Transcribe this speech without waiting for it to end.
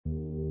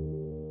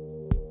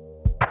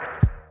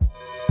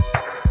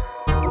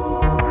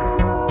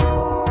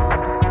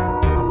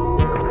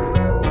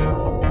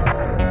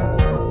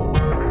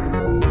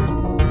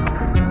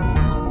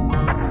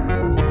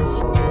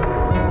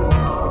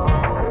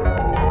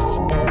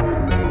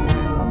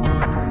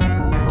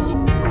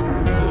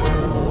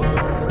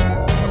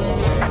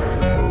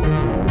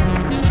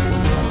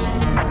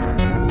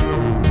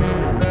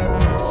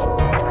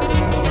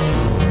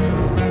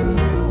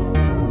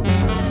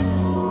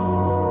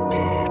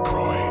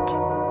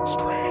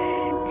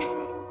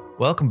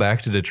Welcome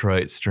back to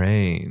Detroit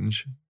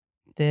Strange.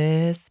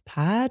 This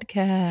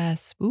podcast,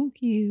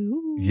 spooky.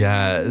 Ooh.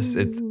 Yes,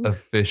 it's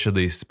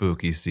officially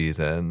spooky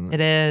season. It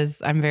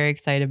is. I'm very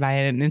excited by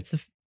it. And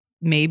it's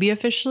maybe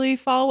officially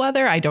fall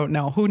weather. I don't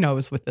know. Who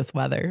knows with this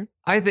weather?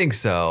 I think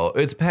so.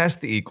 It's past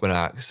the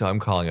equinox, so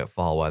I'm calling it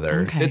fall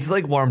weather. Okay. It's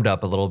like warmed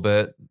up a little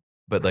bit,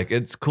 but like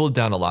it's cooled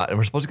down a lot. And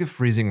we're supposed to get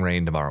freezing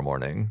rain tomorrow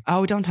morning.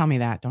 Oh, don't tell me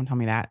that. Don't tell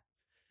me that.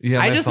 Yeah,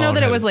 I just know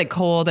that it was like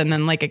cold and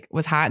then like it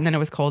was hot and then it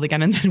was cold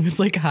again and then it was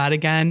like hot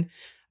again.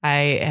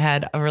 I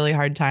had a really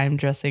hard time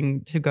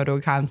dressing to go to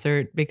a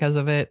concert because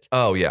of it.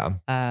 Oh, yeah.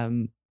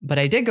 But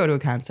I did go to a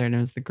concert and it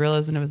was the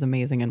Gorillaz and it was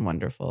amazing and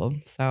wonderful.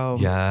 So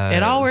yes.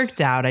 It all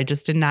worked out. I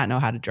just did not know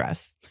how to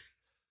dress.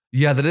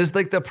 Yeah, that is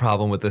like the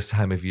problem with this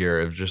time of year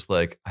of just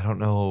like, I don't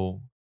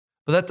know.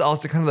 But that's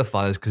also kind of the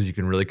fun is because you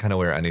can really kind of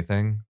wear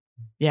anything.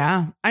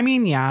 Yeah. I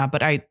mean, yeah,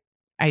 but I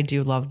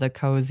do love the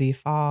cozy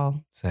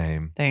fall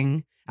Same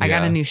thing. I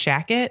got a new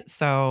shacket,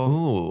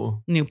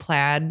 so new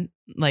plaid,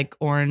 like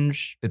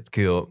orange. It's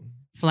cute.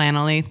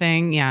 Flannelly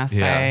thing. Yes,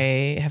 yeah.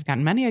 I have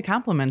gotten many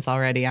compliments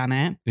already on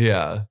it.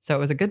 Yeah. So it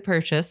was a good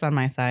purchase on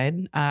my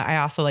side. I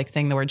also like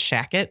saying the word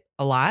shacket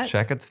a lot.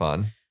 Shacket's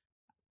fun.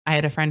 I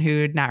had a friend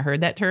who had not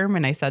heard that term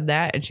and I said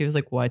that and she was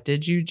like, what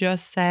did you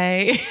just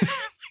say?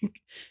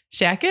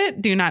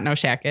 Shacket? Do not know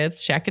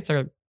shackets. Shackets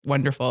are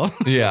wonderful.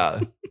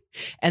 Yeah.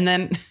 And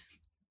then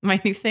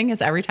my new thing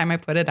is every time I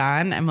put it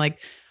on, I'm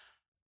like,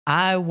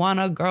 I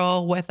want a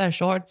girl with a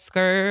short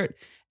skirt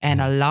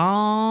and a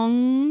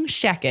long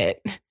shacket.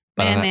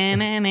 Yeah.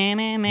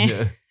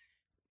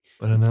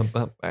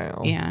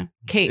 Yeah.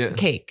 Cake.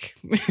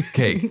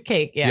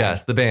 Cake. Yeah.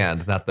 Yes. The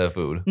band, not the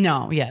food.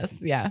 No. Yes.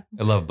 Yeah.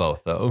 I love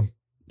both though.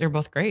 They're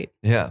both great.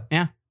 Yeah.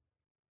 Yeah.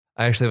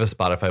 I actually have a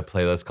Spotify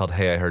playlist called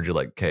Hey, I Heard You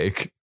Like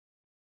Cake.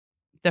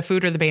 The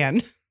food or the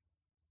band?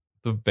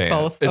 The band.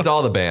 Both. It's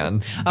all the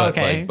band, but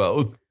okay. Like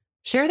both.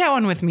 Share that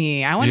one with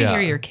me. I want to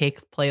hear your Cake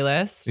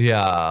playlist.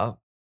 Yeah.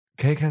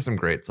 Cake has some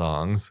great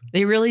songs.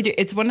 They really do.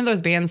 It's one of those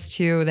bands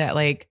too that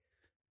like,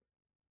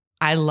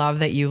 I love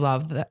that you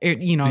love that, that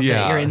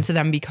you're into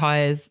them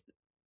because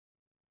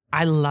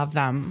I love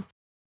them.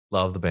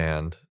 Love the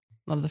band.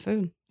 Love the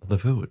food. The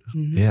food.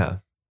 Mm-hmm. Yeah.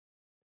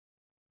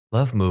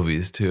 Love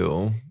movies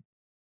too.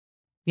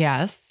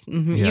 Yes.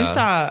 Mm-hmm. Yeah. You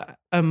saw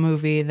a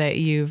movie that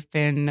you've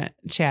been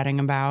chatting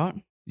about.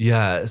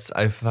 Yes,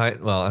 I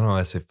don't know why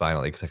I say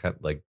finally because I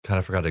kind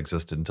of forgot it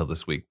existed until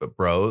this week. But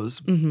Bros,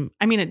 mm-hmm.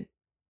 I mean, it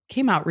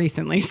came out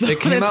recently, so it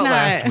came out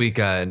last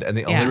weekend, and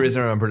the only reason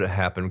I remembered it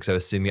happened because I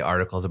was seeing the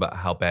articles about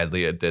how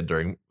badly it did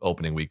during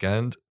opening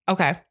weekend.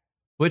 Okay,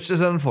 which is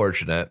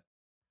unfortunate.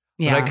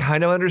 Yeah, but I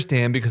kind of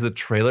understand because the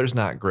trailer's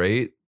not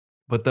great,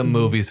 but the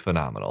movie's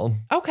phenomenal.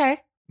 Okay,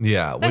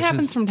 yeah, that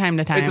happens from time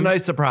to time. It's a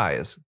nice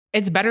surprise.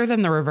 It's better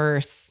than the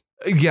reverse.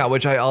 Yeah,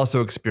 which I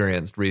also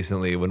experienced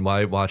recently when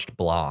I watched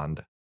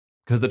Blonde.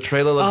 Because the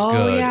trailer looks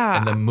good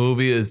and the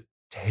movie is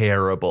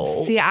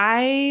terrible. See,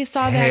 I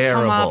saw that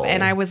come up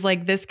and I was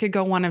like, this could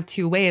go one of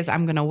two ways.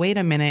 I'm going to wait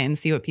a minute and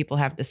see what people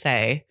have to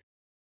say.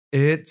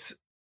 It's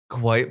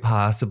quite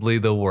possibly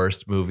the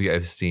worst movie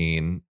I've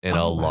seen in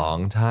a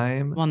long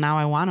time. Well, now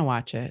I want to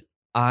watch it.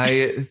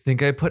 I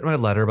think I put in my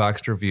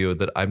Letterboxd review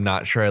that I'm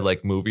not sure I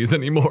like movies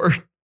anymore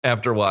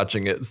after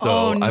watching it.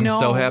 So I'm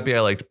so happy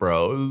I liked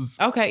Bros.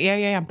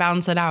 Okay. Yeah.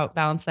 Balance that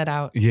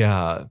out.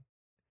 Yeah.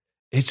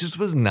 It just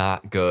was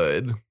not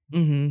good.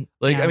 Mm-hmm.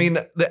 I mean,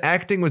 the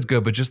acting was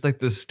good, but just like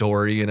the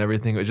story and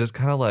everything, it was just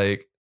kind of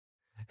like,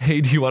 hey,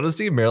 do you want to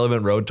see Marilyn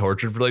Monroe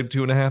tortured for like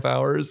 2.5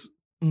 hours?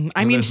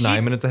 I mean,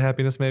 9 minutes of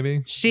happiness,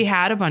 maybe. She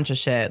had a bunch of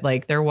shit.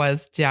 Like there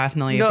was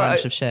definitely a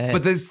bunch of shit.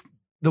 But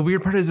the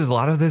weird part is a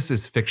lot of this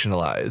is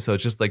fictionalized. So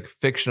it's just like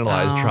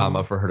fictionalized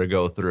trauma for her to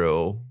go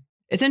through.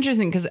 It's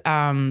interesting because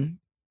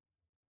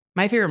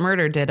My Favorite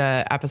Murder did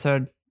a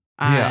episode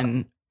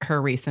on her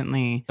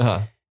recently.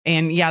 Uh-huh.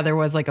 And there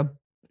was like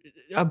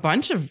a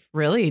bunch of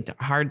really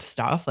hard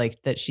stuff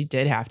like that she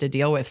did have to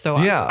deal with. So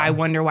I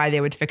wonder why they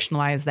would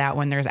fictionalize that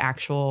when there's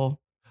actual.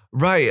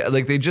 Right.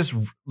 Like they just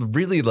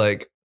really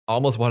like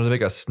almost wanted to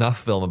make a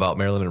snuff film about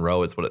Marilyn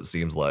Monroe is what it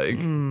seems like,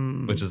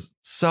 which is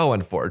so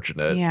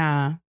unfortunate.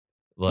 Yeah.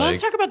 Well,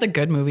 let's talk about the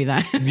good movie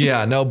then.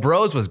 Yeah. No,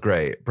 Bros was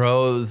great.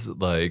 Bros,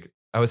 like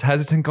I was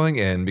hesitant going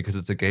in because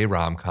it's a gay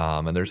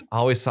rom-com and there's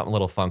always something a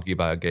little funky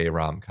about a gay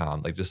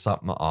rom-com, like just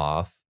something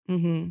off.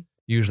 Mm-hmm.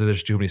 Usually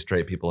there's too many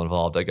straight people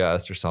involved, I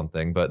guess, or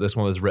something. But this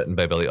one was written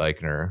by Billy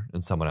Eichner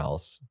and someone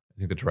else. I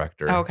think the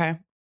director. Oh, okay.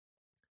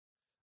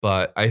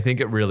 But I think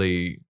it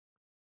really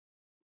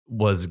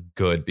was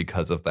good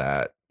because of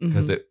that.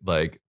 Because it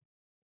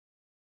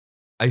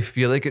I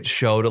feel like it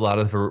showed a lot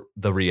of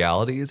the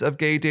realities of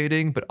gay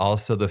dating, but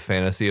also the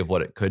fantasy of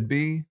what it could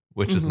be,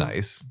 which is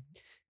nice.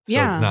 So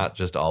it's not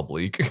just all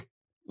bleak.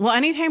 Well,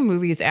 anytime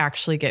movies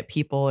actually get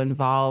people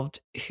involved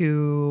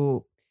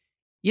who...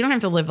 You don't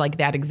have to live like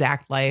that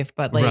exact life,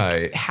 but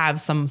like have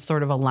some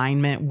sort of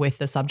alignment with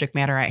the subject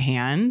matter at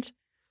hand.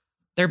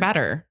 They're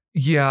better.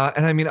 Yeah,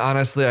 and I mean,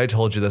 honestly, I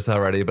told you this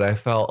already, but I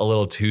felt a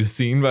little too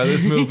seen by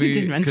this movie. You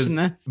did mention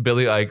this.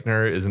 Billy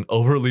Eichner is an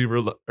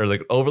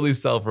overly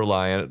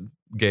self-reliant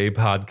gay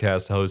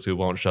podcast host who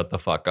won't shut the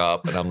fuck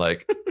up, and I'm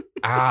like,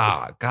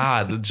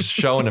 God, it's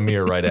showing a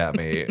mirror right at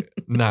me.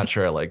 Not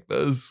sure I like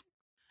this.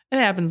 It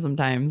happens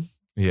sometimes.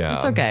 Yeah,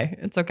 It's okay.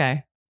 It's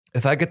okay.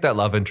 If I get that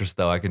love interest,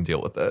 though, I can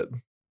deal with it.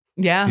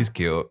 Yeah. He's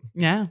cute.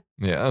 Yeah.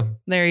 Yeah.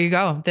 There you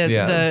go.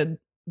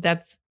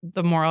 That's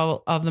the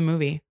moral of the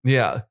movie.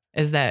 Yeah.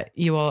 Is that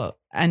you will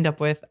end up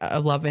with a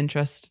love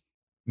interest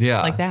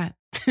like that.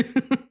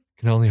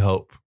 Can only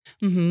hope.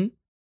 Mm-hmm.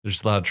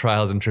 There's a lot of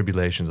trials and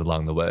tribulations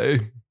along the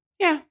way.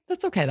 Yeah,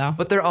 that's okay though.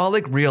 But they're all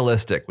like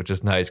realistic, which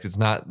is nice because it's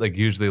not like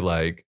usually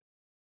like,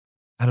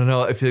 I don't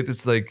know. I feel like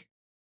it's like,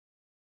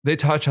 they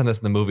touch on this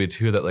in the movie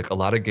too, that like a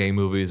lot of gay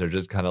movies are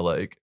just kind of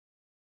like,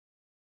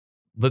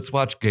 let's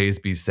watch gays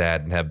be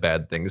sad and have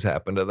bad things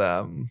happen to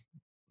them.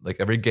 Like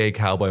every gay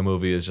cowboy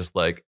movie is just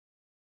like,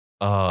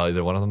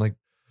 either one of them, like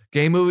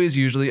gay movies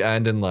usually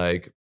end in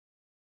like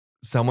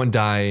someone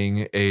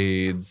dying,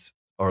 AIDS,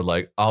 or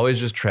like always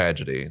just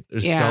tragedy.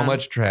 There's so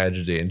much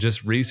tragedy. And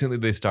just recently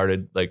they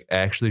started like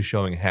actually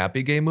showing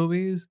happy gay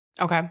movies.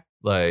 Okay.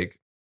 Like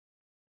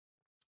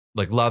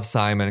Love,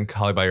 Simon,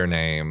 Call Me by Your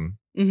Name.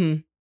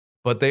 Mm-hmm.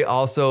 But they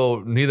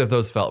also, neither of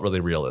those felt really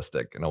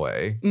realistic in a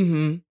way.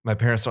 Mm-hmm. My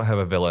parents don't have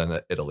a villa in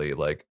Italy.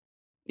 Like,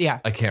 yeah,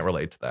 I can't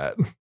relate to that.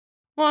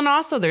 Well, and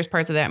also there's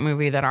parts of that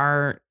movie that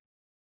are,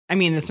 I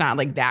mean, it's not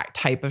like that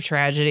type of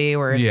tragedy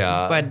where it's,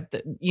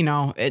 but you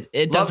know, it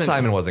Love, doesn't.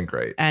 Simon wasn't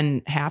great.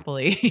 And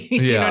happily,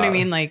 you know what I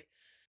mean? Like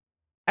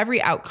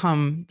every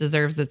outcome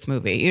deserves its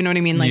movie. You know what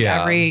I mean? Like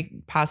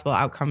every possible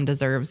outcome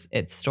deserves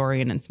its story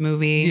and its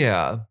movie.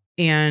 Yeah.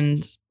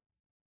 And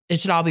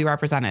it should all be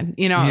represented,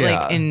 you know,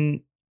 like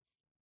in,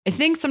 I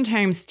think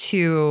sometimes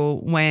too,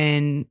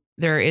 when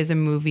there is a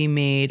movie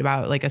made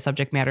about like a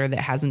subject matter that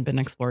hasn't been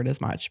explored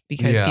as much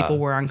because people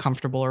were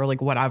uncomfortable or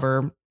like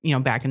whatever, you know,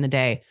 back in the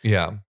day.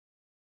 Yeah.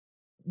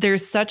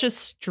 There's such a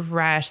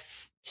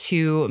stress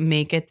to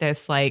make it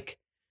this like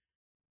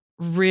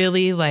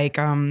really like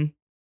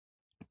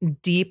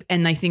deep.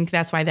 And I think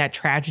that's why that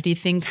tragedy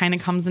thing kind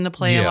of comes into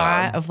play a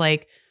lot of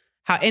like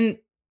how, and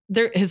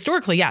there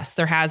historically, yes,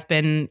 there has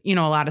been, you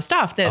know, a lot of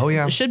stuff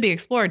that should be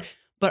explored,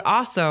 but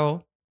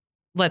also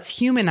let's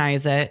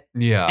humanize it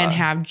and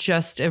have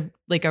just not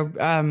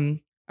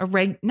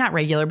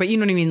regular, but you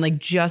know what I mean? Like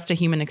just a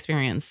human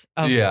experience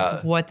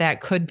of what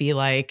that could be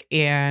like.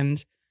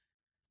 And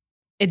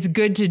it's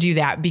good to do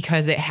that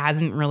because it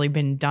hasn't really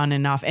been done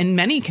enough in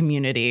many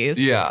communities.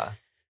 Yeah.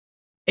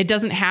 It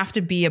doesn't have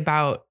to be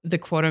about the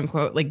quote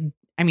unquote, like,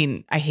 I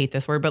mean, I hate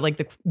this word, but like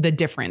the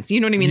difference,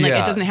 you know what I mean? Like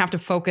it doesn't have to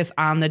focus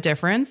on the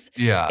difference.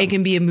 Yeah. It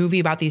can be a movie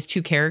about these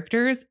two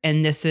characters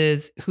and this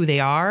is who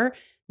they are.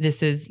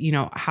 This is, you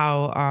know,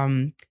 how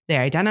they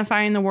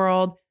identify in the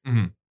world,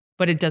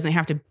 but it doesn't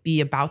have to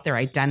be about their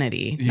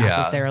identity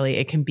necessarily.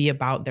 It can be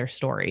about their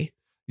story.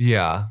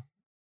 Yeah.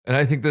 And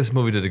I think this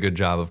movie did a good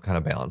job of kind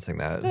of balancing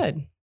that.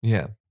 Good.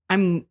 Yeah.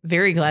 I'm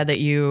very glad that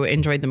you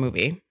enjoyed the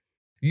movie.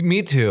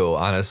 Me too,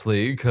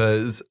 honestly,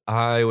 because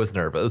I was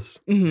nervous.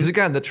 Because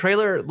again, the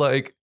trailer,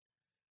 like,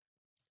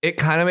 it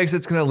kind of makes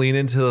it's going to lean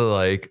into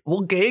like,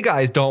 well, gay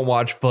guys don't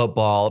watch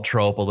football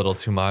trope a little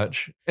too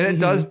much. And it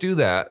does do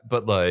that,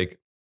 but like,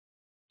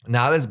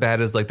 not as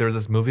bad as like there was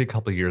this movie a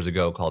couple of years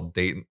ago called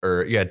Date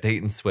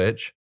and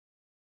Switch.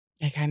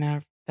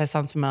 That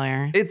sounds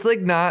familiar. It's like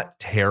not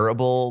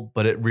terrible,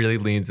 but it really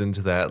leans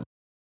into that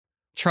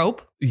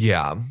trope.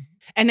 Yeah.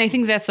 And I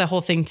think that's the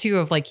whole thing too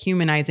of like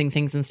humanizing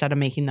things instead of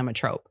making them a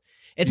trope.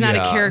 It's not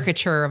a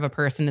caricature of a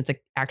person. It's an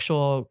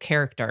actual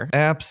character.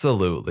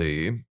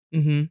 Absolutely.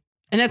 And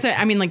that's,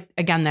 I mean, like,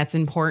 again, that's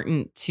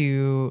important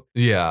to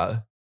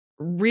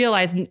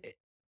realize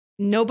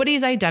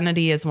nobody's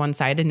identity is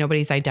one-sided.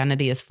 Nobody's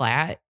identity is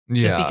flat.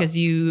 Just because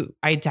you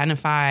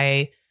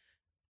identify,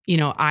 you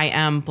know, I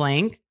am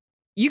blank.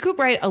 You could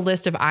write a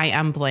list of I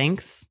am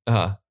blanks.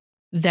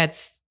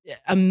 That's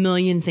a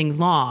million things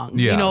long.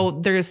 You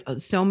know, there's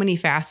so many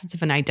facets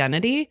of an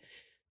identity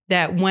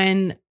that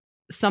when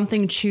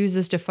something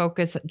chooses to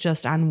focus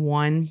just on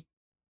one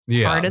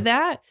part of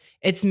that,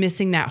 it's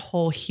missing that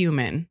whole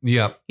human.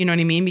 Yeah. You know what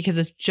I mean? Because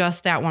it's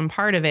just that one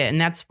part of it. And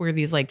that's where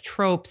these like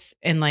tropes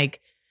and like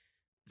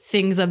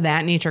things of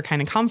that nature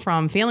kind of come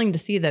from, failing to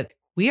see that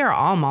we are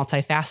all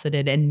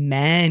multifaceted in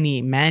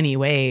many, many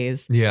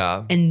ways.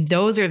 Yeah. And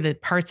those are the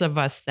parts of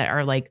us that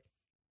are like,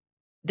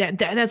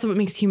 that's what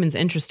makes humans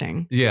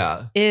interesting.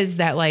 Yeah. Is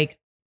that like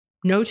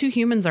no two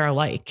humans are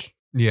alike.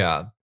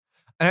 Yeah.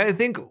 And I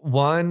think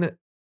one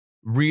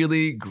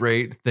really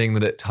great thing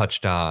that it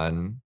touched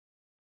on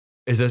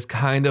is this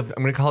kind of,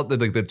 I'm going to call it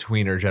the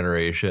tweener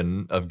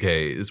generation of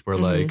gays, where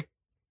like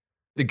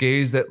the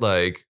gays that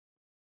like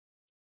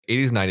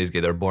 80s, 90s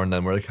gay, they were born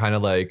then, were kind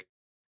of like,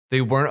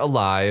 they weren't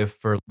alive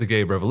for the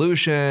gay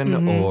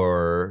revolution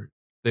or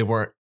they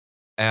weren't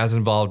as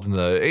involved in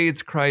the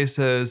AIDS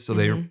crisis. So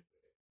the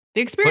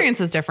experience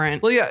is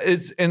different. Well, yeah,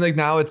 and like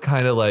now it's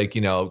kind of like,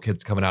 you know,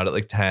 kids coming out at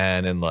like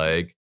 10 and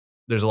like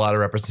there's a lot of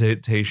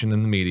representation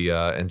in the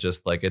media and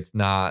just like it's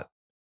not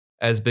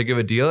as big of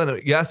a deal.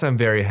 And yes, I'm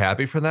very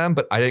happy for them,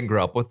 but I didn't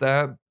grow up with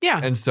that. Yeah.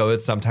 And so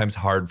it's sometimes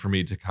hard for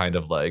me to kind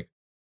of like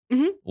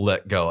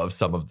let go of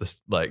some of this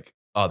like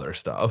other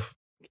stuff.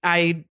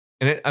 I'm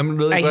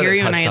really glad I hear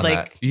you, and I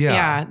like that.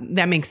 Yeah,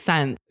 that makes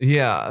sense.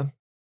 Yeah.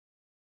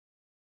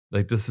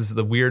 Like this is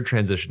the weird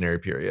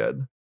transitionary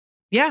period.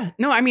 Yeah.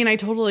 No, I mean, I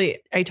totally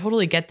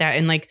get that.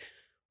 And like,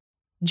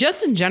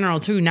 just in general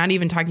too, not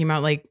even talking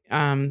about like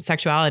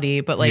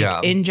sexuality, but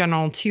like in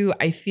general too,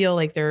 I feel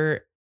like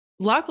there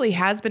luckily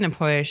has been a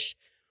push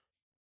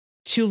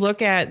to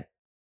look at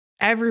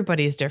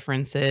everybody's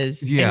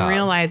differences and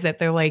realize that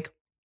they're like,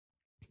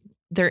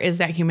 there is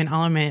that human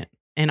element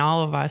in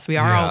all of us. We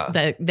are all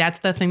that's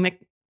the thing that,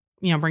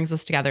 you know, brings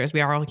us together is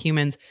we are all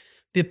humans.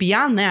 But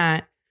beyond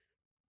that,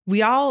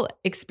 we all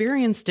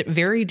experienced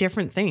very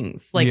different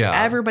things. Like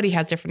everybody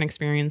has different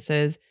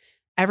experiences.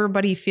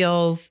 Everybody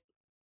feels,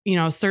 you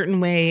know, certain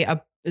ways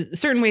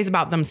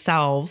about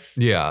themselves.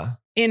 Yeah.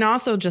 And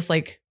also just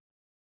like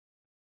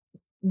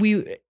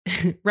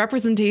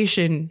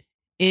representation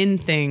in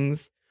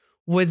things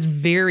was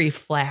very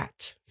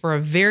flat for a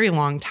very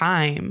long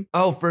time.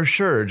 Oh, for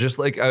sure. Just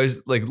like I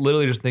was like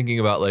literally just thinking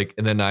about like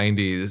in the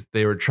 90s,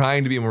 they were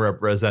trying to be more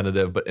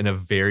representative, but in a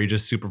very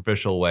just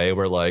superficial way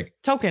where like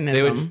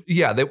tokenism.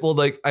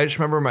 I just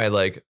remember my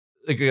like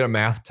a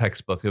math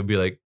textbook, it would be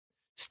like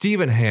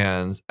Stephen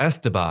Hands,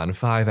 Esteban,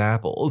 5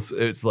 apples.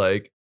 It's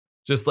like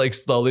just like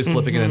slowly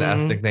slipping in an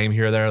ethnic name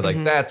here or there.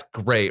 Like that's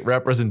great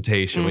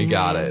representation. We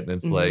got it. And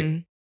it's like,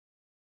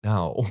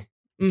 no.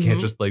 You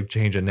can't just like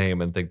change a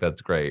name and think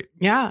that's great.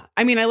 Yeah.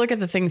 I mean, I look at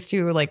the things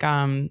too, like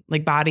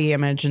body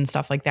image and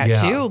stuff like that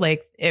too.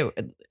 Like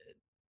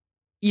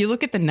you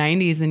look at the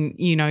 90s and,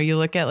 you know, you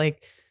look at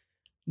like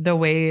the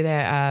way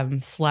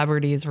that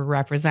celebrities were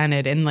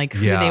represented and like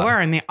who they were,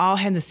 and they all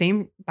had the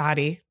same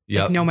body,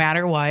 like, no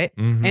matter what.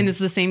 And it's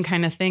the same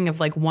kind of thing of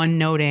like one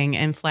noting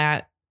and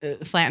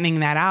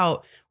flattening that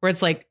out where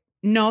it's like,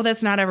 no,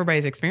 that's not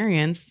everybody's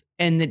experience.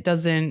 And it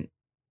doesn't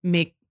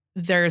make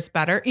theirs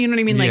better. You know what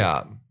I mean?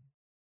 Like,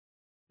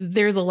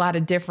 there's a lot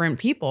of different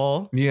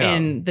people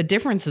and the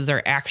differences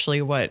are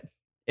actually what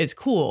is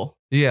cool.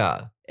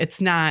 Yeah. It's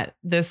not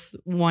this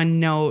one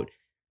note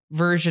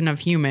version of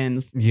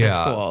humans. That's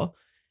cool.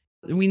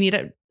 We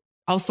need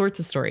all sorts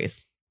of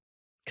stories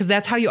because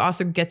that's how you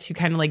also get to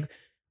kind of like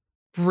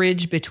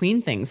bridge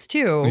between things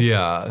too.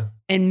 Yeah.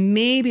 And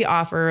maybe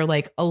offer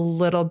like a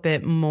little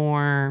bit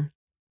more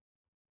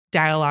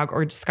dialogue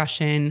or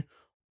discussion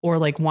or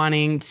like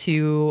wanting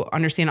to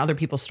understand other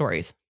people's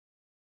stories.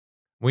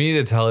 We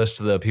need to tell this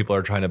to the people who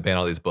are trying to ban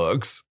all these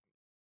books.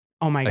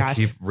 Oh my gosh.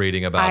 I keep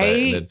reading about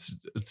it and it's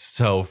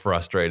so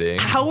frustrating.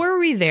 How are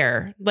we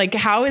there? Like,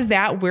 how is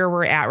that where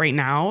we're at right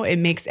now? It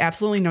makes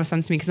absolutely no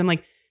sense to me because I'm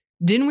like,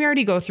 didn't we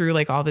already go through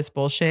like all this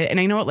bullshit? And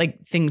I know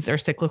like things are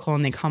cyclical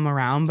and they come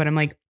around, but I'm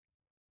like,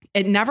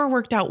 it never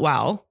worked out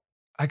well.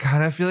 I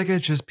kind of feel like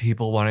it's just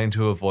people wanting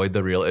to avoid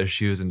the real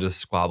issues and just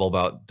squabble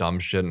about dumb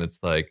shit. And it's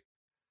like,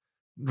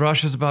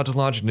 Russia's about to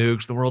launch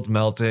nukes, the world's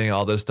melting,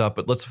 all this stuff,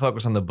 but let's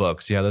focus on the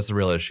books. Yeah, that's the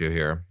real issue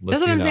here.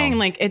 That's what I'm saying.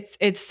 Like,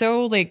 it's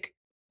so like,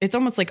 it's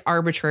almost like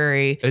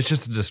arbitrary. It's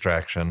just a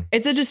distraction.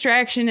 It's a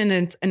distraction and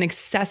it's an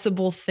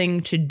accessible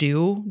thing to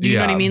do. Do you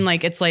know what I mean?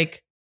 Like, it's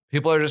like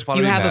people are just want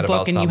to be mad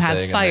about something. You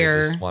have fire.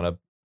 And they just want to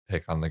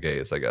pick on the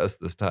gays, I guess,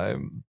 this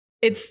time.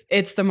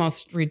 It's the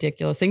most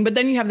ridiculous thing. But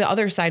then you have the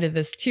other side of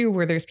this too,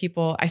 where there's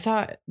people. I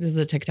saw this is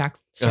a TikTok.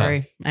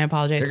 Sorry, I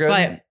apologize.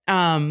 But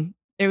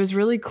it was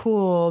really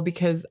cool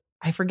because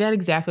I forget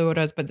exactly what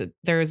it was, but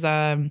there's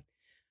a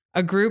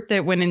group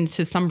that went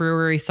into some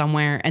brewery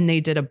somewhere and they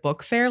did a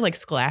book fair, like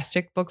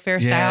Scholastic book fair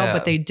style,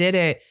 but they did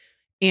it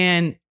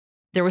and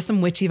there was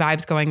some witchy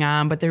vibes going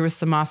on, but there was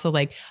some also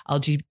like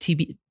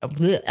LGBT.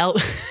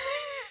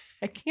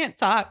 I can't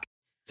talk.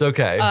 It's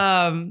okay.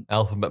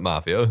 Alphabet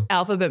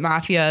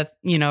Mafia,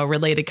 you know,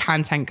 related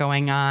content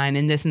going on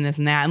and this and this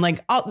and that. And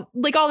like all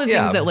the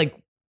things that like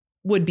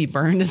would be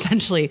burned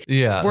essentially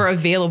were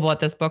available at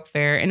this book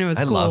fair. And it was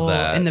cool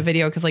in the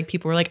video because like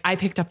people were like, I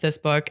picked up this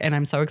book and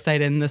I'm so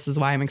excited and this is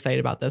why I'm excited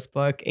about this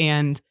book.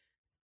 And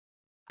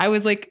I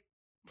was like,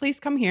 please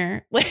come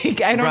here.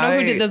 Like, I don't know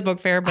who did this book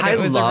fair, but it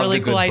was a really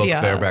cool idea.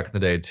 Book fair back in the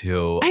day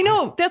too. I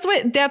know that's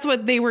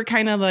what they were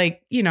kind of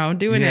like, you know,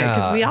 doing it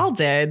because we all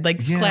did.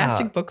 Like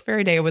Scholastic Book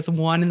Fair Day was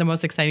one of the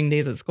most exciting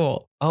days at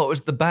school. Oh, it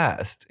was the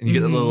best. And you get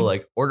the little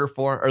like order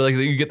form or like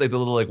you get like the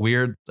little like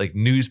weird like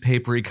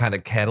newspapery kind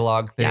of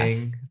catalog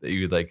thing that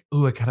you like,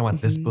 oh, I kind of want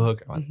this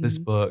book. I want this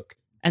book.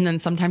 And then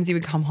sometimes you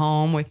would come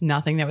home with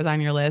nothing that was on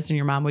your list and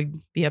your mom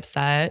would be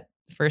upset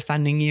for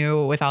sending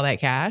you with all that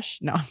cash.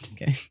 No, I'm just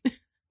kidding.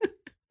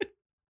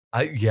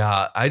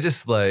 I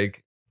just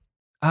like,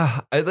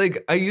 I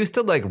used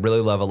to like really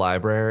love a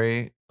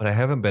library, but I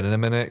haven't been in a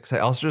minute because I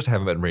also just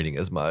haven't been reading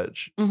as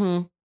much.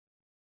 Mm-hmm.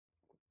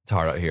 It's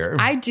hard out here.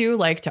 I do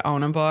like to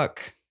own a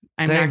book.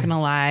 I'm not going to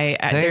lie.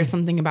 There's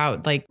something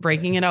about like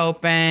breaking it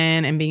open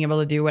and being able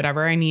to do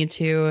whatever I need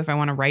to if I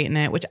want to write in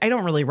it, which I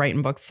don't really write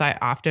in books that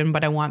often,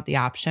 but I want the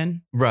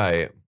option.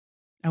 Right.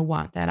 I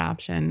want that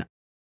option.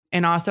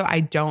 And also,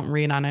 I don't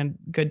read on a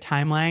good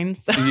timeline.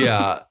 So.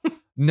 Yeah.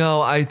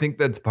 No, I think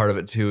that's part of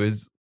it too,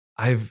 is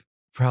I've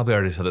probably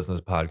already said this in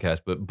this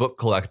podcast, but book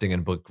collecting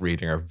and book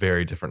reading are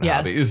very different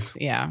hobbies.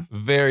 Yeah.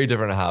 Very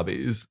different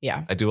hobbies.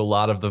 Yeah. I do a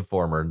lot of the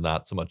former,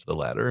 not so much the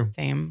latter.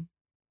 Same.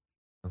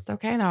 It's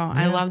okay though. Yeah.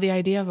 I love the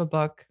idea of a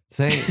book.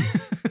 Same.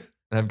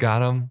 And I've got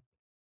them.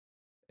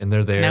 And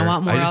they're there. And I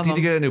want more. I just need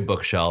to get a new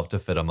bookshelf to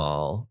fit them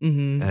all.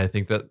 Mm-hmm. And I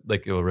think that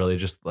like it will really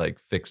just like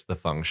fix the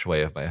feng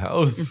shui of my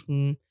house.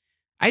 Mm-hmm.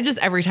 I just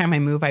every time I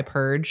move, I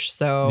purge.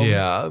 So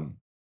yeah,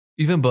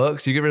 even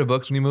books. You get rid of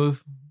books when you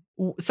move.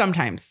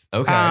 Sometimes.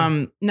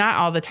 Okay. Not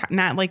all the time.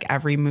 Not like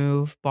every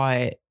move,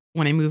 but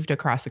when I moved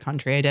across the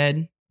country, I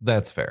did.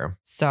 That's fair.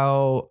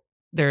 So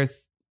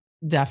there's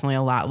definitely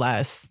a lot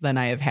less than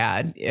I have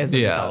had as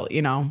an adult.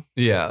 You know.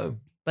 Yeah.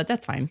 But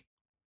that's fine.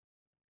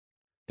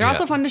 They're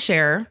also fun to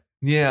share.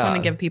 Yeah. It's fun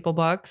to give people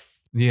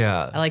books.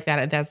 Yeah. I like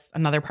that. That's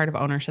another part of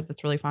ownership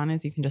that's really fun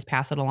is you can just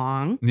pass it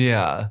along.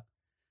 Yeah.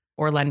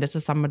 Or lend it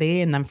to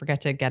somebody and then forget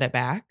to get it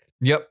back.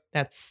 Yep.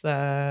 That's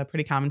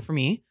pretty common for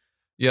me.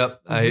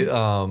 Yep.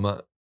 Mm-hmm.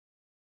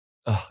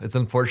 It's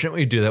unfortunate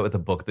when you do that with a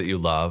book that you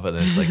love and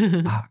then it's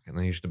like, fuck, and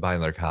then you should buy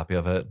another copy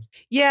of it.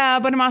 Yeah,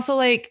 but I'm also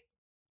like,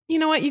 you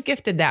know what? You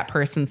gifted that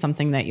person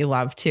something that you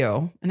love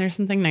too. And there's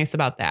something nice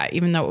about that,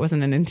 even though it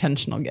wasn't an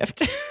intentional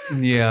gift.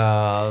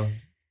 Yeah.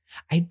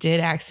 I did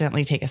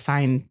accidentally take a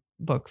signed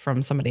book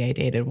from somebody I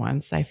dated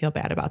once. I feel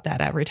bad about that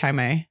every time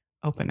I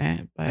open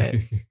it, but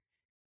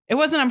it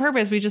wasn't on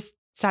purpose. We just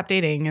stopped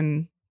dating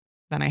and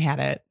then I had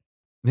it.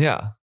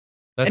 Yeah.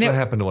 That's what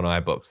happened to one of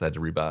my books. I had to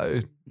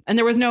rebuy. And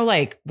there was no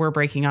like, we're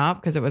breaking up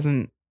because it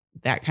wasn't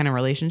that kind of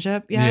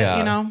relationship yet,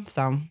 you know?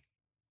 So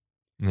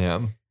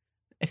yeah,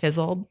 it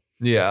fizzled.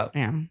 Yeah.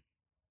 Yeah.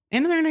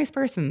 And they're a nice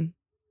person.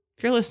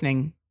 If you're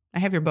listening, I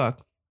have your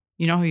book.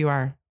 You know who you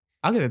are.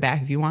 I'll give it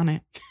back if you want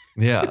it.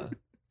 Yeah.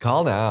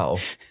 Call now.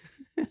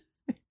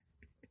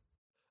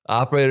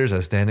 Operators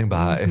are standing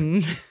by.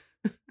 Mm-hmm.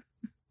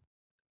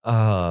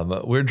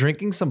 We're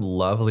drinking some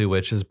lovely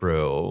witch's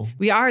brew.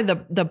 We are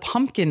the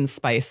pumpkin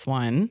spice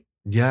one.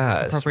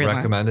 Yes.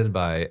 Recommended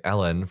by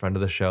Ellen, friend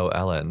of the show,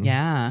 Ellen.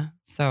 Yeah.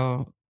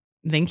 So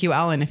thank you,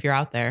 Ellen, if you're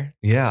out there.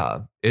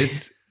 Yeah.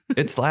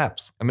 It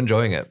slaps. I'm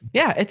enjoying it.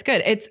 Yeah, it's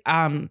good. It's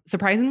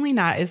surprisingly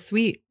not as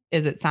sweet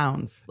as it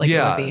sounds like it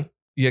would be.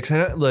 Yeah,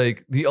 because I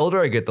like the older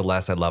I get, the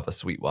less I love a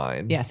sweet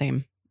wine. Yeah,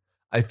 same.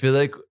 I feel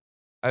like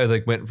I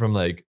like went from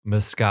like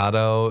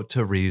Moscato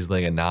to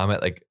Riesling, and now I'm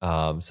at like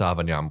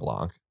Sauvignon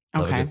Blanc.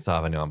 Okay,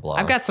 Sauvignon Blanc.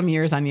 I've got some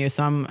years on you,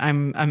 so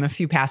I'm a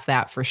few past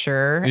that for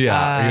sure.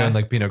 Yeah, are you on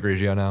like Pinot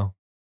Grigio now?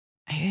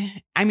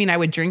 I mean, I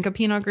would drink a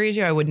Pinot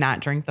Grigio. I would not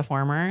drink the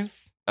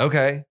formers.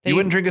 Okay, you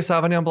wouldn't drink a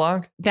Sauvignon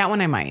Blanc? That one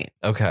I might.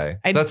 Okay,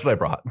 so that's what I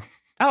brought.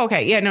 Oh,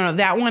 okay. Yeah, no,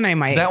 that one I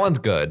might. That one's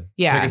good.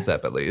 Yeah, take a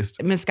sip at least.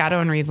 Moscato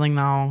and Riesling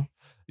though.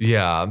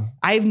 Yeah,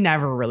 I've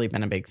never really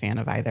been a big fan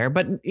of either,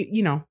 but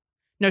you know,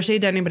 no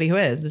shade to anybody who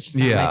is. It's just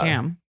not my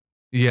jam.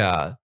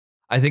 Yeah,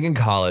 I think in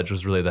college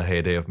was really the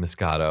heyday of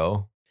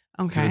Moscato.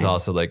 Okay, it was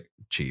also like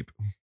cheap.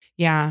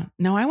 Yeah,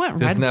 no, I went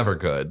red. It's never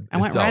good. I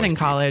went red in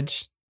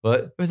college. What?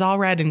 It was all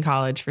red in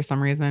college for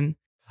some reason.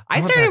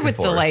 I started with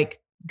the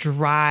like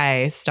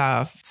dry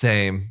stuff.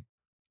 Same.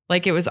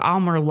 Like it was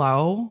all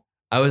Merlot.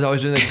 I was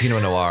always doing like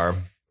Pinot Noir.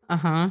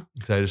 Uh-huh.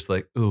 Because I just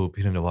like, ooh,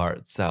 Pinot Noir.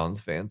 It sounds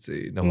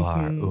fancy. Noir.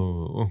 Mm-hmm.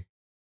 Ooh.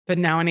 But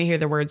now when I hear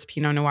the words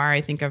Pinot Noir,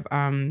 I think of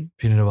Pinot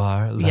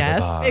Noir.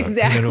 Yes, bar.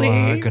 exactly.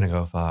 Pinot Noir, gonna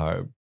go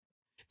far.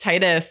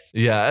 Titus.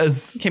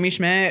 Yes. Kimmy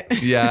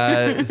Schmidt.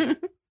 Yes.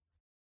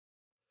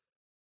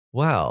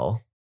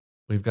 Well,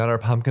 we've got our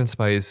pumpkin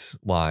spice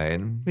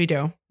wine. We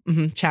do.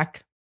 Mm-hmm.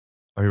 Check.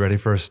 Are you ready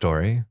for a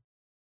story?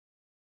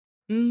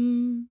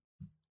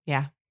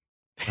 Yeah.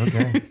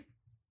 Okay.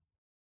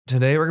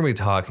 Today we're going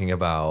to be talking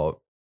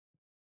about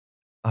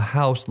a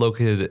house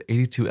located at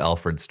 82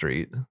 Alfred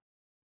Street.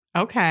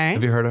 Okay.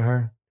 Have you heard of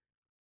her?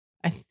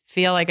 I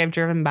feel like I've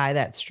driven by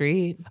that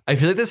street. I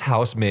feel like this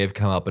house may have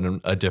come up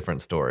in a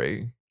different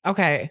story.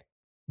 Okay.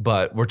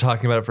 But we're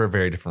talking about it for a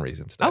very different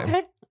reason today.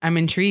 Okay. I'm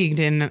intrigued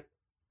and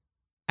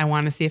I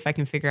want to see if I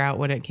can figure out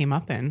what it came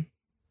up in.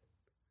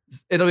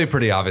 It'll be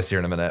pretty obvious here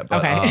in a minute.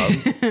 But,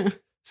 okay.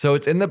 So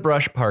it's in the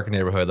Brush Park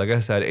neighborhood. Like I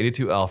said,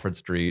 82 Alfred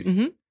Street.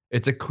 Mm-hmm.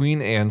 It's a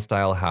Queen Anne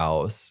style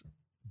house.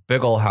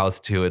 Big old house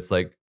too. It's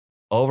like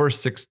over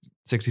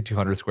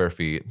 6,200 square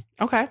feet.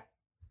 Okay.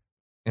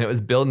 And it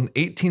was built in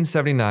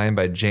 1879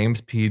 by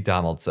James P.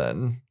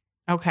 Donaldson.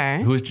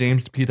 Okay. Who is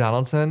James P.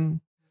 Donaldson?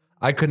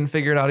 I couldn't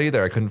figure it out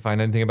either. I couldn't find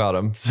anything about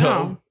him.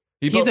 So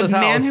he's a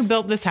man who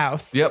built this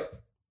house.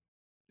 Yep.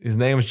 His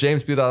name was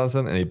James P.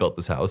 Donaldson, and he built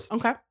this house.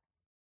 Okay.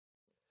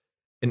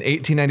 In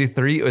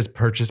 1893, it was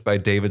purchased by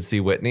David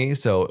C. Whitney.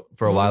 So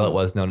for a while, it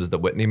was known as the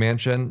Whitney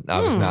Mansion.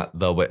 Now it's not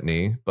the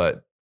Whitney,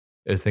 but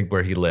I think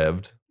where he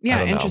lived.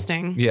 Yeah,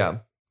 interesting. Yeah.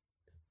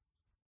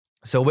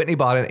 So Whitney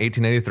bought it in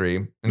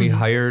 1883, and he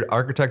hired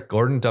architect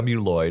Gordon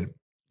W. Lloyd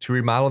to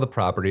remodel the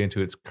property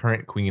into its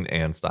current Queen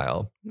Anne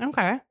style.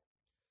 Okay.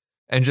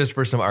 And just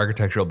for some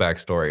architectural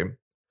backstory,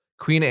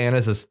 Queen Anne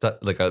is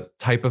a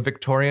type of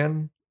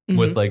Victorian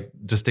with like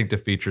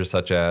distinctive features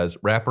such as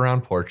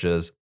wraparound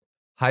porches,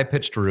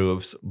 high-pitched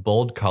roofs,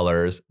 bold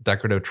colors,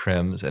 decorative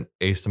trims, and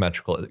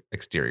asymmetrical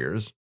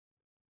exteriors.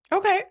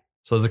 Okay.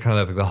 So those are kind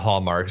of like the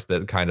hallmarks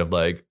that kind of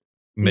like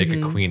make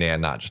a Queen Anne,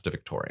 not just a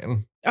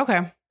Victorian.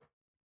 Okay.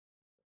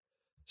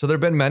 So there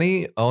have been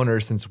many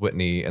owners since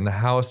Whitney, and the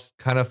house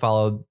kind of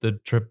followed the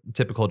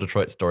typical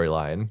Detroit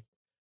storyline.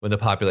 When the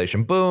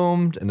population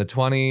boomed in the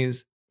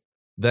 20s,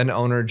 then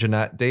owner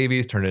Jeanette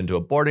Davies turned it into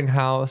a boarding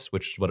house,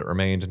 which is what it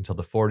remained until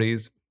the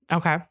 40s.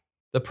 Okay.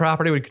 The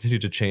property would continue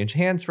to change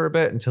hands for a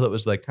bit until it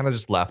was like kind of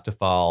just left to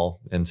fall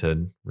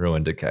into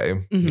ruin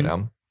decay, you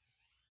know?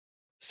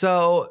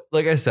 So,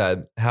 like I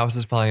said, house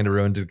is falling into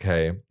ruin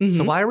decay.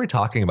 So why are we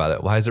talking about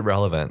it? Why is it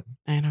relevant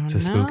to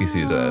spooky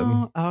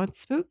season? Oh, it's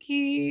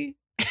spooky.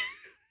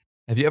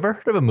 Have you ever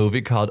heard of a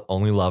movie called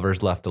Only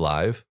Lovers Left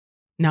Alive?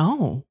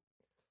 No.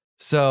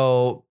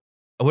 So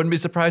I wouldn't be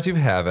surprised if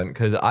you haven't,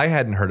 because I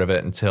hadn't heard of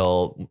it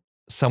until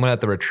someone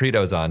at the retreat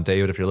I was on,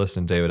 David, if you're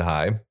listening, David,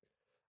 hi,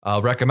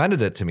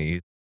 recommended it to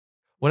me.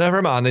 Whenever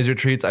I'm on these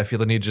retreats, I feel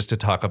the need just to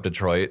talk up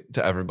Detroit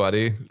to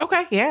everybody.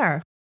 Okay,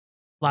 yeah.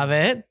 Love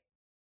it.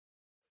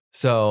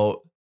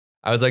 So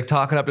I was like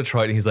talking up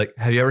Detroit, and he's like,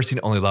 have you ever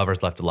seen Only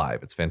Lovers Left Alive?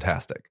 It's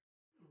fantastic.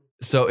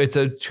 So it's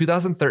a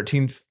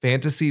 2013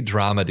 fantasy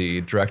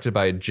dramedy directed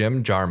by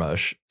Jim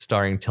Jarmusch,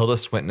 starring Tilda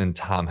Swinton and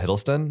Tom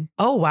Hiddleston.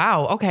 Oh,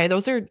 wow. Okay,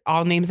 those are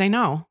all names I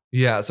know.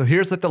 Yeah, so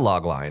here's like the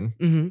log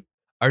line.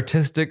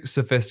 Artistic,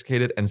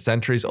 sophisticated, and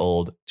centuries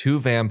old, two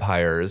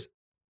vampires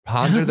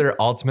ponder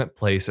their ultimate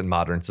place in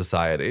modern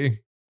society.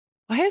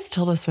 Why is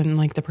Tilda Swinton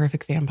like the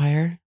perfect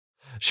vampire?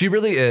 She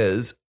really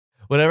is.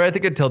 Whenever I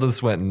think of Tilda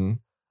Swinton,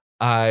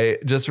 I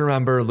just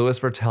remember Louis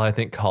Vuitton, I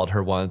think, called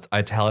her once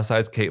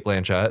italicized Cate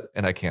Blanchett,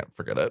 and I can't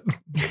forget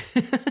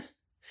it.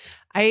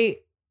 I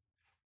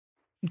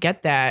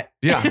get that.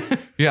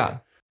 Yeah.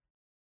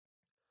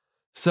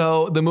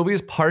 So the movie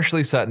is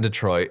partially set in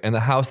Detroit, and the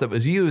house that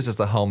was used as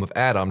the home of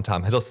Adam,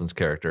 Tom Hiddleston's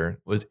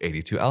character, was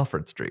 82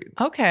 Alfred Street.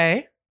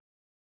 Okay.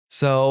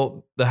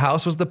 So the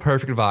house was the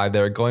perfect vibe they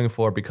were going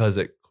for because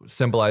it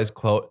symbolized,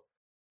 quote,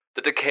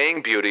 the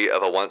decaying beauty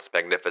of a once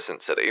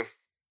magnificent city.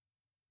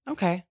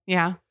 Okay,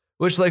 yeah.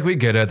 Which, like, we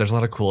get it. There's a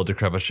lot of cool,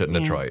 decrepit shit in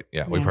Detroit.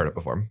 Yeah, we've heard it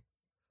before.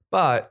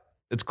 But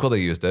it's cool they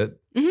used it.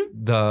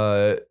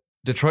 The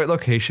Detroit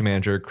location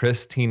manager,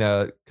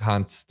 Christina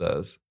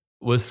Constas,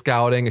 was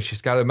scouting, and she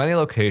scouted many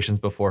locations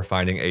before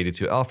finding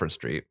 82 Alfred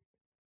Street.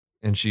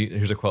 And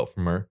here's a quote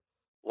from her.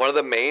 One of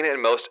the main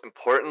and most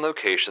important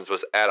locations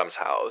was Adam's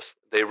house.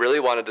 They really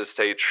wanted to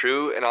stay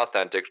true and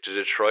authentic to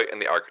Detroit and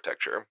the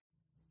architecture.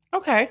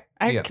 Okay,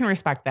 I can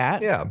respect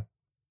that. Yeah.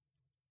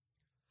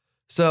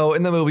 So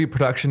in the movie,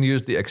 production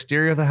used the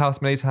exterior of the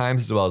house many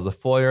times, as well as the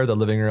foyer, the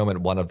living room,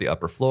 and one of the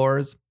upper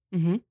floors.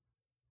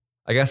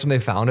 I guess when they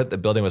found it, the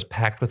building was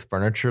packed with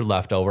furniture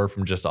left over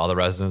from just all the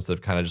residents that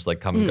have kind of just like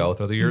come and go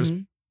through the years,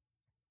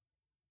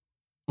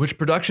 which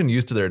production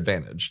used to their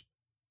advantage.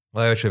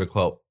 Well, I actually have a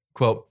quote.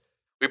 Quote,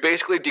 we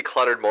basically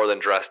decluttered more than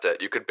dressed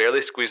it. You could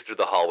barely squeeze through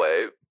the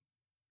hallway.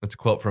 That's a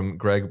quote from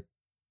Greg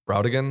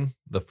Braudigan,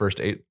 the first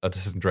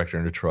assistant director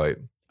in Detroit.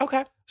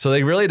 Okay. So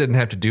they really didn't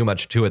have to do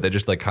much to it. They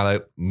just like kind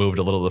of moved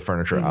a little of the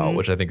furniture out,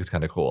 which I think is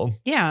kind of cool.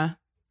 Yeah.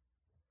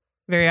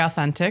 Very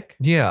authentic.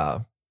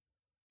 Yeah.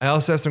 I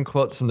also have some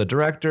quotes from the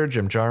director,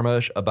 Jim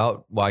Jarmusch,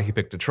 about why he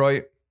picked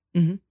Detroit.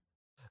 The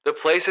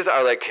places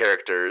are like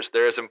characters.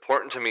 They're as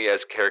important to me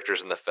as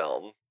characters in the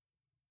film.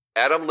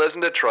 Adam lives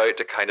in Detroit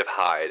to kind of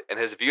hide, and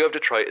his view of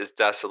Detroit is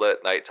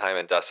desolate, nighttime,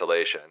 and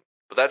desolation.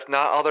 But that's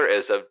not all there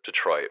is of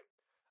Detroit.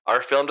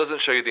 Our film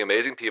doesn't show you the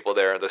amazing people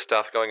there, the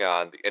stuff going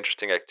on, the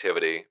interesting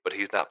activity, but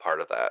he's not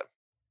part of that.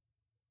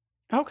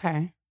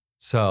 Okay.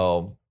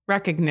 So.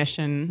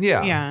 Recognition.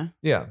 Yeah.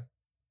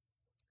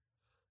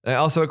 And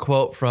also a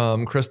quote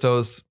from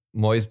Christos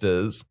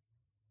Moisdes.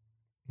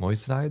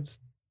 Moisdes?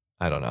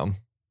 I don't know.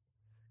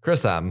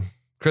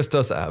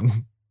 Christos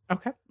M.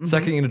 Okay.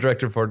 Second unit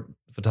director for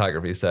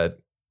photography said,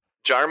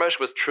 Jarmusch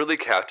was truly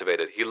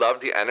captivated. He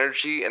loved the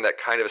energy and that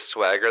kind of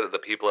swagger that the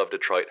people of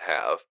Detroit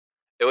have.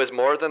 It was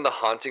more than the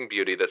haunting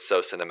beauty that's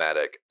so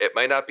cinematic. It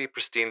might not be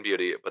pristine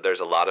beauty, but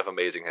there's a lot of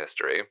amazing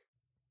history.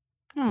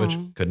 Which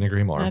couldn't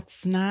agree more.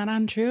 That's not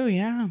untrue,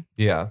 yeah.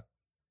 Yeah.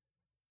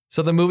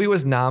 So the movie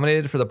was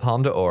nominated for the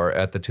Palme d'Or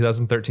at the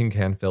 2013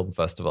 Cannes Film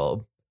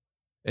Festival.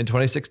 In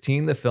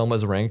 2016, the film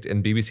was ranked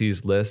in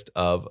BBC's list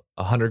of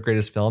 100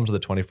 greatest films of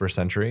the 21st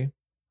century.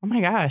 Oh my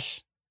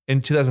gosh.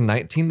 In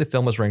 2019, the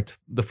film was ranked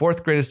the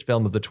fourth greatest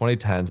film of the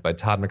 2010s by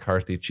Todd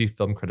McCarthy, chief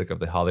film critic of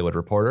The Hollywood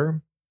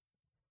Reporter.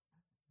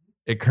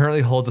 It currently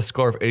holds a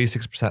score of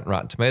 86%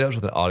 Rotten Tomatoes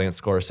with an audience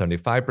score of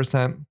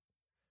 75%.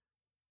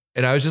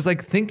 And I was just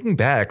like thinking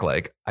back,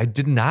 like I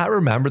did not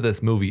remember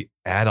this movie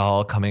at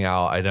all coming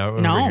out. I don't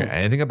remember hearing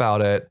anything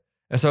about it.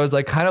 And so I was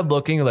like kind of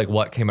looking like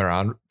what came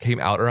out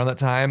around that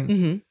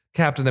time.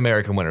 Captain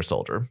America: Winter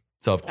Soldier.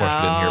 So of course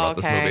we didn't hear about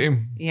this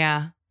movie.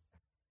 Yeah.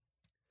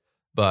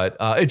 But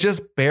it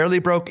just barely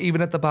broke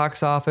even at the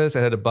box office.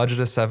 It had a budget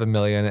of $7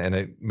 million and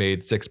it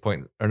made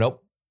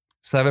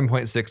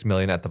 $7.6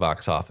 million at the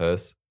box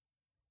office.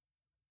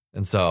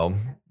 And so,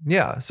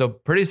 yeah, so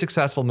pretty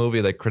successful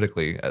movie, like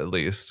critically at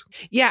least.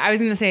 Yeah, I was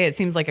going to say it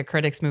seems like a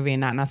critics movie and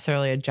not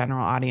necessarily a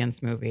general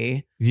audience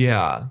movie.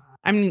 Yeah.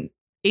 I mean,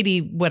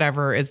 80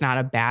 whatever is not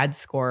a bad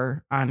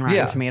score on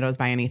Rotten Tomatoes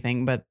by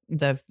anything, but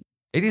the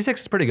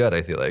 86 is pretty good,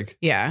 I feel like.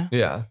 Yeah.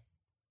 Yeah.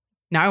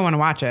 Now I want to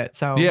watch it.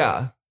 So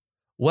yeah.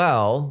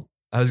 Well,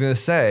 I was going to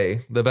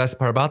say the best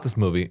part about this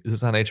movie is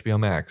it's on HBO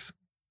Max.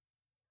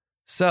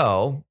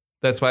 So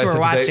that's why we're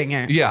watching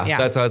it. Yeah.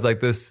 That's why I was like,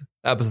 this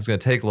episode's going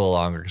to take a little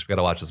longer because we got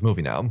to watch this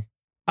movie now.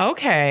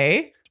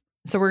 Okay.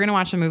 So we're going to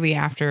watch the movie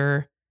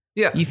after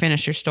you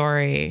finish your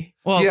story.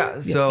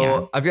 Well,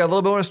 So I've got a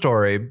little bit more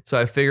story. So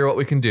I figure what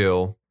we can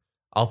do.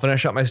 I'll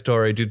finish up my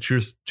story, do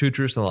two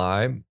truths and a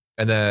lie,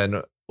 and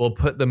then we'll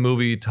put the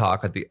movie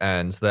talk at the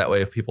end. So that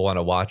way, if people want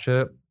to watch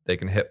it, they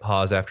can hit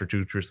pause after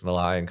two truths and a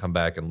lie and come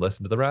back and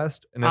listen to the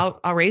rest. And I'll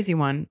raise you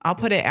one. I'll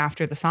put it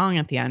after the song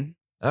at the end.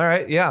 All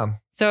right. Yeah.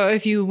 So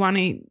if you want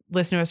to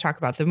listen to us talk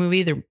about the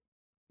movie, there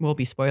will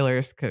be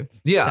spoilers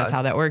because that's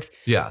how that works.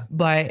 Yeah.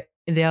 But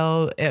it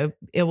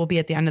will be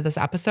at the end of this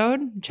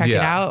episode. Check it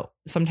out.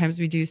 Sometimes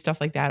we do stuff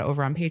like that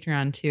over on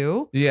Patreon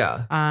too.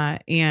 Yeah.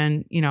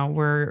 And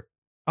we're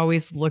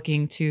always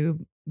looking to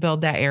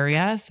build that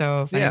area.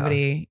 So if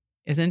anybody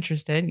is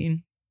interested,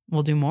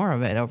 we'll do more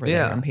of it over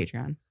there on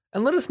Patreon.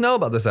 And let us know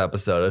about this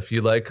episode if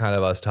you like kind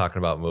of us talking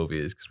about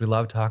movies, because we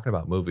love talking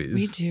about movies.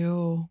 We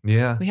do.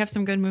 Yeah. We have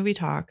some good movie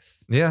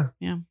talks. Yeah.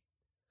 Yeah.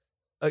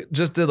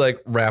 Just to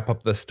wrap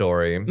up the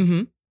story.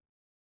 Mm-hmm.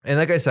 And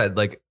like I said,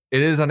 it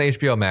is on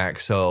HBO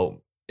Max.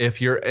 So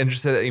if you're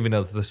interested, even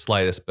though the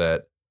slightest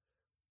bit,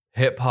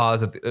 hit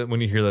pause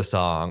when you hear the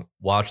song,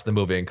 watch the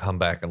movie and come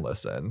back and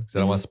listen. Because I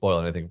don't want to spoil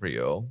anything for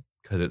you.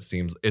 Because it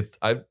seems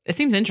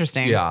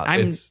interesting. Yeah.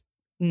 It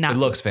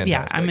looks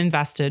fantastic. Yeah. I'm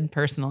invested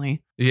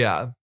personally.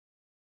 Yeah.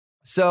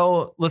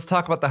 So let's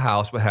talk about the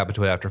house, what happened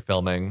to it after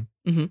filming.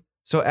 Mm-hmm.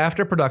 So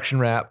after production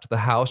wrapped, the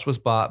house was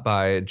bought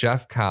by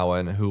Jeff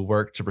Cowan, who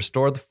worked to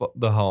restore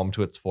the home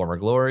to its former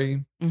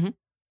glory. Mm-hmm.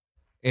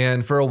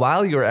 And for a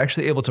while, you were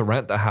actually able to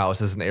rent the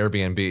house as an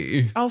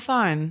Airbnb. Oh,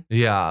 fun.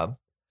 Yeah.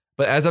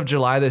 But as of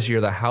July this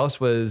year, the house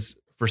was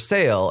for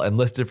sale and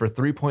listed for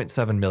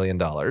 $3.7 million.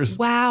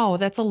 Wow.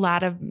 That's a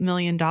lot of $1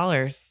 million.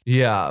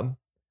 Yeah.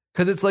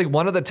 Because it's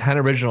one of the 10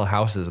 original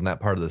houses in that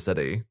part of the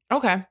city.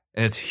 Okay.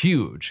 And it's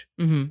huge.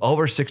 Mm-hmm.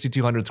 Over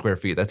 6,200 square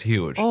feet. That's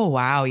huge. Oh,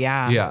 wow.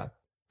 Yeah. Yeah.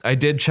 I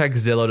did check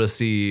Zillow to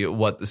see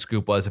what the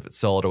scoop was, if it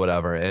sold or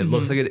whatever. And it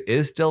looks like it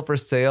is still for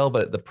sale,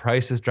 but the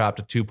price has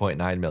dropped to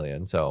 $2.9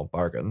 million. So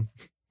bargain.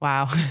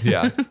 Wow.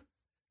 Yeah.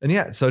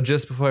 And so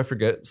just before I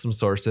forget some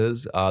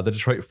sources, the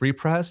Detroit Free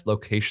Press,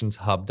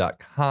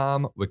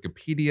 locationshub.com,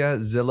 Wikipedia,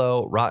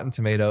 Zillow, Rotten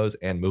Tomatoes,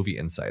 and Movie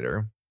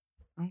Insider.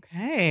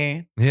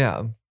 Okay.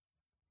 Yeah.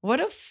 What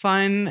a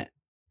fun,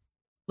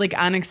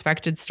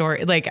 unexpected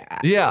story.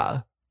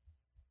 Yeah.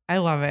 I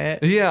love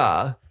it.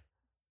 Yeah.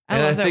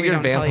 I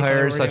figured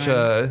vampire is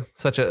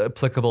such a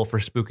applicable for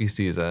spooky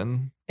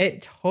season.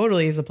 It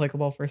totally is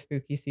applicable for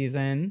spooky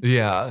season.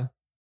 Yeah.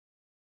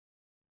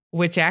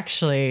 Which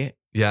actually,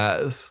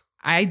 yes,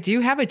 I do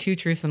have a 2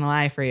 truths and a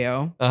lie for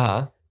you.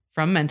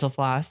 From Mental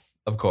Floss.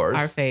 Of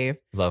course. Our fave.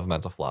 Love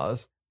Mental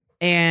Floss.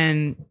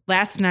 And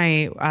last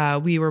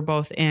night, we were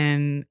both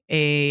in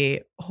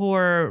a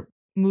horror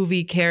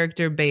movie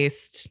character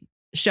based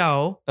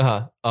show.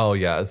 Oh,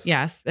 yes.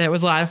 Yes. It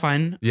was a lot of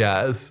fun.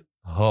 Yes.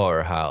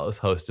 Horror House,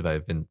 hosted by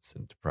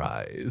Vincent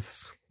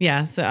Price.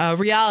 Yes. A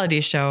reality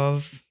show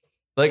of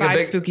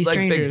five spooky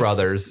strangers. Big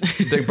Brothers.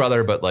 Big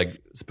Brother, but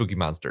spooky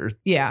monsters.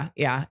 Yeah.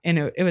 Yeah. And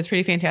it was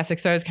pretty fantastic.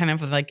 So I was kind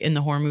of in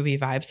the horror movie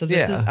vibe. So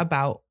this is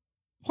about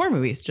horror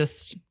movies,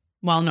 just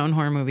well-known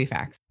horror movie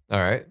facts. All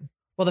right.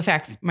 Well, the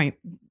facts might.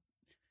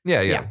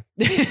 Yeah.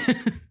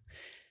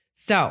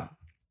 So,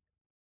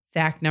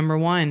 fact number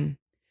 1.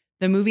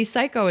 The movie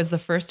Psycho is the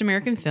first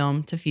American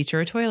film to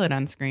feature a toilet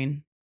on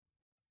screen.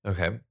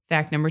 Okay.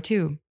 Fact number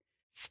 2.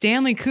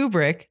 Stanley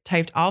Kubrick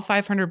typed all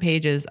 500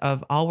 pages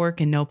of All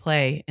Work and No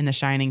Play in The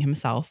Shining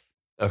himself.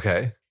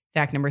 Okay.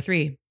 Fact number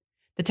 3.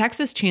 The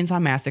Texas Chainsaw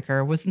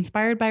Massacre was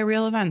inspired by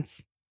real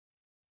events.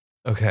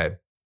 Okay.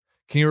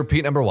 Can you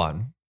repeat number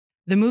 1?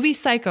 The movie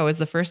Psycho is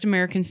the first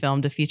American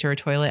film to feature a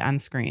toilet on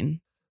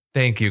screen.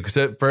 Thank you. Because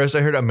at first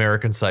I heard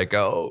American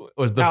Psycho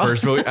was the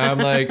first movie. I'm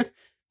like...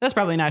 That's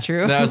probably not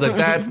true. And I was like,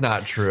 that's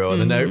not true.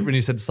 And then when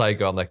you said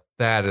Psycho, I'm like,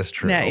 that is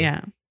true.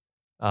 Yeah.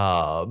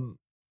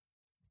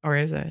 Or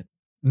is it?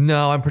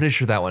 No, I'm pretty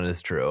sure that one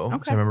is true.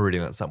 Okay. So I remember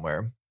reading that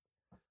somewhere.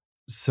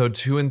 So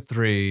 2 and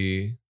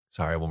 3.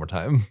 Sorry, one more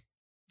time.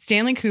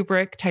 Stanley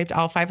Kubrick typed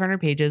all 500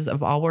 pages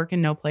of All Work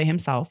and No Play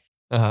himself.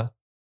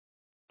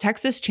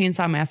 Texas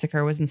Chainsaw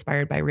Massacre was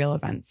inspired by real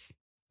events.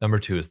 Number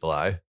 2 is the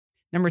lie.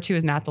 Number 2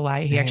 is not the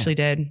lie. He actually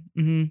did.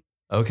 Mm-hmm.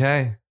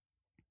 Okay.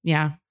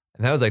 Yeah.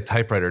 And that was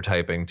typewriter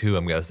typing too,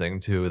 I'm guessing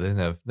too. They didn't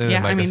have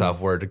Microsoft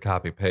Word to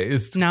copy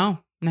paste. No.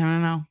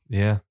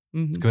 Yeah.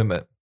 It's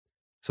commitment.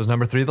 So is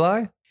number 3 the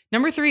lie?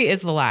 Number 3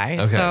 is the lie.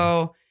 Okay.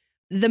 So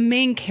the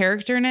main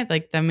character in it,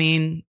 the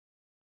main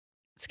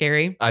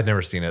scary. I'd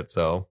never seen it,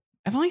 so.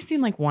 I've only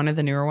seen like one of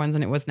the newer ones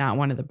and it was not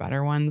one of the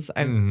better ones.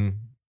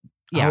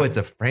 Yeah. Oh, it's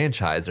a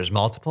franchise. There's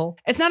multiple?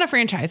 It's not a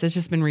franchise. It's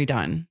just been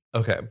redone.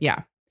 Okay.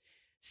 Yeah.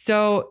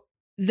 So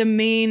the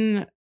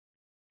main,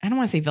 I don't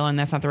want to say villain,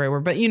 that's not the right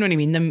word, but you know what I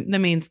mean? The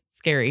main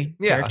scary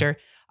character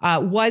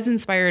was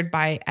inspired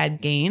by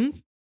Ed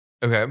Gaines.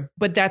 Okay.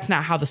 But that's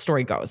not how the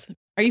story goes.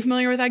 Are you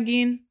familiar with Ed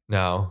Gein?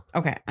 No.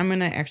 Okay. I'm going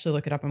to actually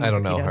look it up on Wikipedia I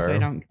don't know her. so I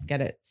don't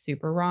get it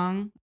super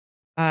wrong.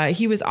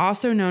 He was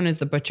also known as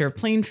the Butcher of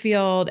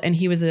Plainfield, and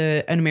he was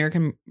an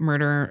American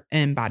murderer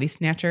and body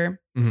snatcher.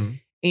 Mm-hmm.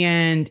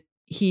 And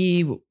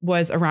he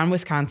was around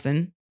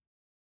Wisconsin.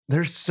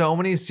 There's so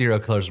many serial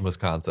killers in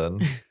Wisconsin.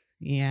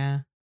 Yeah.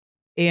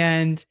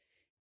 And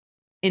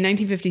in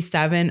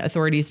 1957,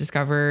 authorities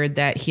discovered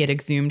that he had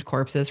exhumed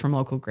corpses from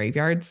local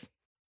graveyards.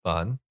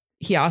 Fun.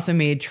 He also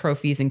made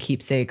trophies and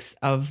keepsakes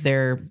of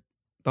their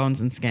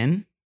bones and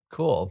skin.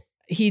 Cool.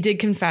 He did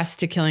confess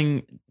to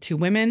killing 2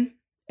 women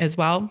as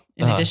well,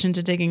 in addition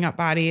to digging up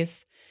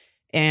bodies.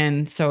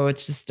 And so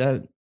it's just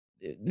a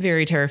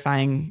very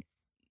terrifying.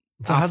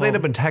 So how'd they end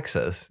up in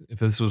Texas if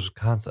this was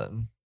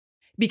Wisconsin?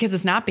 Because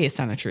it's not based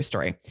on a true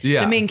story.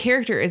 Yeah. The main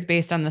character is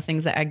based on the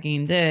things that Ed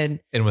Gein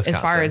did in Wisconsin.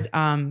 As far as,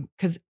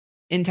 because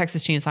in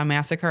Texas Chainsaw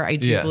Massacre, I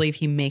do believe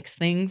he makes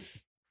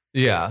things.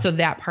 Yeah. So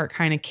that part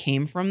kind of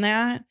came from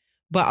that.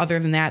 But other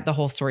than that, the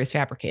whole story is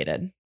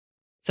fabricated.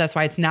 So that's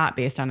why it's not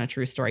based on a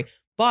true story.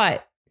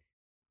 But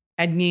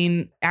Ed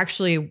Gein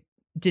actually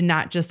did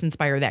not just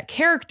inspire that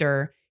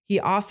character.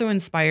 He also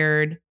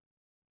inspired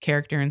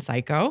character in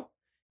Psycho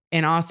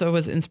and also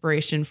was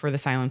inspiration for The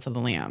Silence of the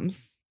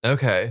Lambs.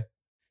 Okay.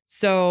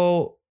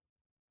 So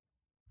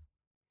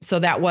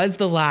that was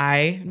the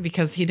lie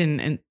because he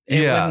didn't,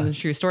 it wasn't the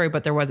true story,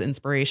 but there was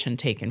inspiration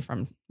taken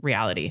from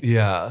reality.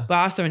 Yeah. But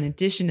also in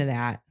addition to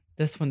that,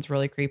 this one's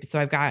really creepy. So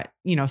I've got,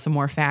 some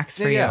more facts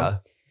for you.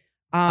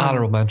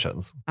 Honorable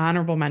mentions.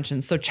 Honorable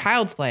mentions. So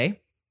Child's Play.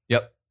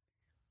 Yep.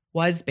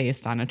 Was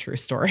based on a true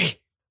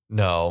story.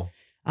 No.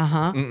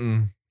 Uh-huh.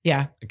 Mm-mm.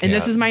 Yeah. And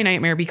this is my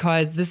nightmare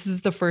because this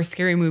is the first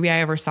scary movie I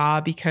ever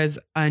saw because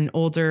an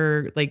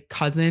older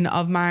cousin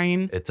of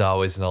mine. It's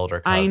always an older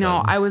cousin. I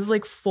know. I was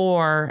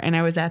 4 and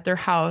I was at their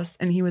house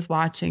and he was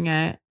watching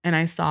it and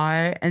I saw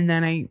it. And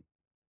then I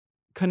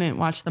couldn't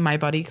watch the My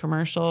Buddy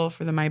commercial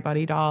for the My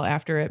Buddy doll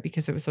after it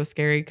because it was so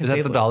scary. Is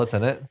that the doll that's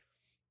in it?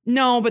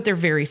 No, but they're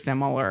very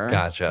similar.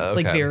 Gotcha.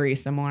 Okay. Very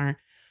similar.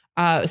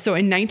 So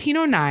in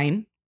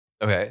 1909,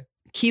 okay,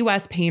 Key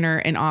West painter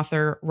and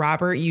author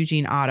Robert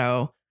Eugene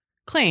Otto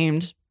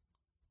claimed,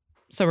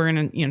 so we're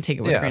going to take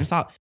it with a grain of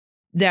salt,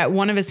 that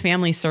one of his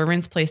family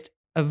servants placed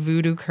a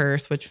voodoo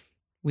curse, which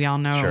we all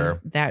know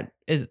that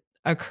is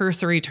a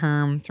cursory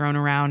term thrown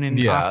around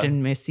and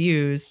often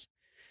misused.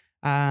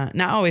 Not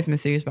always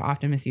misused, but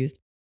often misused,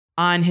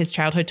 on his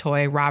childhood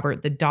toy,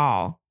 Robert the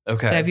Doll.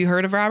 Okay. So have you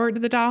heard of Robert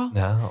the Doll?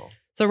 No.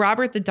 So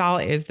Robert the Doll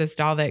is this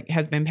doll that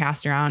has been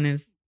passed around,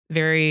 is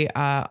very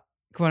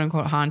quote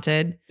unquote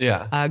haunted.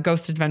 Yeah.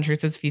 Ghost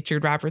Adventures has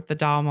featured Robert the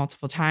Doll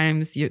multiple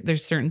times.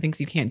 There's certain things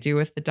you can't do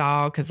with the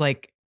doll because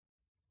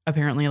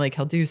apparently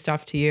he'll do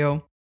stuff to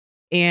you.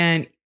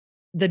 And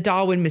the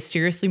doll would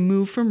mysteriously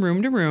move from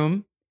room to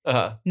room,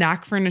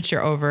 knock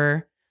furniture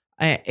over,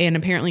 and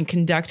apparently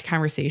conduct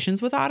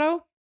conversations with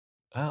Otto.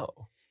 Oh.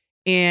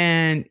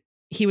 And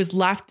he was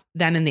left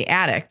then in the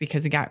attic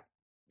because he got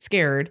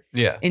scared.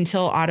 Yeah.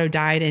 Until Otto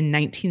died in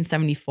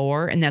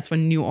 1974. And that's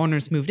when new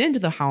owners moved into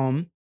the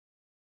home.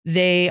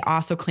 They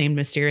also claimed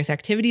mysterious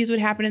activities would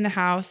happen in the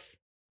house,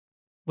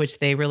 which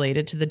they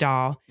related to the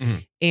doll. Mm-hmm.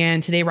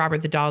 And today,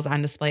 Robert the Doll is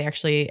on display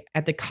actually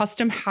at the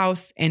Custom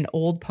House and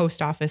Old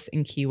Post Office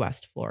in Key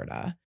West,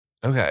 Florida.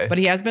 Okay. But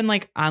he has been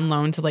on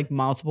loan to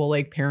multiple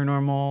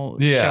paranormal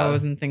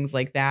shows and things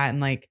like that.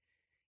 And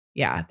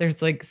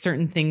there's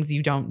certain things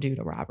you don't do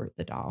to Robert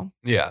the Doll.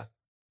 Yeah.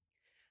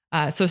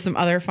 So some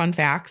other fun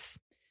facts.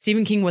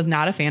 Stephen King was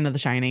not a fan of The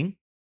Shining.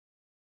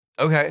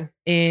 Okay.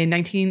 In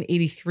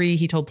 1983,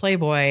 he told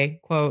Playboy,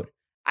 quote,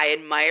 "I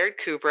admired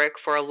Kubrick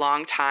for a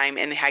long time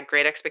and had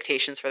great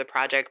expectations for the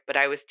project, but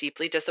I was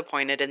deeply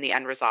disappointed in the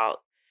end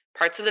result.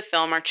 Parts of the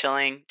film are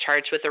chilling,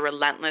 charged with a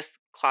relentless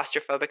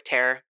claustrophobic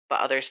terror, but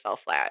others fell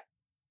flat."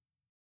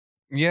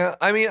 Yeah.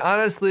 I mean,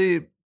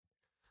 honestly,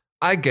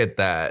 I get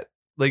that.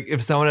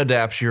 If someone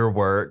adapts your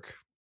work,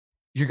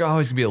 you're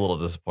always going to be a little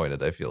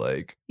disappointed, I feel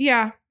like.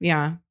 Yeah.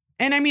 Yeah.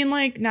 And I mean,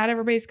 not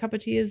everybody's cup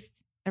of tea is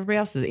everybody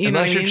else's.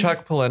 Unless you're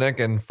Chuck Palahniuk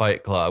in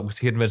Fight Club, because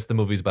he admits the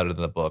movie's better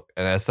than the book.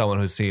 And as someone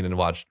who's seen and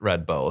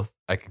read both,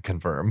 I can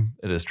confirm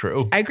it is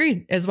true. I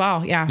agree as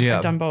well. Yeah.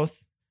 I've done both,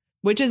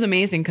 which is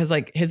amazing because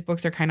his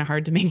books are kind of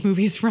hard to make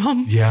movies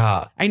from.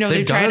 Yeah. I know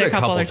they've tried a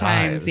couple other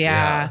times.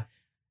 Yeah.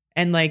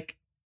 And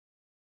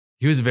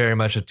he was very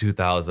much a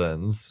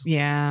 2000s.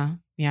 Yeah.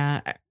 Yeah.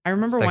 I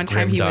remember one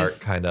time he was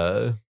kind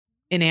of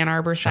in Ann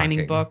Arbor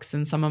signing books,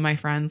 and some of my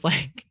friends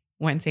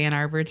went to Ann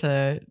Arbor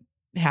to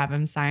have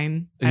him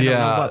sign. I don't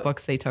know what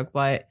books they took,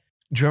 but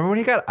do you remember when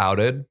he got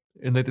outed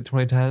in the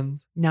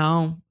 2010s?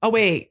 No. Oh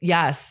wait,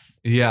 yes.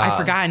 Yeah. I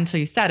forgot until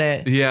you said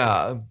it.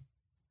 Yeah.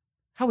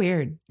 How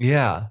weird.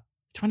 Yeah.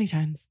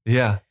 2010s.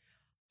 Yeah.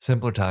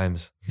 Simpler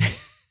times.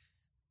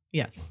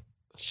 Yes,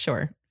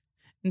 sure.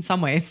 In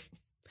some ways.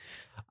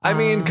 I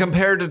mean,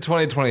 compared to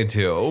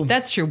 2022.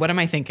 That's true. What am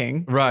I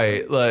thinking?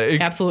 Right. Like,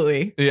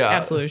 absolutely. Yeah.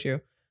 Absolutely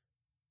true.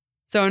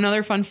 So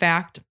another fun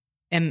fact,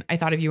 and I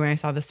thought of you when I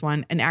saw this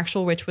one, an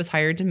actual witch was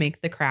hired to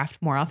make the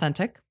craft more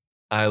authentic.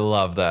 I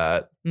love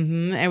that.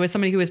 Mm-hmm. It was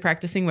somebody who was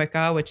practicing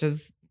Wicca, which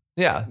is,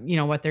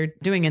 what they're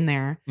doing in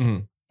there. Mm-hmm.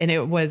 And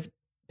it was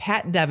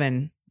Pat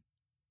Devin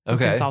who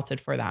consulted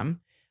for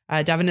them.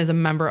 Devin is a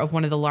member of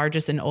one of the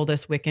largest and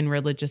oldest Wiccan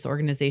religious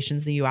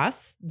organizations in the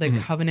U.S., the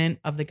Covenant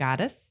of the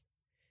Goddess.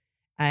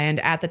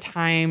 And at the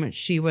time,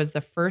 she was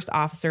the first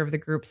officer of the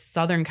group's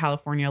Southern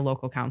California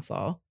local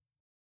council.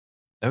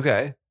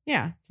 Okay.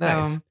 Yeah.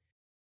 Nice. So,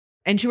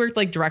 and she worked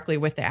like directly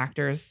with the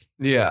actors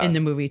in the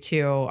movie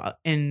too.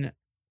 And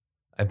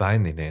I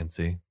bind thee,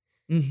 Nancy.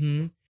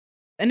 Mm-hmm.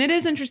 And it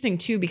is interesting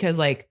too, because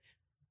like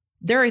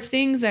there are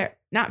things that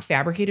not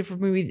fabricated for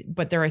movie,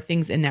 but there are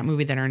things in that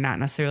movie that are not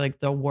necessarily like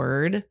the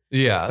word.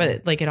 Yeah.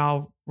 But like it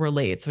all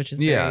relates, which is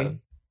very...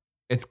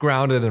 It's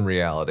grounded in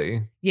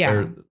reality. Yeah.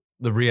 Or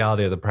the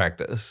reality of the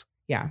practice.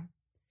 Yeah.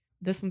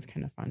 This one's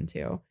kind of fun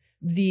too.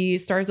 The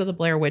stars of the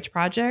Blair Witch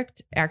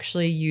Project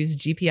actually use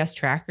GPS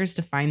trackers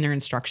to find their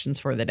instructions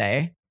for the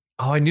day.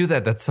 Oh, I knew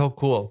that. That's so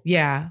cool.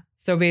 Yeah.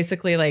 So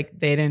basically like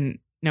they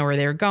didn't know where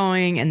they were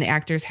going and the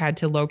actors had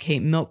to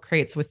locate milk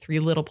crates with 3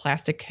 little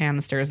plastic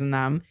canisters in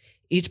them.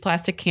 Each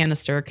plastic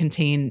canister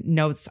contained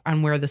notes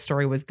on where the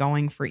story was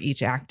going for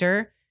each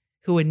actor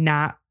who would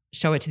not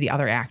show it to the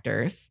other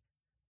actors.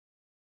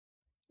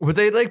 Were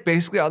they like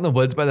basically out in the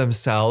woods by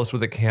themselves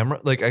with a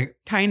camera? Like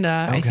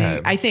kinda, okay.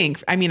 I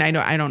think. I mean, I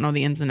don't know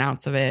the ins and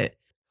outs of it.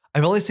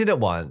 I've only seen it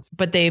once.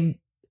 But the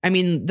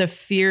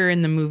fear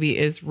in the movie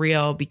is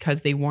real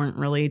because they weren't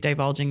really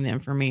divulging the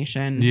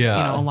information,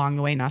 along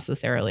the way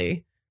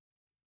necessarily.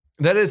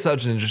 That is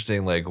such an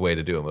interesting like way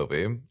to do a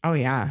movie. Oh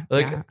yeah.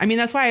 Like, yeah. I mean,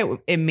 that's why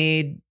it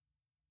made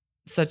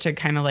such a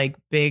kind of like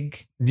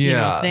big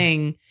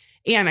thing.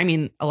 And I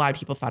mean, a lot of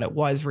people thought it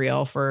was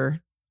real for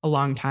a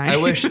long time. I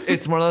wish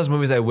it's one of those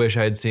movies I wish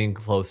I had seen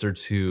closer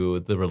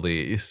to the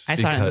release. I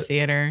saw it in the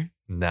theater.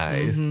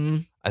 Nice. Mm-hmm.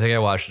 I think I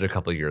watched it a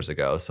couple of years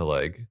ago. So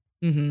like,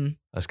 I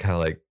was kind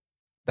of like,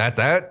 that's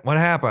it? What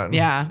happened?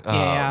 Yeah.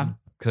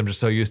 Because I'm just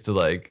so used to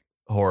like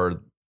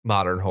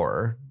modern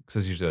horror. Because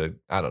it's usually,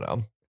 I don't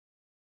know.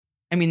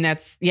 I mean,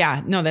 that's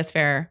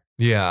fair.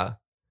 Yeah.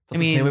 I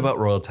mean, the same way about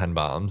Royal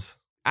Tenenbaums.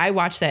 I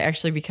watched that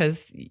actually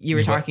because you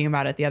were talking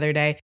about it the other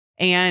day.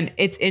 And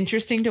it's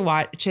interesting to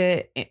watch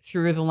it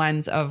through the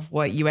lens of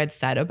what you had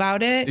said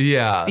about it.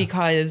 Yeah.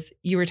 Because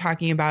you were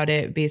talking about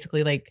it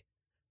basically like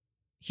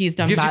he's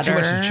done better. Gives you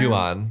too much to chew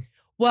on.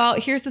 Well,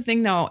 here's the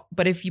thing though.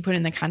 But if you put it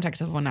in the context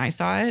of when I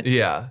saw it.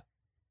 Yeah.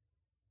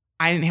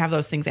 I didn't have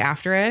those things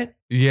after it.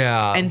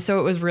 Yeah. And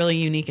so it was really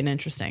unique and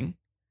interesting.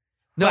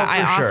 No, but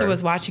I also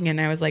was watching it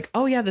and I was like,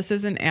 oh yeah, this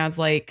isn't as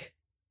like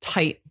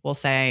tight, we'll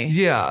say.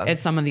 Yeah. As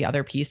some of the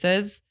other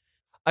pieces.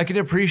 I can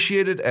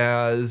appreciate it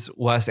as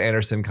Wes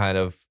Anderson kind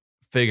of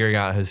figuring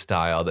out his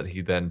style that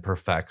he then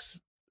perfects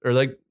or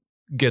like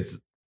gets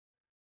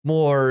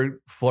more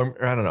form.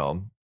 I don't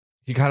know.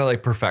 He kind of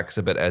like perfects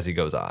a bit as he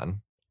goes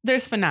on.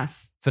 There's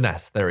finesse.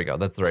 There we go.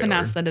 That's the right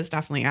finesse word. That is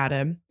definitely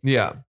added.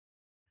 Yeah.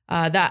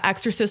 The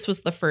Exorcist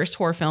was the first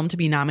horror film to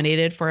be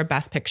nominated for a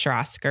Best Picture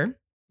Oscar.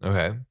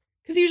 Okay.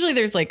 Because usually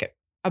there's like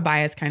a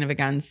bias kind of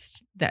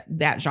against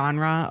that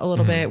genre a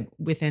little bit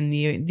within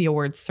the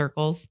awards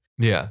circles.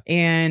 Yeah.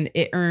 And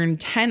it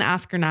earned 10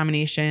 Oscar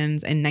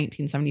nominations in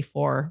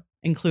 1974,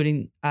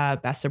 including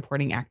Best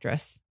Supporting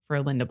Actress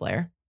for Linda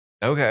Blair.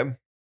 Okay.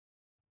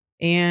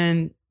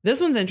 And this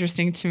one's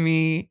interesting to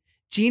me.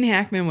 Gene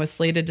Hackman was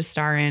slated to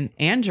star in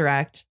and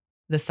direct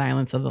The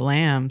Silence of the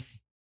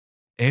Lambs.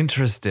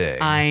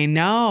 Interesting. I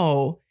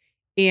know.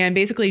 And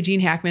basically, Gene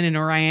Hackman and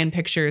Orion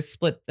Pictures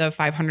split the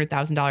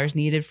 $500,000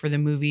 needed for the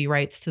movie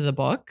rights to the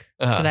book.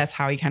 So that's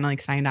how he kind of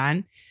like signed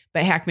on.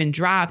 But Hackman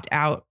dropped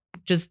out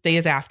just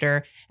days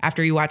after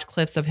he watched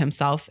clips of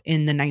himself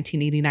in the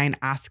 1989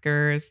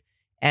 Oscars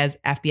as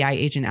FBI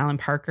agent Alan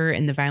Parker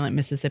in the violent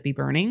Mississippi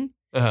burning.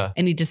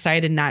 And he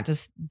decided not to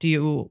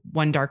do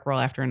one dark role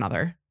after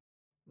another.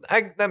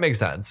 That makes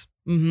sense.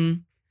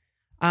 Mm-hmm.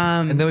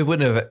 And then we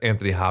wouldn't have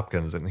Anthony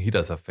Hopkins, and he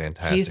does a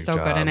fantastic job. He's so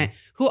good in it.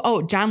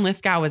 John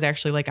Lithgow was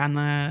actually like on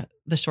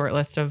the short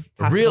list of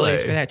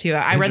possibilities for that too.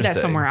 I read that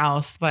somewhere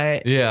else,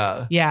 but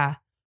yeah.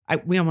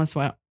 We almost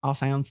went all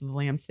Silence of the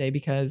Lambs today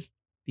because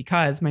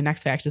my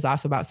next fact is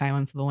also about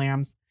Silence of the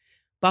Lambs.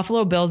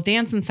 Buffalo Bill's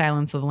dance in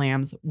Silence of the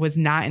Lambs was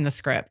not in the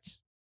script.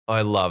 Oh,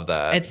 I love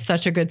that. It's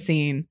such a good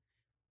scene.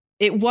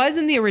 It was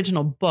in the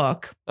original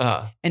book,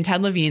 and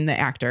Ted Levine, the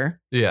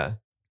actor,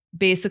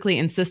 basically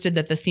insisted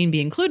that the scene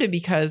be included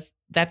because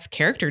that's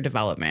character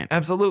development.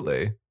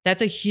 Absolutely.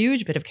 That's a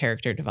huge bit of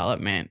character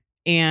development.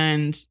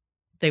 And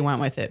they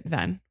went with it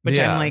then, which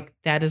I'm like,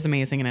 that is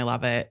amazing. And I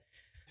love it.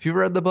 Have you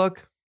read the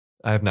book?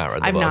 I have not read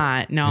the book.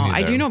 I've not. No,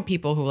 I do know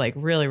people who like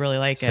really, really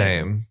like it.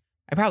 Same.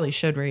 I probably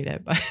should read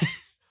it, but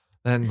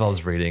that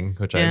involves reading,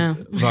 which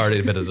I've already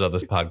admitted on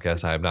this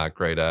podcast I am not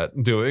great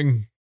at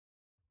doing.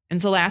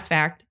 And so last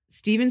fact,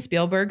 Steven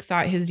Spielberg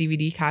thought his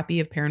DVD copy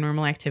of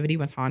Paranormal Activity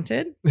was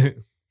haunted.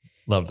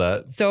 Love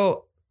that.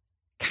 So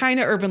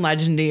kind of urban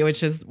legendy,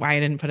 which is why I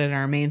didn't put it in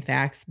our main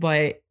facts.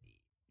 But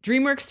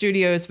DreamWorks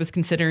Studios was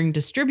considering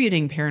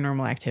distributing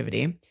Paranormal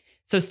Activity.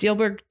 So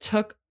Spielberg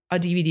took a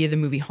DVD of the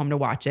movie home to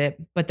watch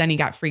it, but then he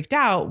got freaked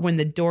out when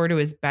the door to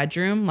his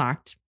bedroom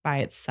locked by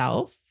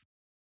itself.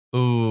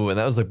 Ooh, and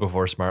that was like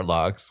before smart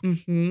locks.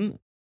 Mm-hmm.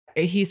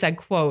 He said,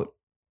 quote,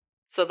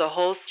 "So the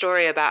whole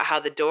story about how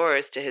the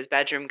doors to his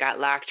bedroom got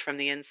locked from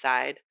the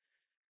inside,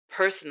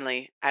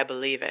 personally, I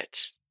believe it."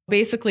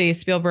 Basically,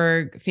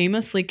 Spielberg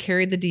famously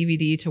carried the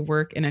DVD to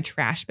work in a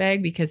trash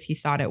bag because he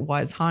thought it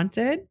was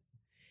haunted.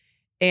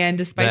 And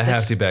despite that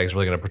hefty bag's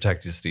really going to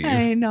protect you, Steve.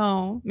 I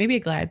know. Maybe a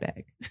Glad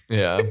bag.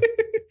 Yeah.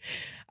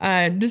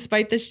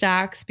 Despite the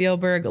shock,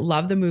 Spielberg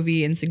loved the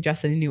movie and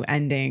suggested a new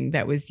ending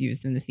that was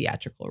used in the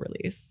theatrical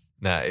release.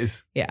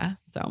 Nice. Yeah.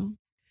 So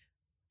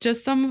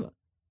just some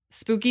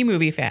spooky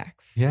movie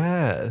facts.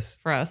 Yes.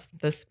 For us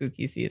this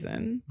spooky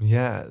season.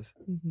 Yes.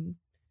 Mm-hmm.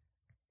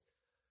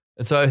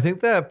 And so I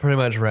think that pretty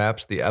much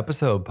wraps the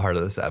episode part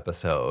of this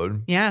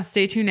episode. Yeah.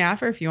 Stay tuned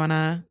after if you want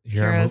to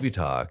hear our movie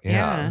talk.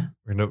 Yeah.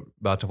 We're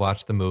about to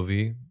watch the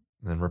movie and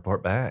then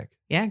report back.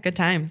 Yeah. Good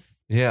times.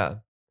 Yeah.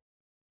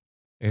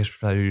 I guess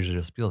probably usually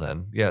just spiel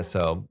then. Yeah.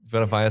 So if you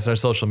want to find us on our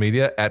social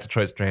media, at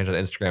Detroit Strange on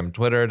Instagram and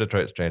Twitter,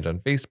 Detroit Strange on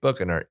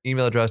Facebook, and our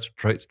email address,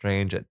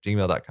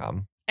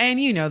 DetroitStrange@gmail.com.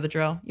 And you know the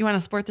drill. You want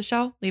to support the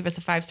show? Leave us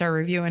a 5-star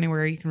review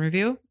anywhere you can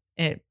review.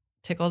 It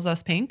tickles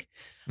us pink.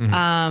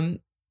 Mm-hmm.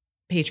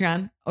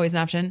 Patreon, always an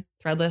option.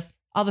 Threadless,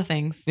 all the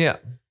things. Yeah.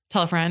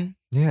 Tell a friend.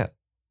 Yeah.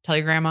 Tell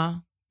your grandma.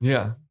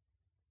 Yeah.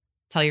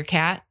 Tell your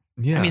cat.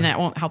 Yeah. I mean, that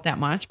won't help that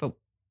much, but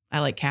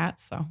I like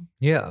cats, so.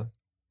 Yeah.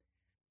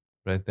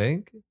 But I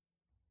think.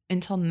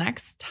 Until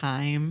next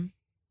time.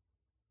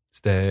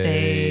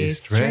 Stay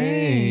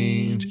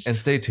strange. And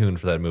stay tuned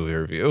for that movie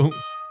review.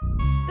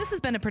 This has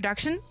been a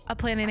production of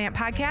Planet Ant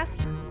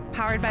Podcast,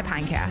 powered by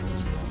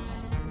Pinecast.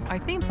 Our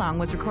theme song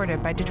was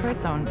recorded by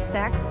Detroit's own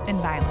Sax and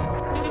Violence.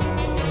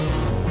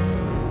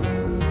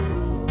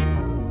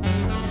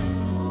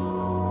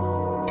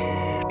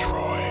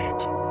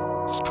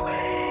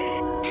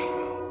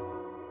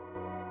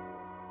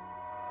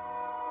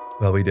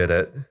 Well, we did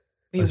it.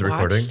 Was it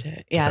recording?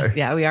 It. Yes. Sorry.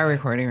 Yeah, we are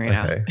recording right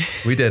now.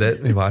 We did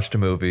it. We watched a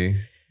movie.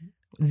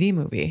 The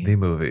movie. The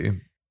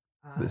movie.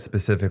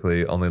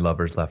 Specifically, Only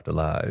Lovers Left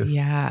Alive.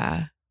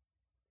 Yeah.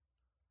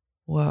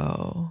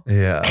 Whoa.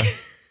 Yeah.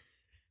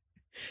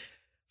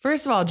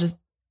 First of all,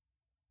 just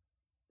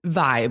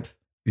vibe.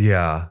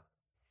 Yeah.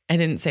 I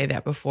didn't say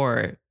that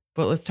before,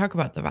 but let's talk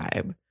about the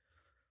vibe.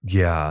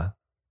 Yeah.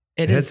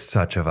 It's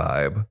such a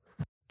vibe.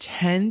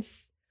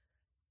 Tense,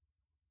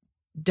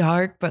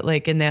 dark, but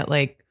like in that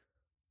like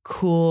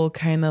cool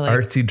kind of like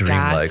artsy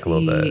dreamlike a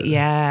little bit.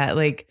 Yeah.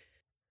 Like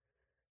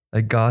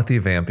gothy,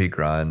 vampy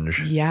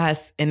grunge.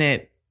 Yes. And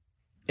it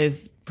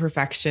is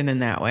perfection in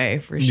that way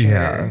for sure.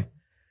 Yeah.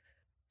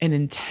 An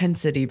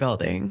intensity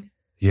building.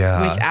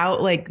 Yeah.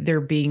 Without like there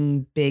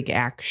being big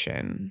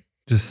action.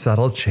 Just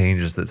subtle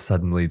changes that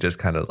suddenly just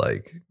kind of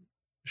like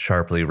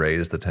sharply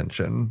raise the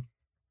tension.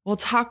 We'll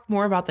talk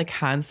more about the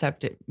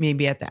concept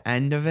maybe at the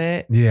end of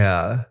it.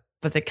 Yeah.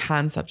 But the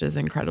concept is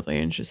incredibly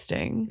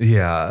interesting.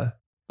 Yeah.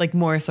 Like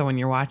more so when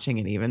you're watching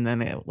it even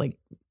than it like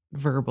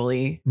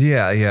verbally.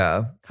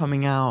 Yeah.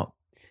 Coming out.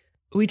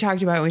 We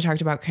talked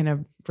about kind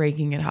of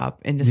breaking it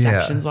up into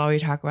sections while we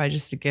talk about it,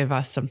 just to give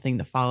us something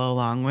to follow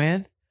along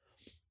with.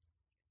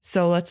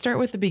 So let's start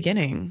with the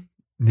beginning.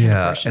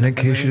 Yeah. And in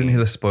case you didn't hear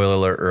the spoiler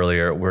alert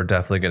earlier, we're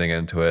definitely getting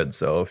into it.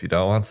 So if you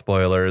don't want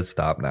spoilers,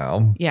 stop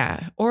now.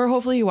 Yeah. Or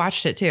hopefully you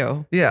watched it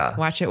too. Yeah.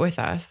 Watch it with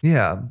us.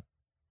 Yeah.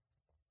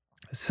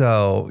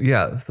 So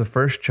yeah, the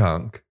first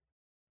chunk.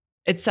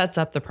 It sets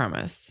up the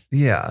premise.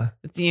 Yeah.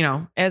 It's, you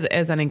know,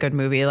 as any good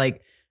movie,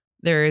 like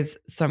there's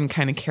some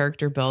kind of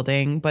character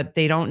building, but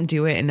they don't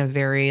do it in a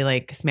very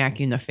like smack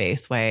you in the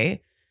face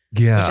way.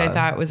 Yeah. Which I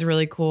thought was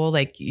really cool.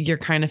 Like you're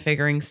kind of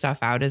figuring stuff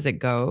out as it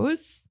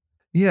goes.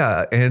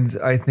 Yeah. And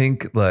I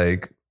think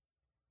like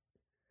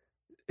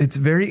it's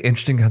very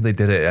interesting how they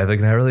did it. I've like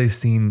never really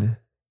seen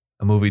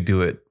a movie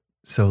do it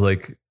so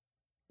like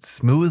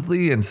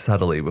smoothly and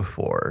subtly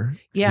before.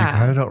 Yeah. You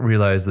kind of don't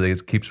realize that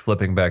it keeps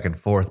flipping back and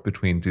forth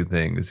between two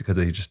things because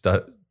it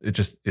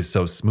just is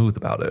so smooth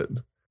about it.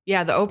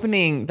 Yeah. The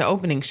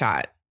opening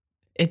shot,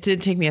 it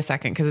did take me a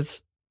second because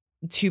it's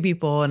two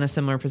people in a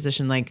similar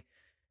position, like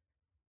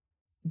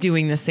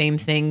doing the same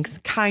things,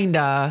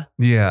 kinda.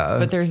 Yeah.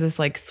 But there's this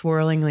like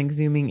swirling, like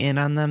zooming in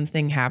on them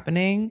thing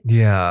happening.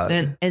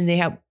 Yeah. And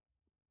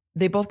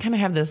they both kind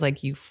of have this like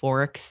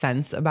euphoric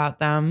sense about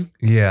them.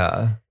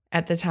 Yeah.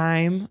 At the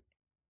time,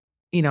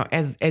 you know,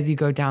 as you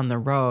go down the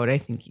road, I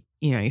think,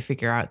 you know, you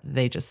figure out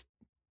they just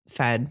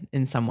fed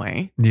in some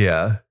way.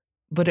 Yeah.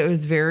 But it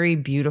was very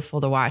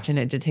beautiful to watch. And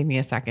it did take me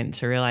a second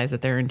to realize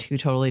that they're in two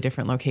totally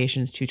different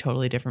locations, two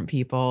totally different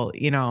people,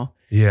 you know?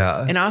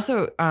 Yeah. And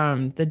also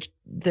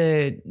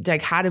the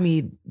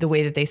dichotomy, the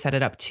way that they set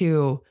it up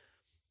too.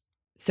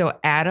 So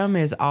Adam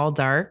is all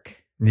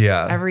dark.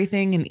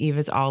 everything, and Eve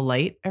is all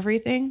light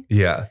everything.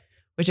 Yeah.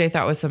 Which I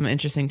thought was some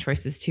interesting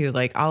choices too.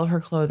 Like all of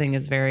her clothing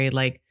is very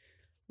like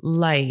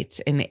light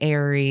and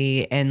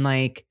airy and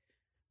like,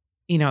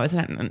 you know, it's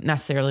not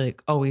necessarily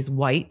like always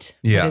white,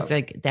 but it's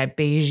like that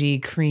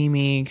beigey,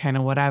 creamy kind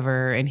of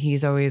whatever. And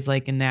he's always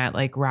like in that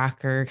like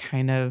rocker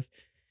kind of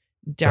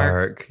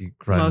dark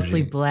grungy,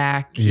 mostly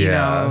black, you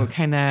know,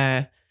 kind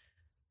of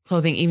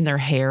clothing, even their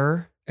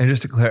hair. And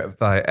just to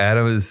clarify,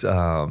 Adam is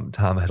Tom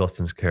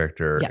Hiddleston's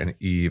character and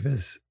Eve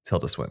is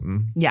Tilda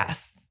Swinton.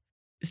 Yes.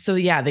 So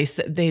yeah, they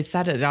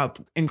set it up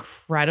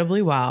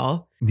incredibly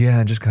well.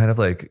 Yeah, just kind of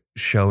like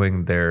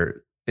showing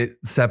their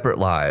separate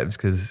lives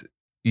because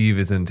Eve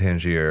is in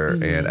Tangier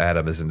and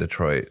Adam is in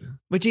Detroit.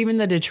 Which even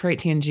the Detroit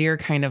Tangier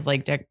kind of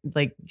like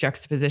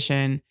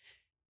juxtaposition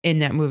in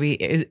that movie,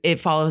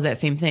 it follows that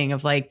same thing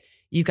of like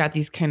you've got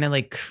these kind of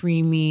like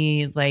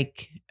creamy,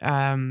 like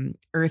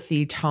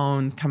earthy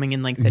tones coming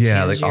in like the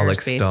Tangier like all like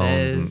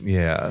spaces.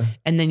 Stones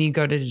and then you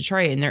go to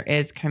Detroit and there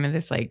is kind of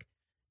this like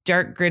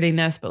dark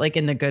grittiness, but like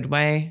in the good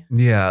way.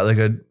 Yeah, like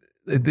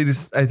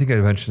I think I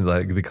mentioned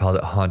like they called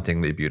it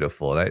hauntingly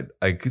beautiful, and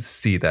I could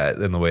see that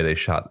in the way they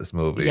shot this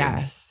movie.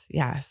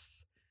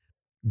 Yes.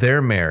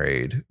 They're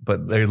married,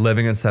 but they're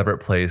living in separate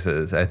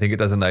places. I think it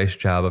does a nice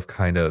job of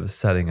kind of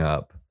setting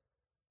up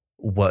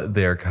what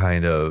their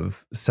kind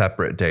of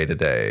separate day to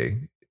day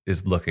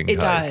is looking like. It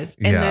does,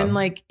 and then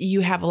like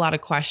you have a lot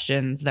of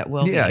questions that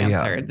will be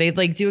answered. They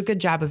like do a good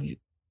job of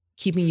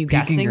keeping you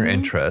guessing, your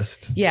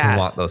interest to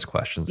want those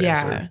questions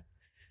answered.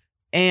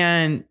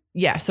 And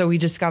so we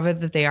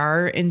discovered that they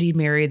are indeed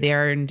married. They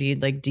are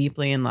indeed like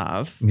deeply in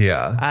love.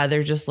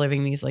 They're just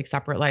living these like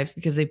separate lives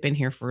because they've been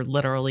here for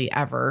literally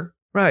ever.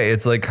 Right.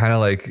 It's like kind of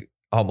like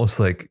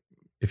almost like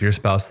if your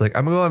spouse like,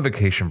 I'm gonna go on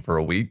vacation for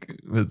a week.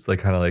 It's like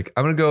kind of like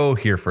I'm gonna go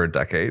here for a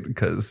decade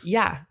because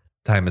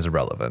time is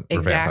irrelevant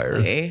for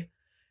vampires.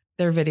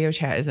 Their video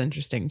chat is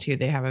interesting too.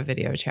 They have a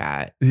video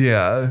chat.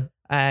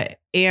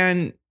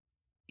 And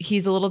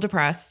he's a little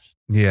depressed.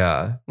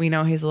 We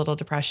know he's a little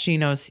depressed. She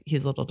knows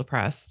he's a little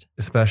depressed.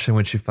 Especially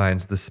when she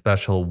finds the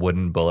special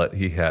wooden bullet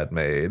he had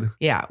made.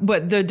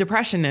 But the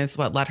depression is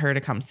what led her to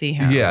come see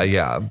him.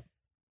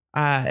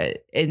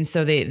 And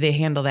so they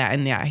handle that.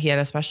 And he had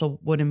a special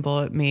wooden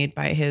bullet made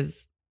by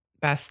his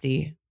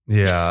bestie.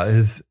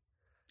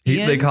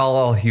 They call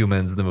all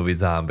humans in the movie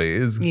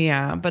zombies.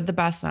 But the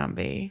best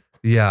zombie.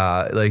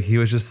 Like he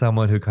was just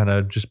someone who kind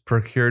of just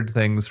procured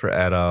things for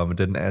Adam,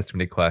 didn't ask too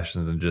many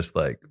questions, and just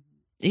like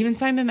even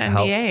signed an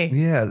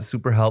NDA.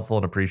 Super helpful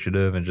and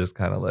appreciative, and just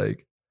kind of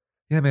like,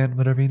 yeah, man,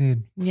 whatever you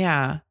need.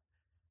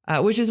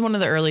 Which is one of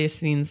the earliest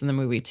scenes in the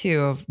movie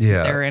too of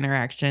their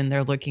interaction.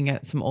 They're looking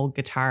at some old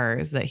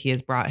guitars that he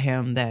has brought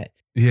him.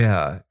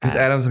 Because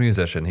Adam's a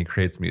musician, he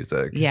creates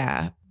music.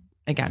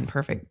 Again,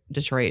 perfect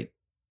Detroit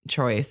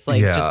choice.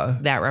 Like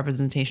just that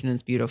representation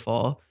is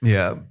beautiful.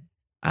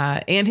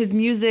 And his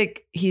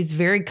music, he's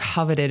very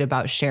coveted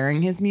about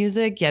sharing his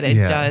music, yet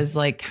it does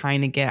like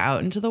kind of get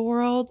out into the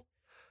world.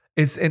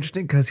 It's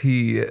interesting because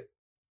he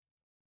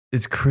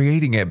is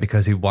creating it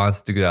because he wants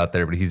to get out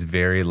there, but he's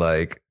very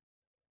like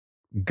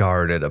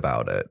guarded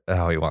about it,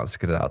 how he wants to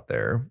get it out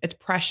there. It's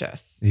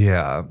precious.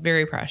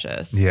 Very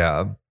precious.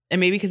 And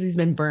maybe because he's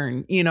been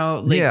burned, you know,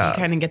 like you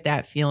kind of get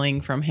that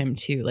feeling from him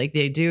too. Like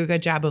they do a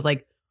good job of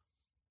like,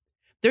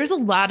 there's a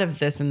lot of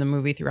this in the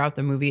movie throughout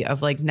the movie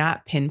of like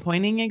not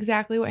pinpointing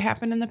exactly what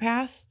happened in the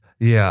past.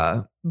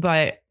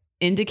 But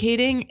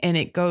indicating, and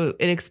it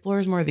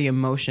explores more of the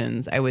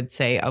emotions, I would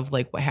say, of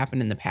like what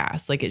happened in the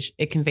past. Like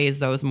it conveys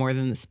those more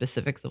than the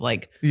specifics of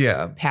like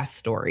past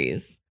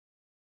stories.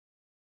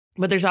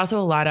 But there's also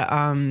a lot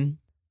of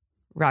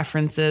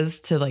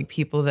references to like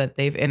people that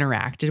they've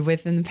interacted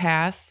with in the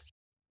past.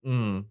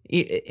 And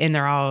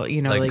they're all,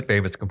 you know, like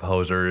famous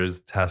composers,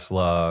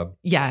 Tesla.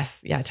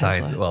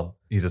 Tesla. Well,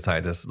 he's a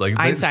scientist. Like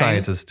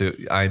scientists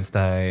too.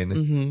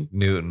 Einstein,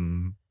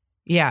 Newton.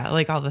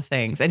 Like all the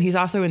things. And he's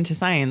also into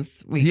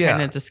science. We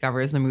kind of discover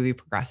as the movie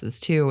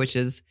progresses too, which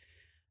is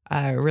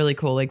really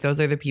cool. Like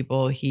those are the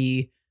people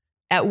he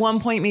at one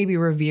point maybe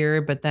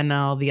revered, but then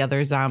all the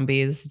other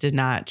zombies did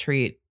not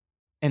treat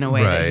in a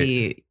way that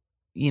he,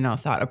 you know,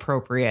 thought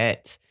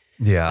appropriate.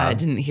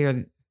 Didn't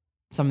hear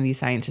some of these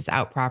scientists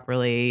out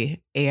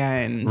properly.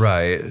 And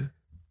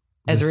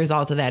as a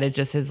result of that, it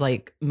just has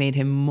like made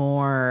him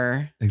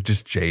more like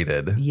just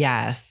jaded.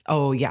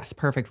 Oh yes.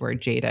 Perfect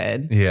word.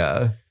 Jaded.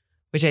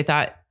 Which I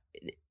thought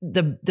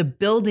the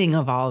building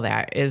of all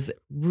that is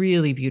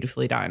really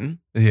beautifully done.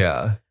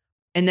 And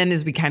then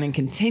as we kind of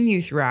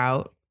continue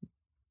throughout,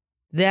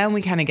 then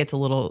we kind of get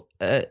to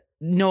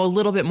know a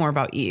little bit more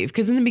about Eve.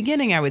 Because in the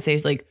beginning, I would say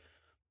like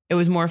it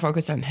was more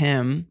focused on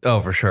him. Oh,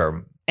 for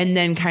sure. And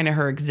then kind of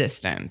her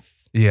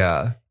existence.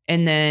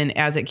 And then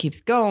as it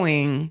keeps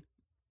going,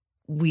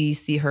 we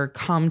see her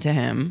come to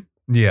him.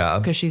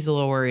 Because she's a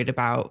little worried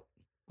about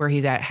where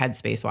he's at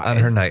headspace wise. On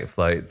her night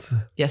flights.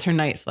 Yes, her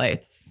night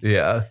flights.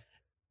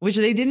 Which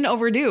they didn't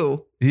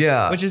overdo.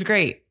 Which is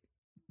great.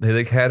 They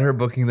like had her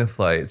booking the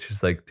flight.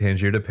 She's like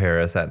Tangier to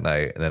Paris at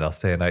night, and then I'll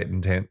stay a night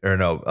in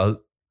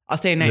I'll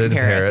Stay a Night in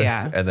Paris.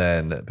 Yeah. And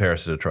then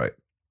Paris to Detroit.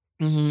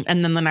 Mm-hmm.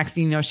 And then the next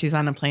thing you know, she's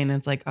on a plane and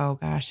it's like, oh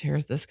gosh,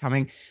 here's this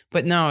coming.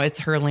 But no, it's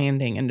her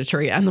landing in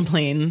Detroit on the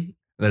plane.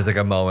 There's like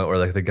a moment where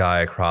like the guy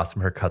across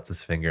from her cuts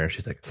his finger and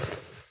she's like,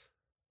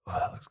 oh,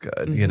 that looks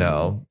good, you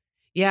know?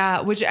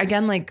 Yeah. Which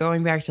again, like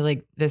going back to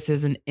like, this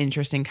is an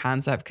interesting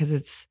concept because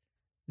it's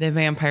the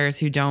vampires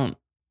who don't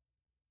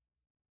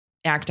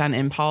act on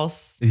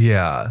impulse.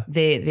 Yeah.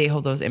 They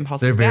hold those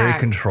impulses They're very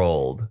back.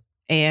 controlled.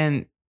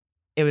 And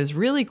it was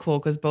really cool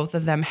because both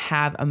of them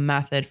have a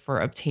method for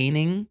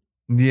obtaining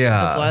the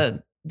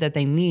blood that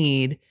they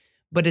need,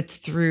 but it's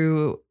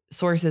through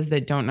sources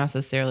that don't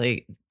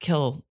necessarily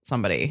kill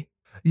somebody.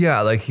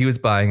 Yeah, like he was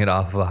buying it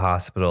off of a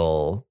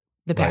hospital.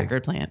 The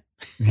Packard plant.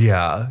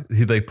 Yeah.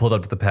 He like pulled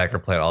up to the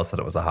Packard plant, all of a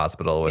sudden it was a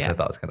hospital, which I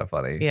thought was kind of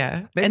funny.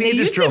 Yeah. Maybe and they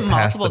used it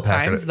multiple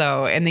times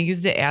though. And they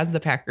used it as the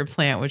Packard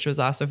plant, which was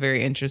also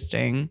very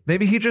interesting.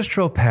 Maybe he just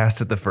drove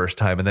past it the first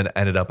time and then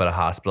ended up at a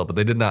hospital, but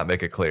they did not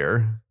make it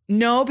clear.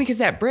 No, because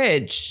that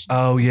bridge.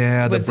 Oh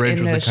yeah, the bridge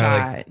was the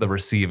kind of like the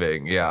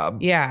receiving. Yeah.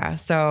 Yeah.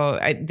 So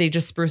they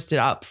just spruced it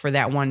up for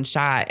that one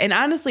shot. And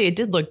honestly, it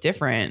did look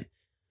different.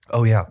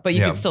 Oh yeah. But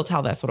you could still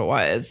tell that's what it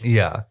was.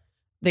 Yeah.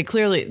 They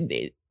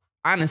clearly,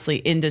 honestly,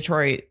 in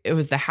Detroit, it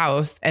was the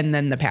house and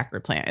then the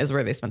Packard plant is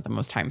where they spent the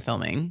most time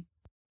filming.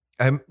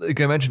 Like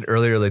I mentioned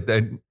earlier, like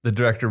the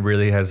director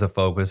really has a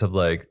focus of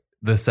like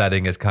the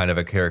setting is kind of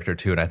a character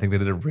too. And I think they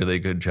did a really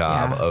good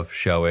job of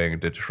showing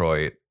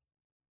Detroit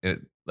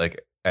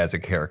like as a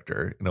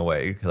character in a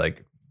way.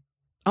 Like,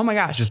 oh my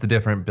gosh, just the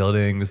different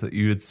buildings that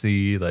you would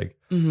see. Like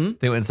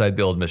they went inside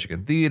the old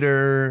Michigan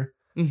Theater.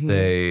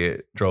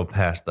 They drove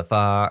past the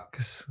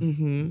Fox.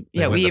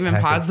 Yeah, we even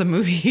paused the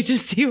movie to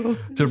see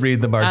to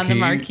read the marquee. On the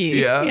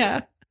marquee.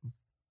 Yeah.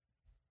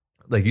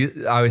 Like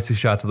you obviously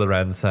shots of the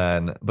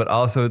Rensen, but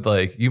also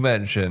like you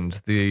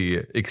mentioned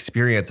the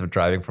experience of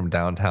driving from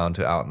downtown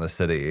to out in the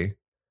city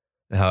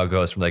and how it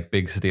goes from like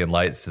big city and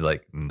lights to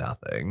like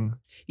nothing.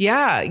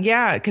 Yeah.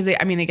 Yeah. Cause it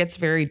gets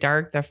very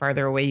dark the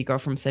farther away you go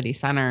from city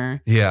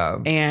center. Yeah.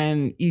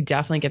 And you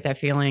definitely get that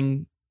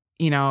feeling,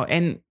 you know,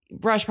 and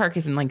Rush Park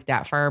isn't like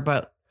that far,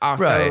 but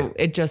also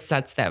it just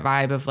sets that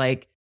vibe of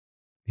like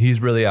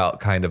he's really out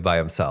kind of by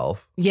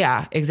himself.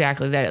 Yeah,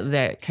 exactly.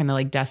 That kind of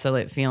like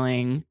desolate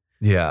feeling.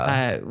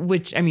 Yeah.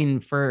 Which I mean,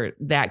 for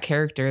that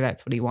character,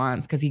 that's what he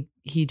wants because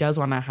he does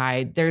want to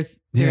hide. There's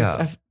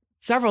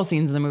several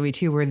scenes in the movie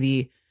too where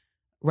the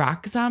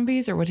rock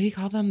zombies, or what did he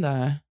call them?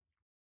 I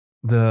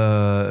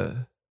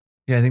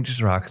think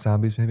just rock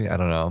zombies maybe. I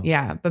don't know.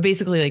 Yeah, but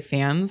basically like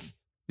fans.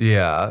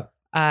 Yeah.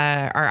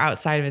 Are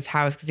outside of his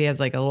house because he has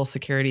like a little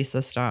security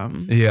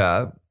system.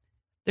 Yeah.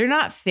 They're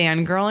not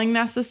fangirling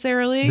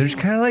necessarily. They're just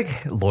kind of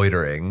like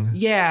loitering.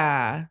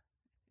 Yeah.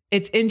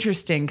 It's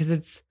interesting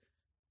because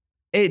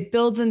it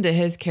builds into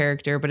his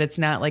character, but it's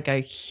not like a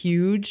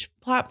huge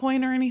plot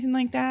point or anything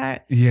like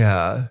that.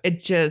 Yeah.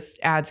 It just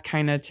adds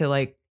kind of to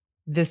like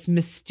this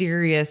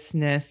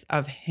mysteriousness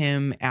of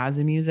him as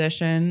a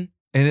musician.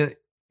 And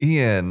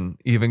Ian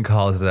even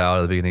calls it out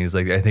at the beginning. He's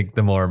like, I think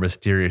the more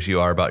mysterious you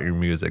are about your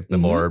music, the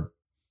more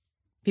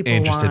people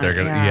interested they're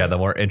gonna. The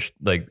more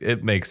like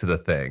it makes it a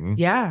thing.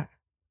 Yeah,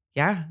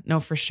 yeah, no,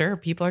 for sure.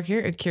 People are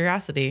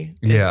curiosity.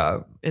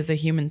 Is a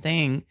human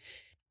thing.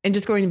 And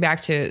just going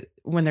back to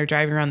when they're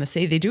driving around the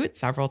city, they do it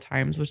several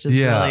times, which is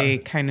really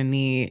kind of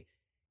neat.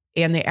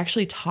 And they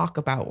actually talk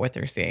about what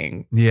they're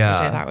seeing, which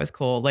I thought was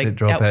cool. Like they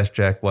drove past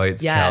Jack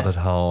White's childhood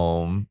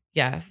home.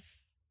 Yes.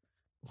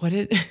 What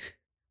did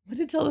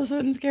Tilda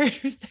Swinton's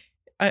character say?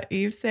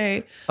 Eve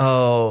say?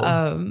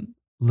 Oh,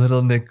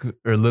 little Nick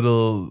or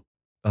little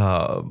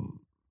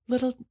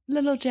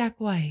Jack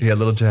White. Yeah,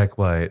 little Jack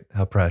White.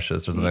 How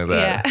precious or something like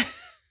that. Yeah.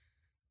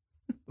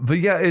 But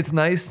yeah, it's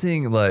nice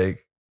seeing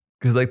like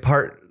because like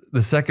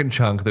the second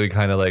chunk that we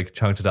kind of like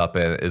chunked it up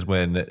in is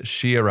when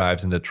she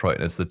arrives in Detroit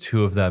and it's the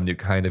two of them. You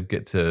kind of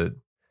get a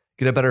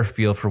better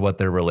feel for what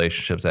their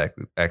relationships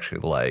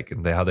actually like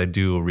and how they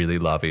do really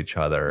love each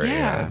other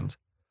and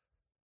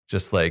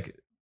just like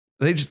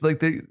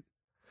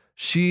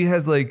she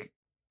has like,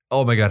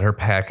 oh my God, her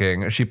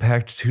packing. She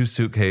packed 2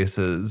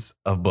 suitcases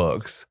of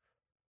books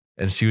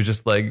and she was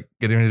just like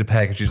getting ready to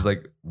pack and she's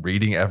like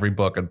reading every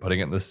book and putting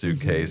it in the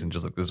suitcase and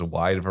just like this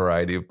wide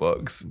variety of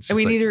books. And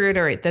we need to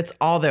reiterate, that's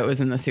all that was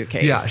in the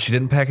suitcase. Yeah, she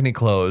didn't pack any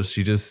clothes.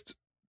 She just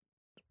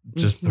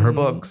her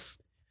books.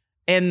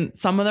 And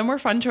some of them were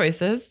fun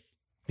choices.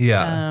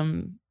 Yeah.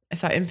 I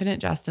saw Infinite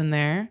Jest in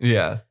there.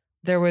 Yeah.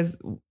 There was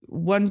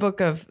one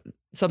book of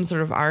some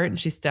sort of art and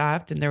she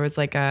stopped and there was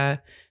like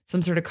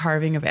some sort of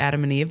carving of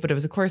Adam and Eve, but it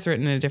was of course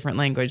written in a different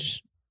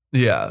language.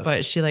 Yeah.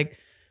 But she like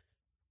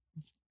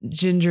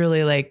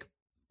gingerly like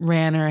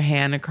ran her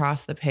hand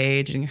across the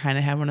page and kind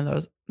of had one of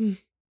those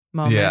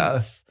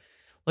moments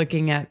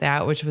looking at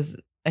that, which was,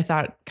 I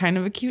thought, kind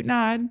of a cute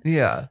nod.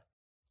 Yeah.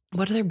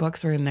 What other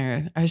books were in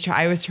there? I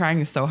was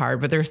trying so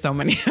hard, but there's so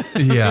many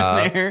in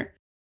there.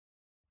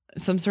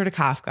 Some sort of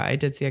Kafka. I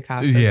did see a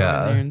Kafka in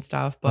there and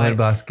stuff. But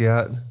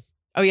Basquiat.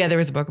 Oh yeah, there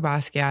was a book of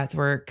Basquiat's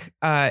work.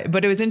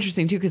 But it was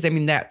interesting too, because I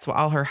mean that's what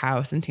all her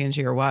house in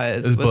Tangier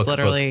was books,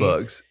 literally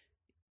books.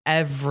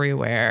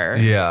 everywhere.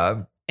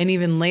 Yeah. And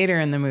even later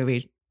in the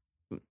movie,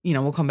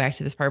 we'll come back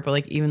to this part, but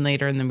like even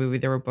later in the movie,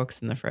 there were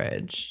books in the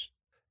fridge.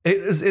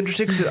 It was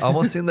interesting because it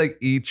almost seemed like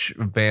each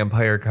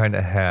vampire kind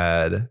of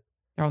had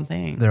their own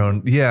thing.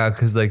 Yeah,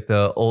 because like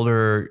the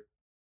older,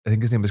 I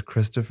think his name is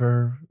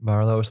Christopher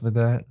Marlowe or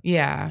something like that.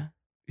 Yeah.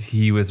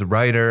 He was a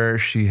writer.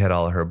 She had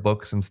all her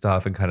books and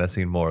stuff and kind of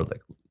seemed more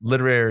like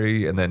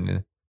literary.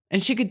 And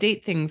she could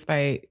date things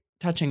by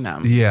touching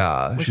them.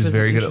 Yeah. She's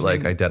very good at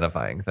like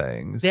identifying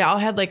things. They all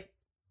had like,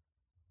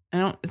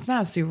 it's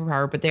not a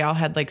superpower, but they all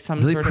had like some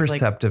really sort of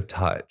perceptive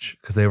touch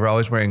because they were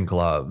always wearing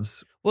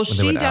gloves. Well,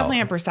 she definitely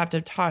had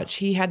perceptive touch.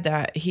 He had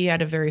that. He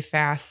had a very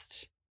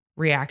fast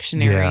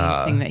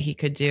reactionary thing that he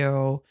could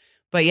do.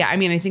 But yeah, I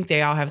mean, I think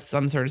they all have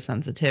some sort of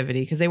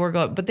sensitivity because they were,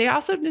 but they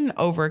also didn't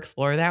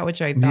overexplore that,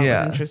 which I thought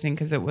was interesting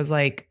because it was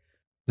like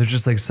there's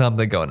just like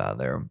something going on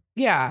there.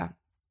 Yeah,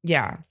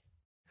 yeah.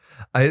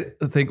 I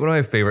think one of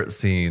my favorite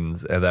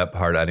scenes of that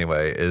part,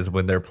 anyway, is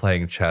when they're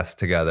playing chess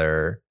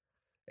together,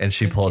 and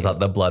she pulls out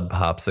the blood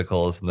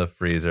popsicles from the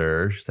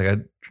freezer. She's like,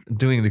 "I'm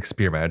doing an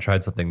experiment. I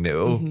tried something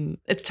new. Mm-hmm.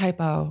 It's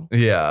typo,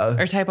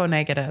 or typo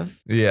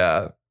negative, which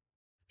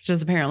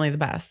is apparently the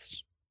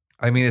best.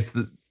 I mean,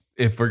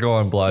 if we're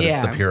going blood, it's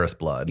the purest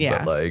blood. Yeah.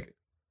 But like,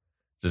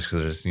 just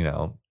because there's,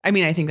 I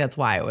mean, I think that's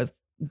why it was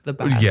the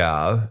best.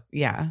 Yeah.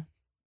 Yeah.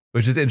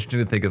 Which is interesting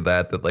to think of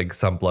that like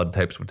some blood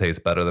types would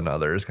taste better than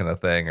others kind of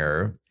thing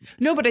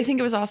No, but I think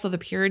it was also the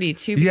purity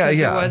too, because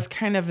it was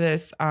kind of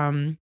this,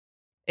 it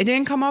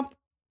didn't come up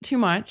too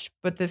much,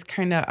 but this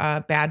kind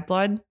of bad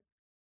blood.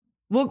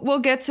 We'll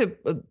get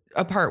to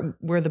a part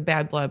where the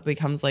bad blood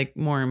becomes like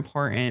more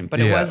important, but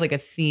it was like a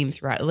theme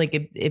throughout, like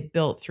it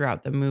built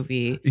throughout the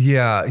movie.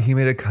 Yeah, he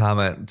made a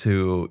comment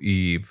to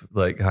Eve,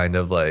 like kind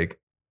of like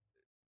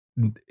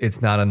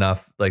it's not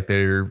enough, like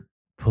their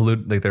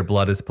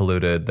blood is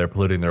polluted, they're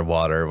polluting their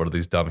water. What are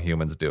these dumb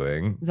humans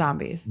doing?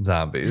 Zombies,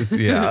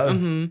 yeah.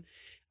 Mm-hmm.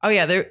 Oh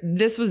yeah,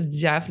 this was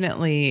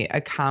definitely a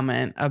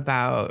comment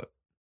about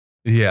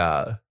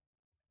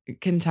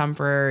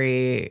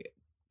contemporary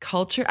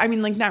culture. I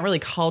mean, like not really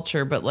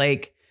culture, but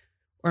like,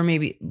 or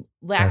maybe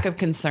lack of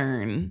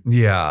concern.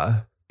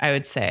 Yeah, I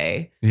would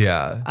say.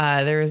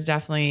 Yeah. There was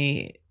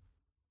definitely,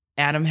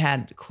 Adam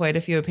had quite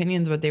a few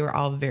opinions, but they were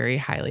all very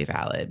highly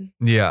valid.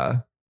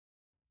 Yeah.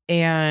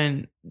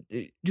 And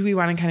do we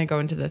want to kind of go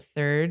into the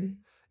third?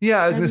 Yeah,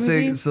 I was gonna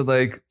say, so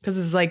like, because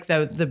it's like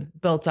the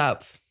built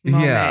up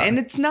moment, and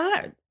it's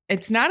not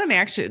an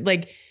action.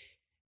 Like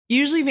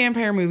usually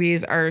vampire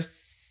movies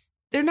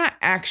they're not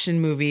action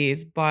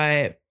movies,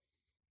 but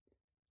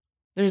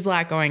there's a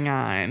lot going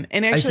on.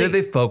 And actually, I feel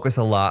like they focus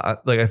a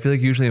lot. Like I feel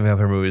like usually in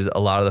vampire movies, a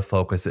lot of the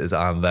focus is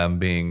on them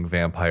being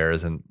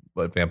vampires and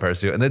what vampires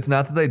do. And it's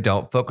not that they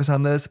don't focus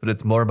on this, but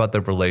it's more about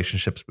the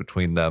relationships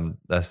between them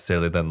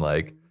necessarily than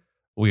like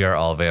we are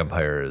all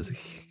vampires.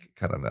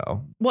 Kind of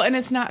know. Well, and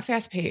it's not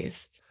fast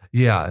paced.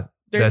 Yeah,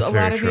 there's a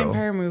lot of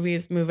vampire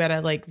movies move at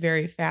a like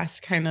very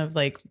fast kind of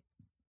like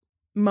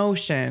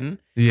motion.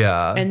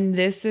 Yeah, and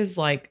this is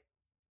like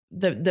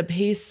the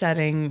pace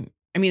setting.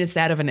 I mean, it's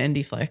that of an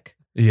indie flick.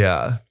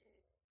 Yeah.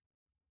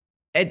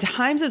 At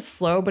times it's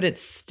slow, but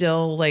it's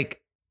still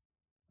like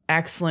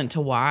excellent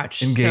to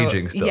watch.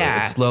 Engaging still.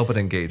 Yeah. It's slow but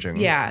engaging.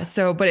 Yeah.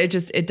 So, but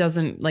it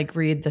doesn't like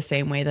read the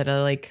same way that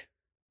a like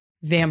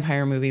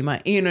vampire movie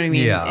might, you know what I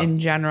mean? Yeah. In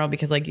general,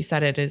 because like you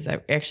said, it is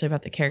actually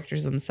about the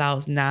characters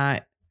themselves,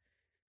 not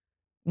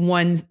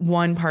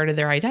one part of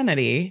their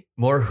identity.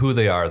 More who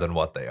they are than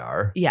what they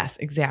are. Yes,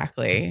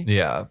 exactly.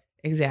 Yeah.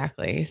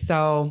 Exactly.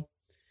 So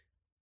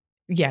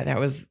yeah, that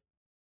was.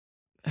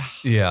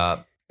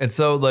 Yeah. And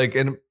so like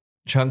in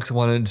chunks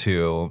 1 and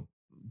 2,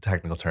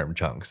 technical term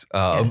chunks,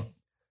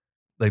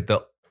 like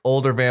the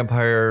older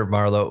vampire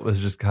Marlowe was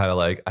just kind of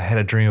like, I had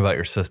a dream about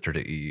your sister to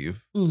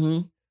Eve.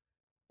 Mm-hmm.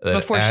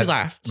 Before she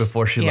left.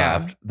 Before she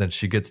left. Then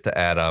she gets to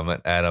Adam,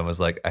 and Adam was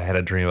like, I had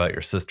a dream about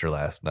your sister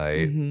last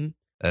night. Mm-hmm.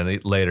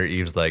 And later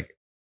Eve's like,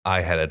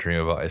 I had a dream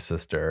about my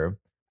sister.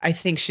 I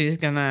think she's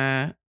going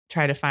to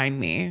try to find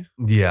me.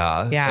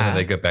 Yeah. And then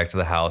they get back to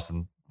the house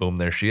and boom,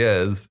 there she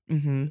is.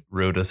 Mm-hmm.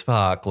 Rude as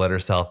fuck. Let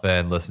herself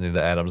in, listening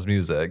to Adam's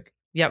music.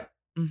 Yep.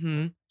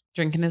 Mm-hmm.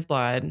 Drinking his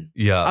blood.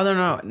 Yeah. Oh,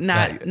 no,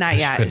 not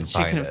yet.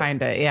 She couldn't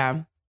find it.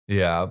 Yeah.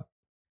 Yeah.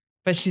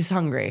 But she's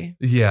hungry.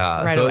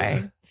 Yeah. Right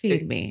away.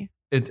 Feed me.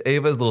 It's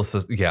Ava's little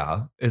sister.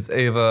 Yeah. It's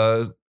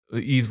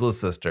Eve's little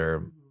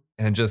sister.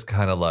 And just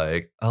kind of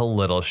like a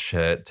little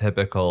shit,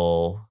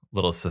 typical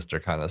little sister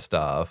kind of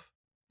stuff.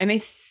 And I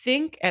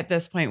think at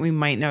this point we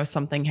might know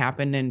something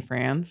happened in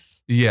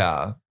France.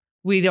 Yeah.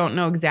 We don't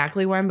know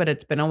exactly when, but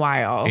it's been a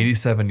while.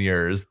 87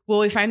 years. Well,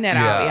 we find that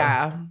out,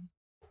 yeah.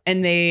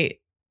 And they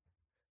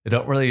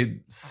don't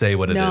really say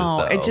what it is,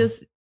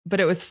 though.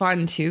 But it was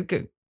fun too,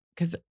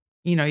 because,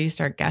 you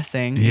start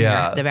guessing in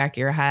the back of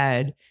your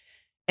head.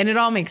 And it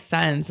all makes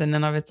sense. And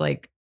none of it's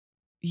like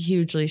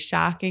hugely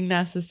shocking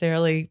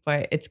necessarily,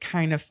 but it's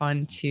kind of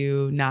fun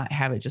to not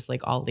have it just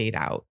like all laid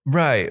out.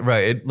 Right.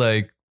 It,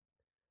 like,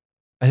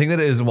 I think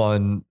that is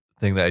one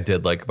thing that I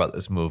did like about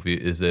this movie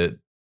is it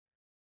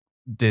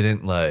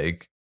didn't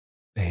like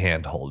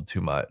handhold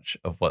too much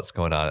of what's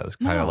going on. It was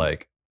kind of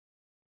like,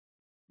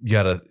 you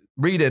gotta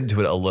read into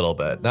it a little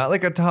bit, not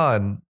like a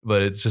ton,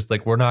 but it's just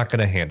like, we're not going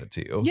to hand it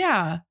to you.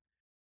 Yeah.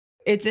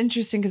 It's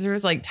interesting because there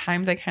was like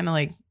times I kind of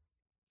like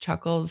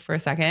chuckled for a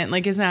second.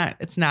 Like it's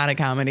not a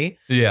comedy.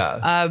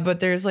 Yeah. But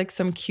there's like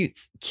some cute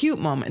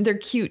moment. They're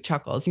cute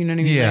chuckles. You know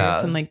what I mean? Yeah.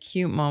 There's some like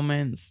cute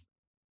moments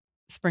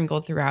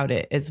sprinkled throughout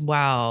it as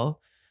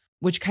well,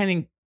 which kind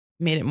of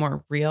made it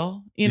more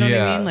real. You know what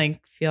I mean?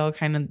 Like feel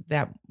kind of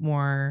that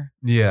more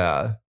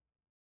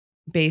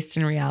based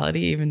in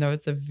reality, even though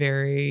it's a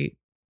very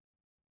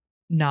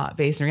not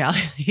based in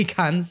reality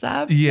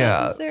concept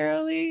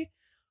necessarily.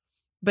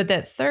 But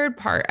that third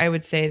part, I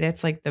would say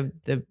that's like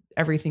the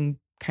everything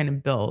kind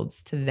of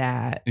builds to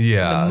that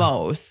the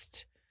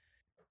most.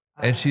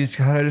 And she's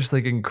kind of just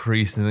like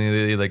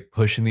increasingly like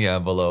pushing the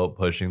envelope,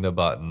 pushing the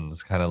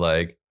buttons, kind of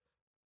like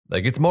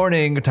it's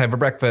morning, time for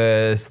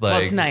breakfast. Like,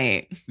 well, it's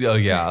night. Oh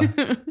yeah.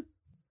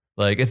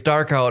 Like it's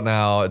dark out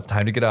now, it's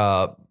time to get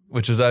up,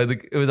 which is I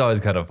think it was always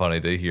kind of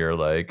funny to hear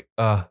like,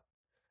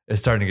 it's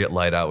starting to get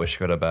light out, we should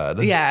go to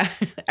bed. Yeah.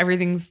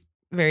 Everything's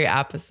very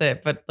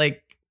opposite, but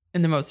like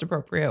in the most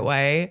appropriate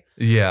way.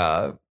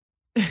 Yeah.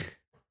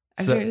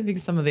 I'm trying to think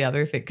of some of the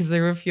other things because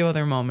there were a few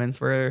other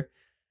moments where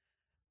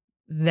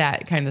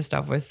that kind of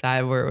stuff was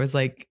said where it was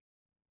like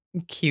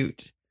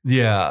cute.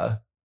 Yeah.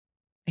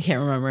 I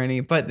can't remember any,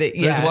 but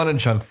there's one in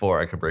chunk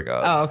 4 I could bring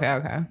up. Oh,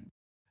 okay.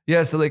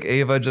 Yeah, so like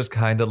Ava just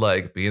kind of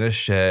like being a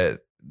shit,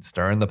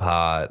 stirring the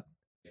pot.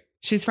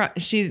 She's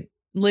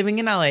living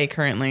in LA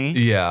currently.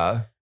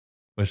 Yeah.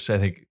 Which I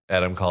think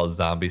Adam calls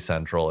Zombie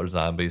Central or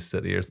Zombie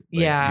City or something.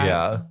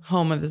 Yeah.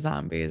 Home of the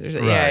zombies or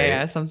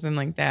yeah, something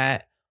like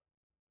that.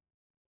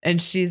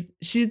 And she's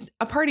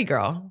a party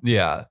girl.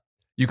 Yeah.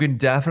 You can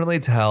definitely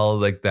tell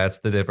like that's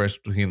the difference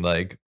between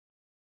like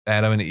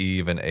Adam and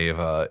Eve and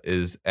Ava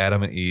is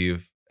Adam and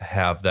Eve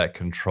have that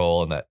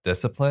control and that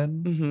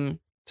discipline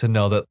to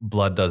know that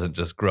blood doesn't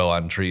just grow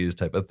on trees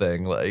type of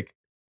thing. Like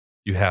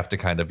you have to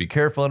kind of be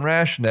careful and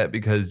ration it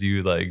because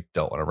you like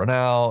don't want to run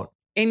out.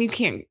 And you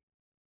can't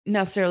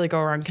necessarily go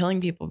around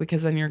killing people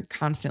because then you're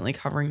constantly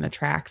covering the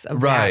tracks of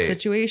that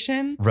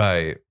situation.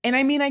 Right. And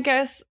I mean, I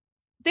guess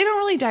they don't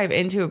really dive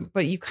into it,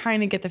 but you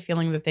kind of get the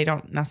feeling that they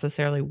don't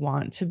necessarily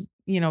want to,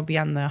 be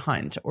on the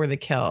hunt or the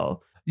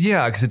kill.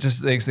 Yeah, because it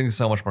just makes things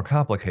so much more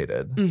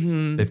complicated.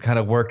 They've kind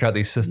of worked out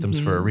these systems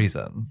for a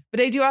reason. But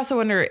I do also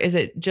wonder, is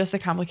it just the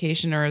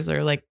complication or is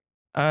there like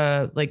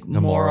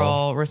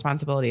moral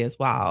responsibility as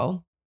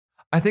well?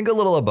 I think a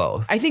little of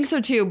both. I think so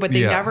too, but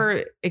they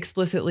never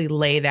explicitly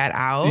lay that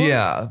out.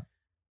 Yeah.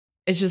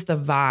 It's just the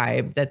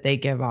vibe that they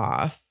give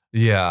off.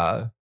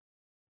 Yeah.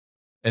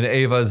 And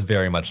Ava is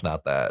very much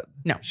not that.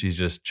 No. She's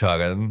just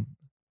chugging,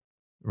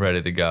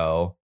 ready to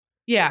go.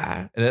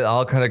 Yeah. And it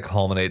all kind of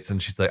culminates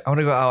and she's like, I want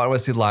to go out. I want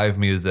to see live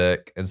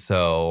music. And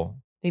so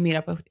they meet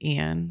up with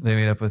Ian.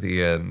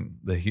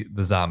 The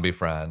zombie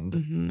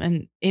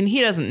friend. And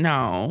he doesn't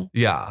know.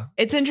 Yeah.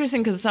 It's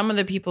interesting because some of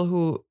the people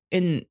who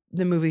in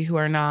the movie who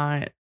are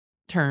not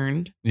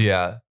turned.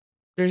 Yeah.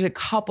 There's a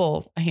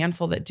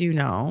handful that do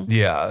know.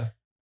 Yeah.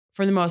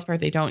 For the most part,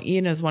 they don't.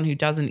 Ian is one who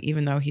doesn't,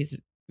 even though he's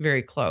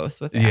very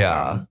close with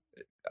Adam.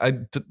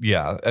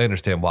 Yeah. I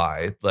understand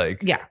why.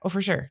 Like, yeah. Oh,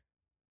 for sure.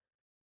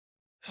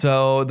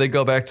 So they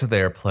go back to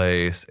their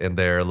place and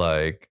they're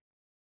like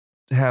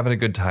having a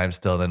good time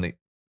still. Then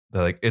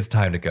they're like, it's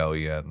time to go,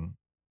 Ian.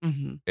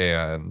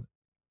 And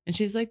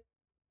she's like,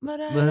 but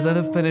let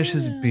him finish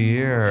his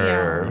beer.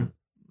 Yeah.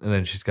 And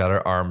then she's got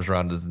her arms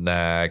around his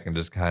neck and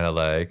just kind of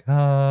like,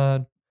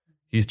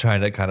 he's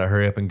trying to kind of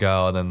hurry up and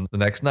go. And then the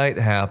next night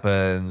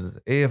happens.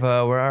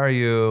 Ava, where are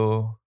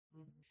you?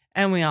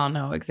 And we all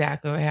know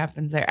exactly what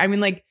happens there. I mean,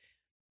 like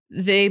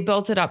they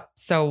built it up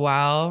so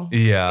well.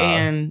 Yeah.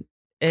 And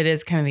it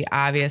is kind of the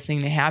obvious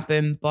thing to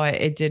happen, but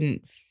it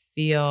didn't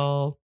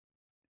feel.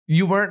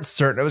 You weren't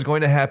certain it was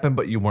going to happen,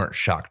 but you weren't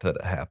shocked that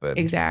it happened.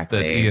 Exactly.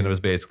 That Ian was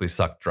basically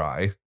sucked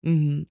dry.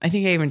 I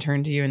think I even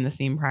turned to you in the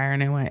scene prior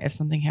and I went, if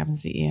something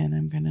happens to Ian,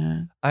 I'm going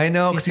to. I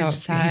know,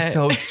 because he's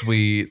so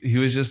sweet. He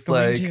was just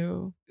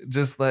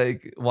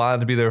like wanted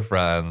to be their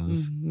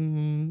friends.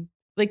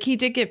 Like he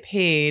did get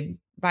paid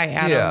by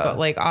Adam, but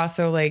like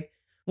also like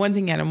one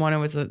thing Adam wanted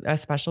was a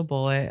special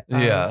bullet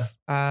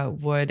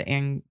of wood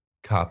and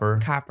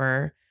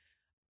copper.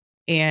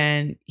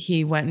 And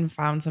he went and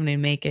found somebody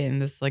to make it in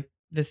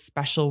this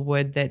special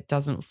wood that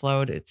doesn't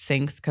float. It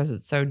sinks because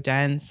it's so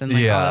dense and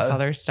like all this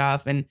other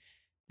stuff. And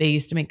they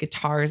used to make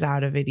guitars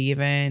out of it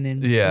even.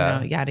 And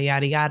yada,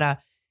 yada, yada.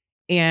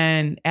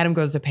 And Adam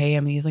goes to pay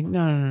him and he's like,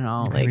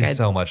 no. Like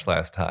so much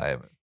last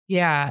time.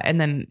 Yeah.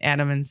 And then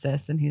Adam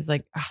insists and he's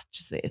like,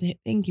 just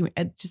thank you.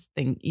 Just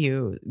thank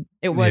you.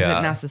 It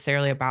wasn't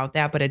necessarily about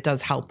that, but it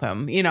does help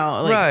him,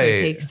 so he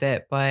takes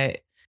it.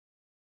 But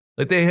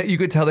like you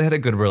could tell they had a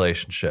good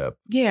relationship.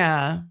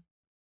 Yeah.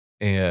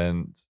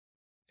 And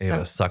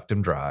Ava sucked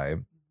him dry.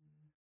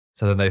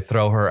 So then they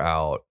throw her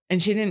out.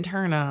 And she didn't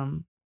turn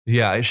him.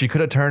 Yeah, she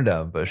could have turned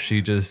him, but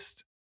she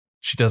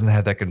doesn't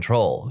have that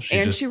control.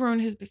 She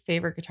ruined his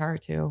favorite guitar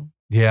too.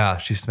 Yeah,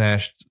 she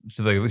smashed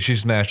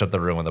up the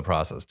room in the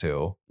process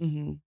too.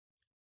 Mm-hmm.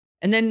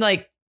 And then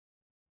like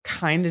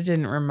kind of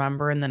didn't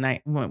remember in the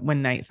night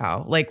when night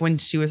fell. Like when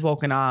she was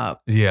woken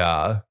up.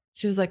 Yeah.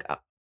 She was like,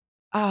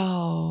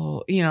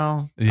 oh,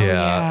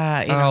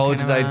 Yeah.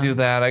 Did I do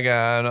that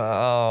again?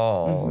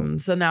 Oh. Mm-hmm.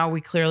 So now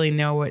we clearly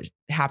know what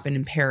happened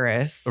in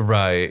Paris.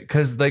 Right.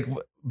 Because like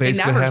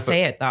basically they never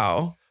say it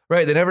though.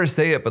 Right. They never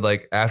say it. But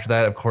like after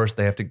that, of course,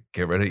 they have to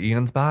get rid of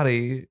Ian's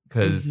body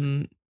because.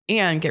 Mm-hmm.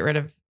 And get rid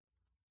of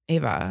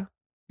Ava.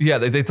 Yeah,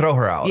 they throw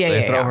her out. Yeah,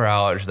 they throw her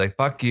out. She's like,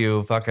 fuck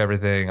you, fuck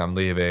everything. I'm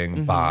leaving.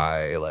 Mm-hmm.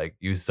 Bye. Like,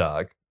 you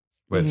suck.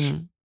 Which,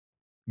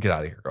 get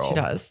out of here, girl. She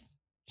does.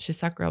 She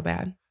sucked real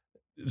bad.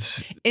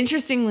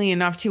 Interestingly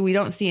enough, too, we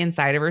don't see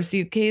inside of her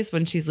suitcase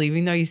when she's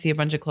leaving, though. You see a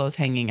bunch of clothes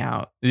hanging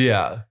out.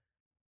 Yeah.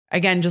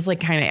 Again, just like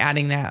kind of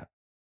adding that,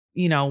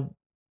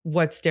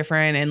 what's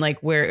different and like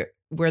where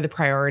the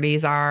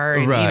priorities are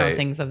and,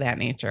 things of that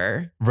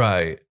nature.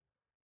 Right.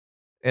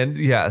 And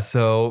yeah,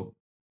 so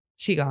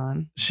She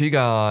gone.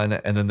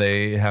 And then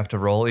they have to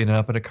roll Ian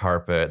up in a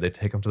carpet. They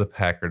take him to the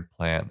Packard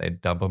plant. They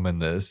dump him in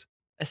this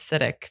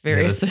acidic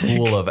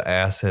pool of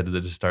acid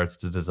that just starts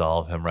to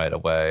dissolve him right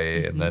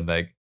away. And then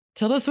like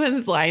Tilda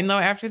Swinton's line though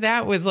after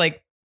that was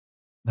like,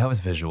 that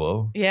was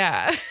visual.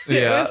 Yeah.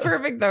 It was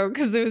perfect though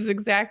because it was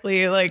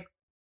exactly like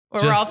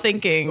what we're all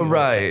thinking.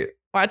 Right.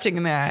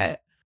 Watching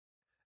that.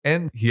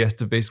 And he has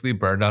to basically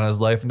burn down his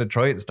life in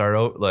Detroit and start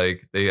out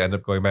like they end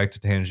up going back to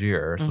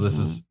Tangier. So this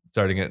is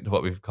starting into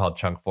what we've called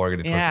chunk 4,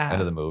 getting towards the end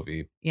of the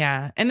movie.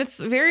 Yeah. And it's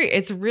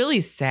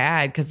really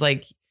sad because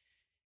like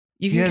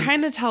you can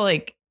kind of tell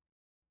like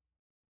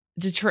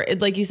Detroit,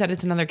 like you said,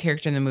 it's another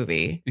character in the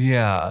movie.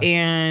 Yeah.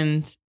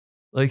 And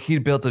like he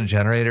built a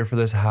generator for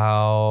this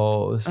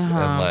house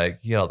and like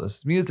he had all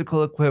this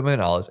musical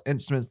equipment, all his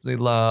instruments that he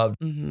loved.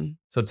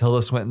 So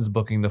Tilda Swinton's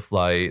booking the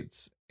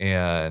flights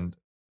and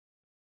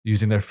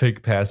using their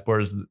fake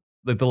passports.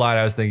 Like the line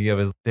I was thinking of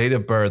is date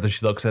of birth. And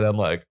she looks at him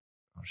like,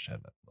 oh shit,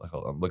 like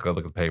hold on, look at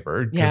the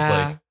paper.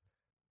 Yeah. Like,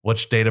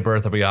 which date of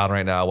birth are we on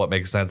right now? What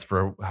makes sense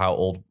for how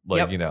old,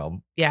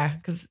 Yeah,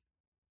 because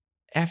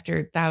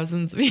after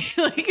thousands,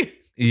 like,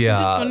 yeah,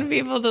 just wouldn't be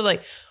able to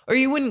like, or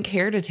you wouldn't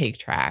care to keep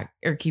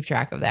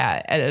track of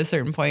that at a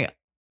certain point,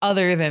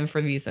 other than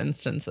for these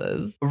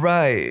instances,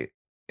 right?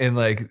 And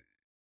like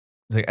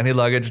any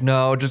luggage?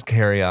 No, just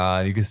carry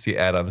on. You can see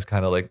Adams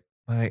kind of like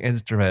my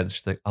instruments.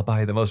 She's like, I'll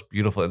buy the most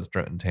beautiful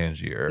instrument in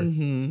Tangier.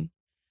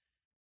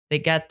 They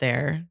get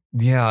there.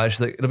 Yeah, she's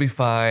like, it'll be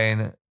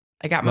fine.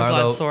 I got my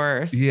blood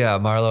source. Yeah,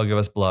 Marlo give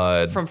us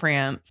blood from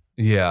France.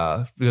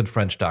 Yeah, good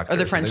French doctor. Or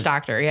the French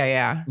doctor.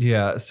 Yeah.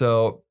 Yeah,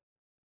 so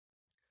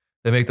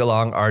they make the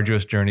long,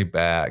 arduous journey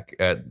back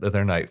at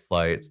their night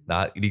flights,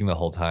 not eating the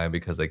whole time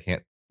because you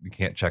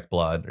can't check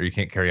blood or you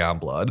can't carry on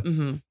blood.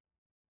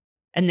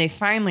 And they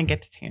finally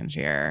get to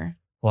Tangier.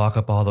 Walk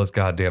up all those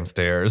goddamn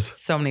stairs.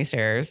 So many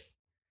stairs.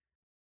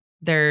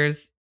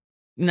 There's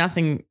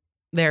nothing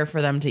there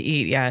for them to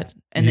eat yet.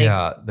 And they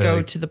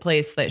go to the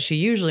place that she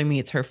usually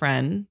meets her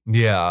friend.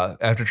 Yeah,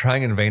 after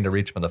trying in vain to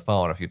reach him on the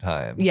phone a few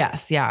times.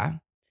 Yes, yeah.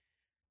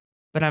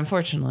 But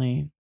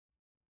unfortunately,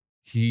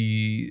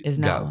 he is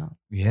not well.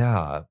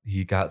 Yeah,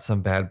 he got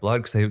some bad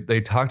blood because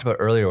they talked about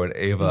earlier when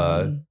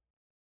Ava,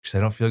 she said,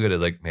 I don't feel good.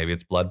 Like maybe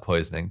it's blood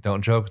poisoning.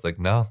 Don't joke. It's like,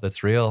 no,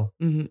 that's real.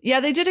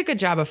 Yeah, they did a good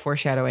job of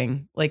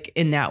foreshadowing, like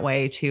in that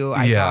way too.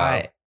 I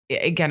thought,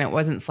 again, it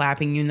wasn't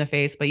slapping you in the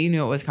face, but you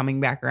knew it was coming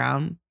back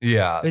around.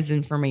 Yeah. It was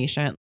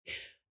information.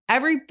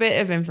 Every bit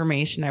of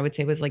information, I would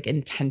say, was like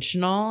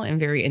intentional and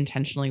very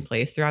intentionally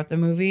placed throughout the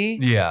movie.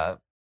 Yeah.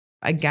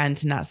 Again,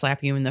 to not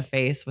slap you in the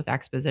face with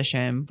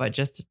exposition, but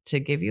just to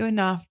give you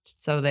enough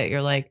so that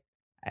you're like,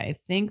 I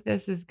think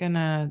this is going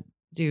to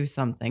do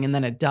something. And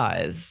then it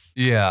does.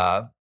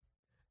 Yeah.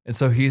 And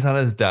so he's on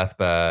his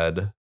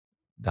deathbed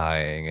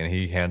dying and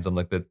he hands him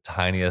like the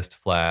tiniest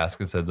flask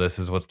and said, this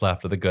is what's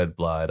left of the good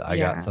blood. I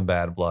got some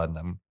bad blood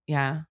and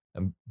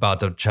I'm about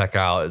to check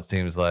out, it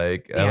seems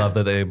like. I love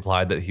that they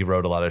implied that he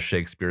wrote a lot of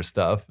Shakespeare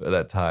stuff at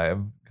that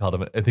time. I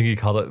think he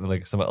called it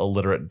like some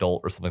illiterate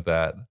dolt or something like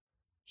that.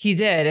 He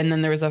did. And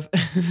then there was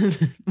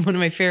one of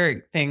my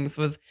favorite things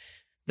was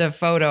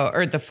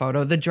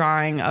the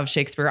drawing of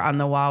Shakespeare on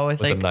the wall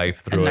with like a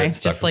knife through it.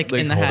 Just like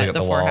in the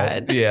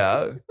forehead. Wall.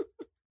 Yeah.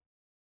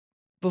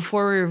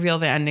 Before we reveal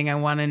the ending, I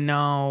want to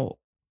know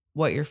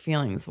what your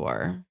feelings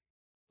were.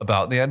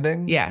 About the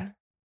ending? Yeah.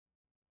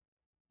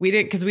 We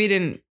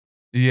didn't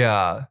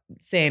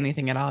say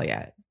anything at all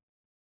yet.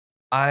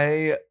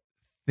 I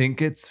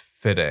think it's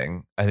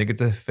fitting. I think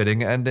it's a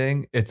fitting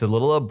ending. It's a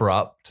little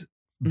abrupt,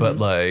 but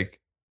like,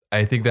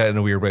 I think that in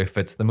a weird way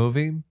fits the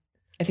movie.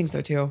 I think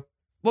so too.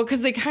 Well,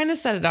 because they kind of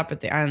set it up at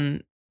the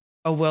end,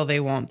 a will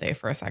they, won't they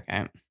for a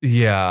second.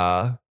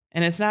 Yeah.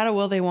 And it's not a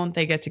will they, won't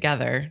they get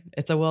together.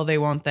 It's a will they,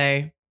 won't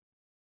they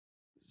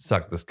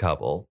suck this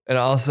couple. And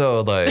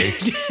also like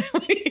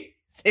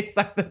say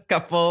suck this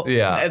couple.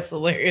 Yeah. That's a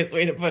hilarious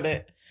way to put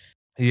it.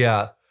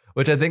 Yeah.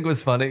 Which I think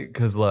was funny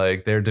because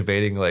like they're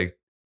debating like,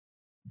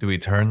 do we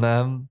turn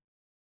them?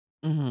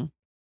 Oh,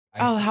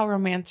 how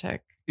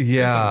romantic.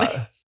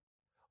 Yeah.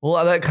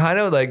 Well, that kind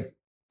of like,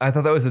 I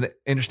thought that was an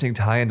interesting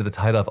tie into the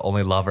title of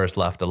Only Lovers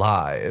Left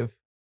Alive.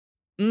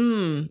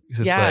 Yes.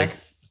 Like,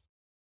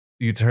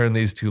 you turn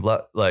these two,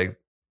 like,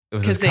 it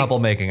was this couple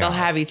making they'll out. They'll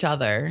have each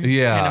other.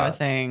 Yeah. Kind of a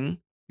thing.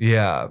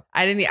 Yeah.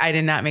 I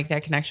did not make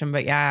that connection,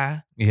 but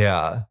yeah.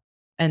 Yeah.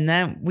 And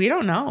then we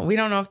don't know. We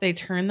don't know if they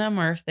turn them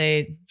or if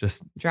they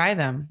just dry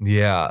them.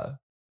 Yeah.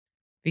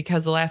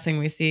 Because the last thing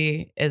we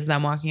see is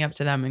them walking up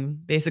to them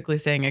and basically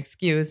saying,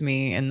 "Excuse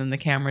me." And then the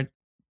camera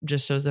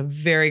just shows a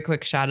very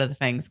quick shot of the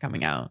fangs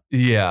coming out.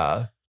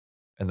 Yeah.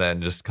 And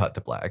then just cut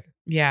to black.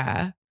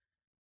 Yeah.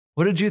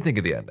 What did you think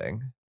of the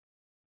ending?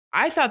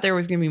 I thought there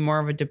was going to be more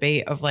of a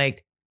debate of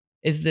like,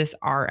 is this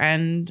our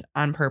end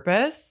on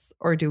purpose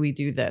or do we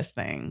do this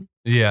thing?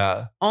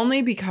 Yeah.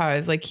 Only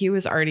because like he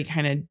was already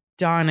kind of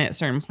done at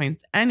certain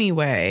points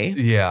anyway.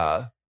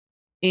 Yeah.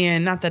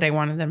 And not that I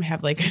wanted them to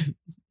have like a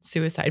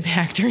suicide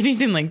pact or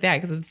anything like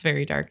that, because it's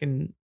very dark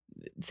and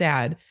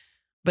sad.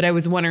 But I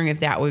was wondering if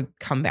that would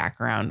come back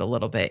around a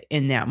little bit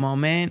in that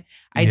moment.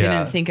 I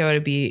didn't think it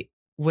would be,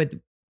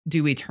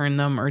 do we turn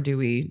them or do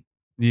we,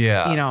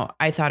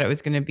 I thought it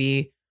was going to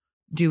be,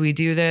 do we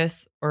do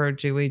this or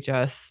do we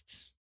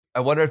just... I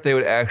wonder if they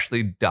would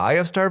actually die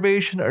of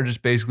starvation or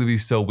just basically be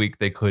so weak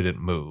they couldn't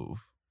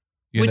move.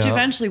 Which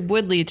eventually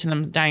would lead to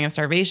them dying of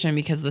starvation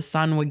because the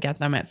sun would get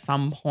them at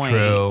some point.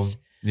 True.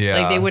 Yeah.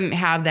 Like they wouldn't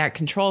have that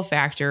control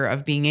factor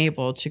of being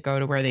able to go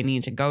to where they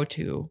need to go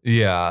to.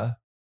 Yeah.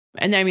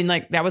 And I mean,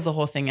 like that was the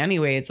whole thing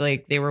anyways.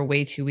 Like they were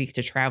way too weak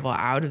to travel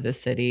out of the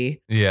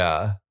city.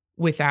 Yeah.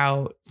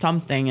 Without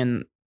something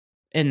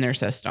in their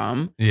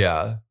system.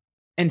 Yeah.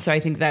 And so I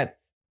think that's,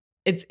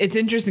 it's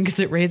interesting because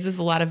it raises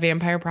a lot of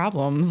vampire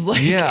problems,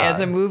 like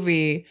as a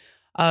movie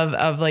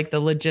of like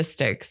the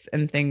logistics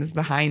and things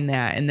behind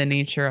that and the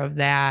nature of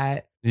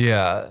that.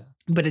 Yeah.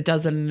 But it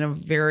does it in a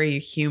very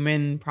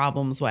human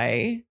problems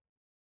way.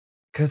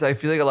 Because I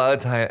feel like a lot of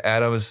time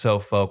Adam is so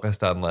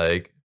focused on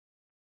like,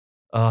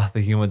 the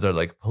humans are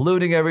like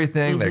polluting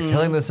everything. They're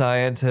killing the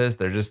scientists.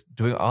 They're just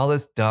doing all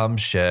this dumb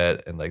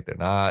shit. And like, they're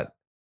not,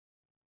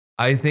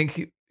 I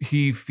think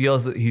he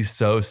feels that he's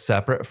so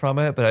separate from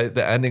it, but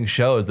the ending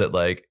shows that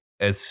like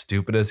as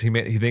stupid as he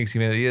thinks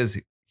humanity is,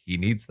 he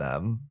needs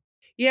them.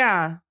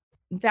 Yeah,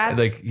 that's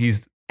like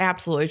he's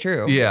absolutely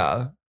true.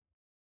 Yeah,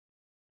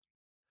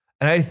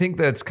 and I think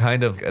that's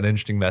kind of an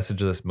interesting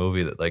message of this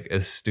movie that like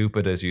as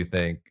stupid as you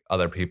think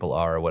other people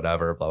are or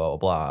whatever, blah blah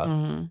blah.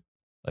 Mm-hmm.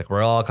 Like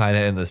we're all kind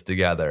of in this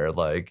together.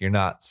 Like you're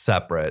not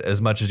separate as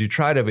much as you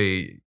try to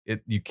be.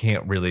 You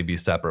can't really be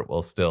separate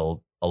while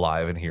still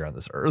alive and here on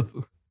this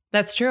earth.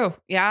 That's true.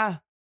 Yeah.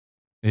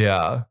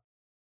 Yeah.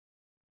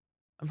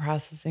 I'm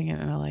processing it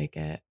and I like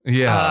it.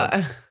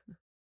 Yeah.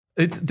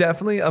 It's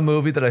definitely a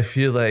movie that I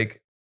feel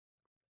like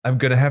I'm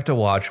going to have to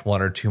watch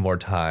one or two more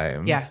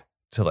times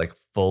to like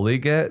fully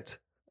get.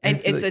 And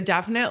it's a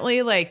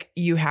definitely like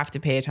you have to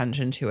pay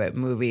attention to it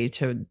movie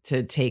to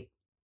take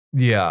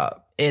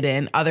it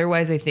in.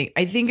 Otherwise, I think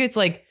it's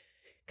like,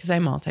 because I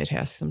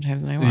multitask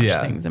sometimes when I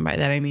watch things. And by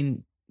that, I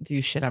mean,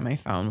 do shit on my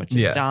phone, which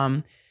is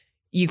dumb.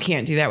 You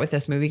can't do that with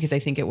this movie because I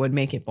think it would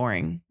make it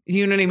boring.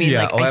 You know what I mean?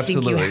 Yeah, like I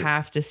think you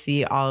have to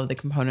see all of the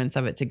components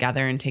of it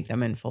together and take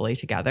them in fully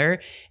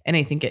together. And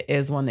I think it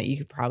is one that you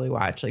could probably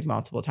watch like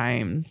multiple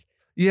times.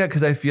 Yeah,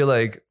 because I feel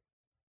like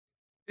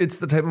it's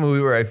the type of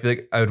movie where I feel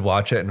like I would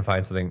watch it and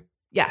find something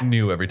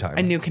new every time.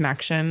 A new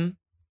connection.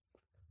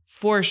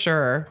 For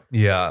sure.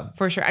 Yeah.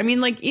 For sure. I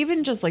mean, like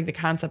even just like the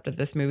concept of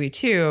this movie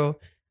too.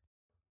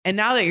 And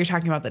now that you're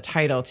talking about the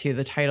title too,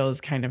 the title is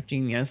kind of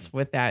genius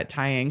with that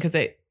tie-in because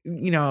it,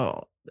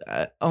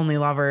 Only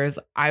Lovers,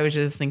 I was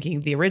just thinking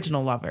the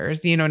original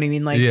Lovers, you know what I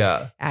mean? Like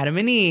Adam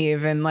and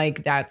Eve. And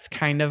like, that's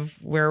kind of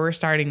where we're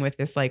starting with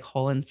this like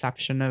whole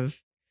inception of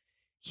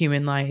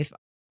human life.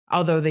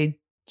 Although they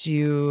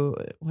do,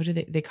 what do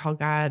they call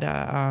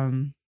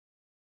God?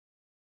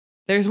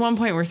 There's one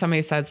point where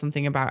somebody says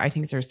something about, I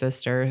think it's her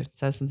sister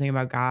says something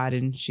about God.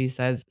 And she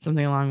says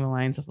something along the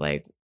lines of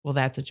like, well,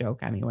 that's a joke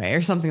anyway,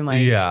 or something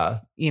like,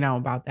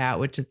 about that,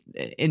 which is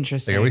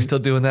interesting. Like, are we still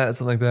doing that?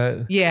 Something like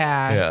that?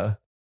 Yeah. Yeah.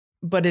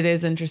 But it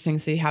is interesting.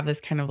 So you have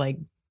this kind of like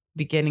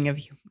beginning of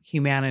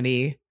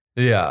humanity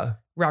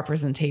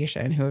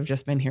representation who have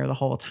just been here the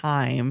whole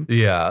time.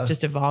 Yeah.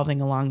 Just evolving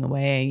along the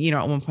way.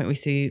 At one point we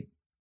see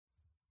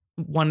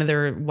one of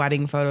their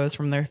wedding photos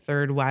from their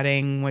third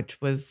wedding, which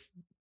was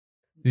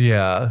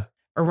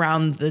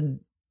around the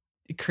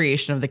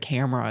creation of the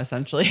camera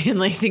essentially and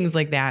like things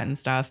like that and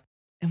stuff.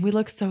 And we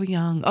look so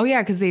young. Oh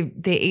yeah, because they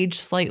age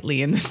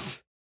slightly in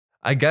this.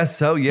 I guess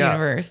so. Yeah.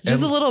 Universe,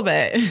 just a little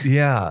bit.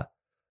 Yeah,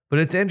 but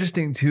it's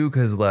interesting too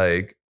because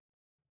like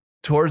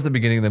towards the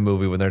beginning of the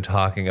movie when they're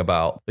talking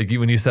about like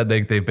when you said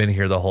they've been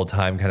here the whole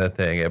time kind of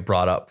thing, it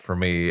brought up for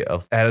me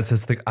of Adam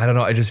says like I don't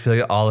know, I just feel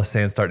like all the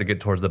sand started to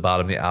get towards the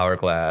bottom of the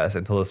hourglass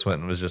and Tilda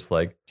Swinton was just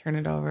like turn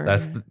it over.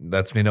 That's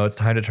it's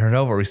time to turn it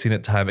over. We've seen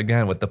it time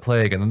again with the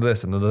plague and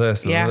this and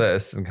this and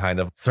this and kind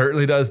of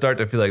certainly does start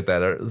to feel like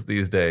that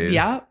these days.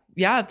 Yeah.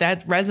 yeah,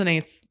 that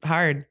resonates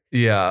hard.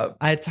 Yeah.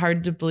 It's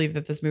hard to believe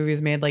that this movie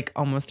was made like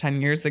almost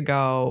 10 years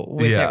ago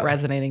with it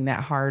resonating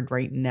that hard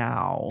right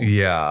now.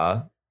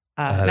 Yeah.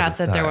 Not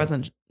that there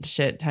wasn't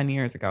shit 10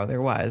 years ago.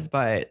 There was,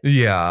 but.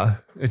 Yeah.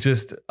 It's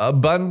just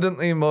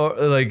abundantly more,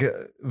 like,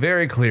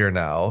 very clear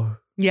now.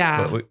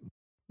 Yeah.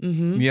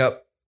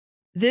 Yep.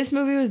 This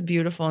movie was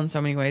beautiful in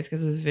so many ways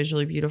because it was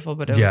visually beautiful,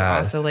 but it was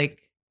also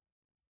like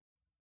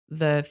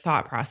the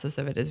thought process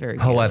of it is very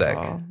poetic.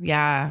 Beautiful.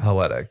 Yeah.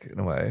 Poetic in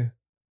a way.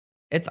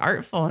 It's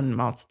artful in a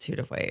multitude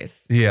of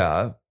ways.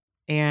 Yeah.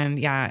 And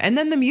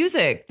then the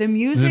music. The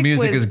music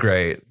is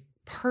great.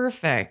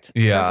 Perfect.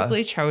 Yeah.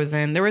 Perfectly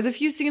chosen. There was a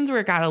few scenes where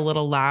it got a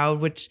little loud,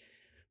 which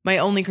my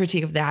only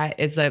critique of that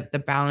is that the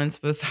balance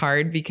was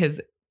hard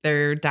because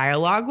their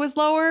dialogue was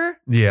lower.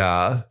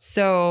 Yeah.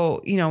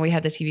 So, we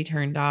had the TV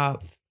turned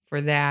up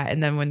for that.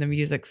 And then when the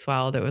music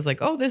swelled, it was like,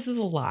 oh, this is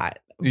a lot.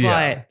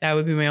 But that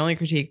would be my only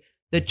critique.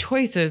 The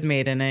choices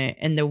made in it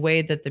and the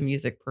way that the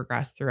music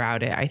progressed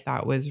throughout it, I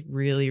thought was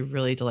really,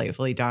 really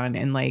delightfully done.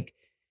 And like,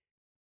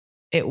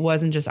 it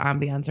wasn't just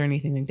ambiance or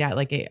anything like that.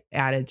 Like it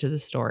added to the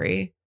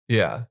story.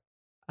 Yeah.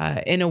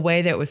 In a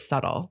way that was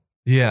subtle.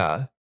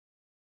 Yeah.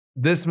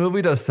 This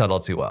movie does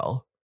subtlety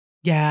well.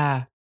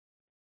 Yeah.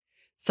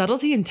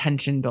 Subtlety and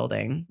tension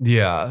building.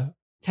 Yeah.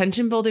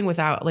 Tension building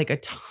without like a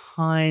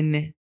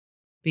ton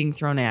being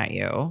thrown at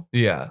you.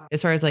 Yeah.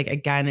 As far as like,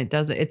 again,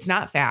 it's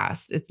not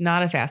fast. It's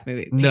not a fast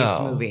paced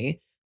movie,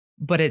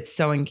 but it's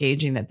so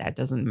engaging that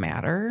doesn't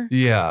matter.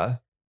 Yeah.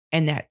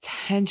 And that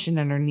tension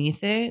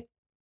underneath it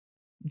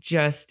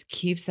just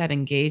keeps that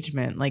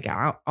engagement like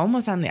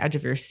almost on the edge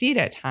of your seat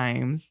at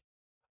times.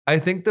 I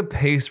think the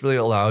pace really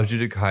allows you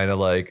to kind of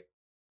like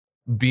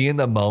be in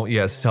the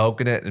moment,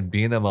 soak in it and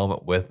be in the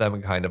moment with them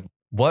and kind of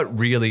what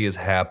really is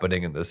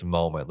happening in this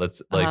moment.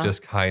 Let's like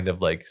just kind of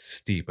like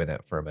steep in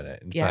it for a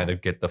minute and kind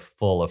of get the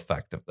full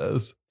effect of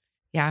this.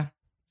 Yeah.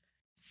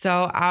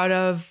 So out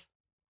of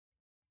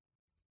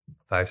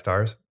 5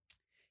 stars.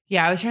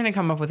 Yeah, I was trying to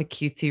come up with a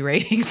cutesy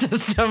rating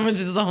system, which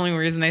is the only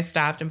reason I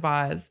stopped and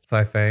paused.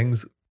 5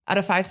 fangs. Out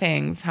of 5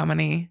 fangs, how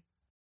many?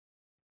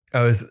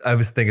 I was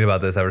thinking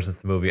about this ever since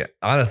the movie.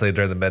 Honestly,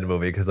 during the Med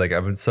movie, because like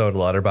I've been so in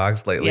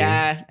Letterboxd lately.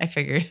 Yeah, I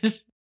figured.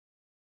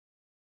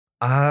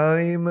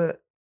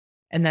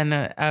 And then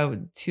a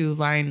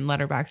 2-line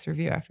Letterboxd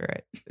review after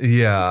it.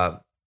 Yeah.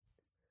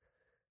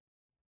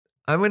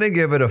 I'm going to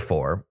give it a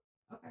 4.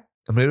 Okay.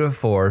 I'm going to give it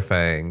 4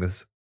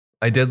 fangs.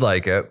 I did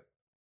like it.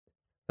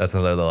 That's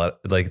another,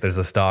 like, there's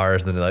the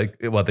stars and then like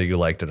whether you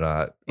liked it or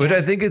not, which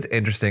I think is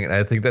interesting. And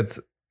I think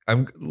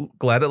I'm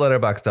glad that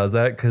Letterboxd does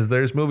that because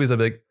there's movies I'm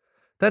like,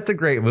 that's a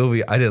great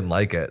movie. I didn't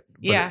like it.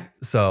 Yeah.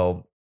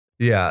 So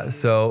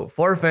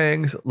 4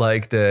 fangs,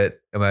 liked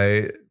it. And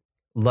my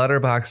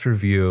Letterboxd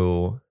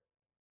review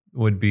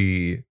would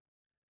be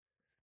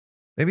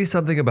maybe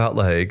something about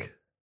like,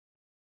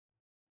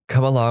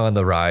 come along on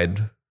the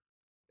ride.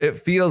 It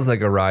feels like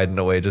a ride in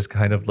a way, just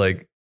kind of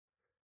like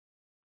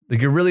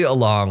you're really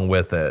along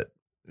with it,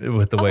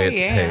 with the way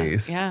it's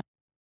paced. Yeah.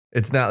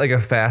 It's not like a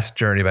fast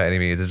journey by any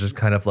means. It's just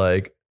kind of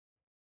like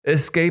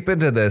escape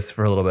into this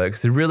for a little bit.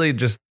 Cause it really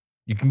just,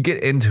 you can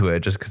get into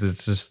it just cause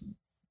it's just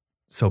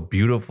so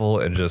beautiful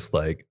and just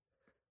like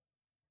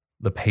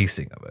the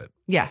pacing of it.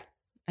 Yeah.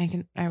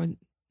 I would.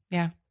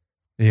 Yeah.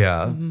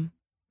 Yeah. Mm-hmm.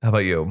 How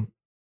about you?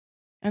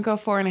 I'll go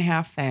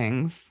 4.5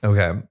 fangs.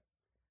 Okay.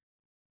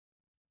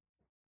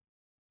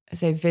 I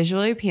say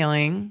visually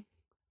appealing.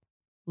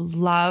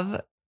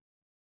 Love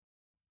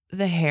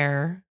the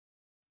hair.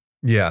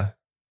 Yeah.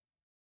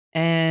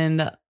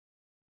 And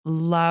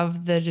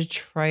love the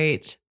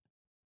Detroit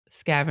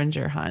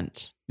scavenger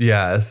hunt.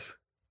 Yes.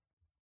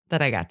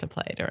 That I got to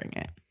play during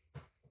it.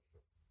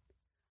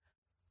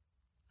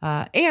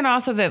 And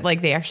also that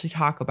like they actually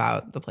talk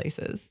about the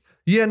places.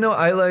 Yeah, no,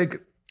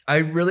 I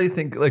really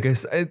think like I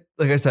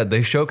said,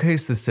 they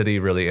showcase the city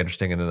really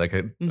interesting and in like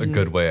a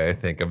good way, I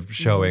think, of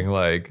showing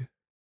like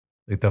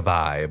the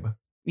vibe.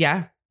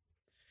 Yeah.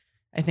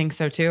 I think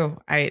so too.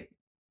 And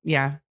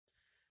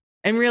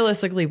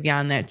realistically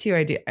beyond that too,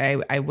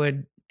 I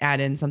would add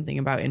in something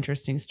about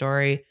interesting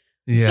story.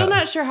 Yeah. Still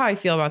not sure how I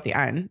feel about the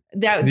end.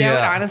 That would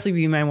honestly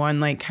be my one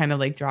like kind of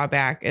like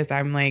drawback is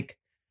I'm like,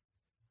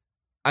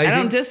 I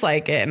don't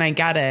dislike it and I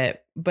get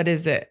it, but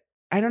is it,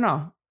 I don't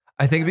know.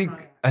 I think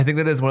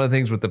that is one of the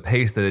things with the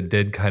pace that it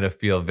did kind of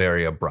feel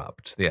very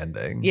abrupt, the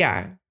ending.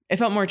 Yeah. It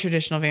felt more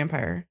traditional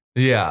vampire.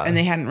 Yeah. And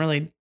they hadn't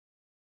really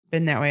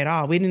been that way at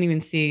all. We didn't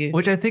even see.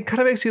 Which I think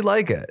kind of makes you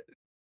like it.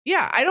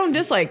 Yeah, I don't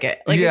dislike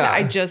it. Like I said,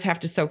 I just have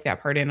to soak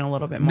that part in a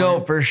little bit more. No,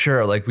 for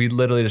sure. Like we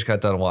literally just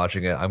got done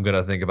watching it. I'm going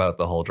to think about it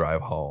the whole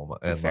drive home.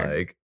 And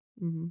like,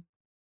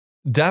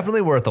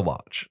 definitely worth a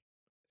watch.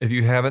 If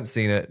you haven't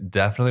seen it,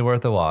 definitely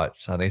worth a watch.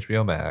 It's on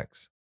HBO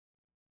Max.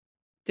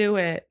 Do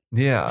it.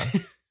 Yeah.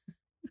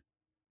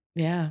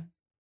 Yeah.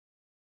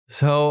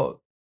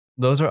 So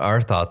those are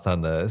our thoughts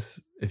on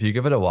this. If you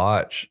give it a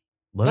watch,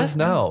 let us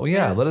know.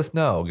 Yeah, let us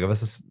know. Give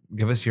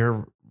us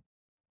your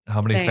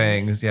how many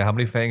fangs. Yeah, how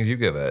many fangs you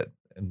give it,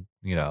 and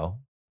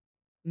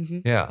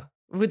yeah,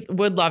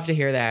 would love to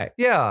hear that.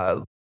 Yeah,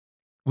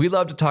 we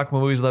love to talk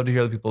movies, love to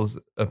hear other people's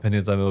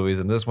opinions on movies,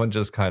 and this one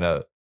just kind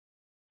of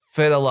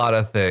fit a lot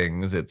of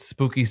things. It's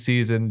spooky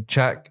season,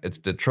 check. It's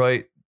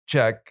Detroit,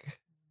 check.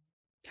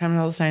 Tom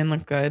Hiddleston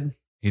looked good.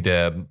 He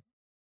did.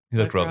 He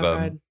looked real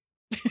good.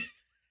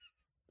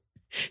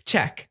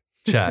 Check.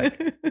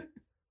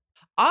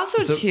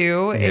 Also,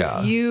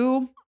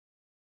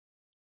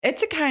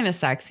 it's a kind of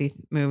sexy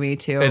movie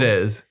too. It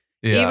is.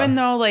 Yeah. Even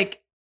though,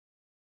 like,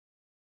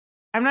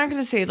 I'm not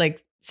going to say like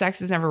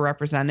sex is never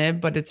represented,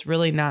 but it's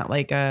really not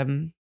like,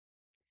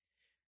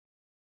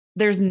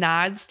 there's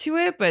nods to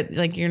it, but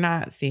like you're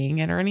not seeing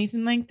it or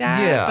anything like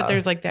that. Yeah. But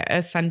there's like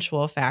a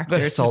sensual factor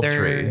to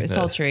their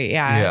sultry.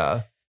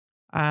 Yeah.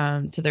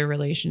 To their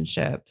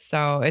relationship.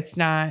 So it's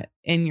not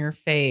in your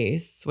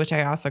face, which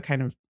I also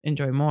kind of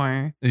enjoy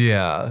more.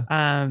 Yeah.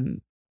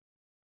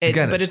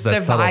 But it's the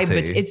vibe.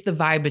 It's the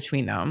vibe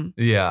between them.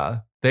 Yeah.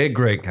 They had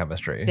great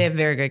chemistry. They have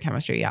very good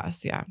chemistry.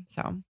 Yes. Yeah.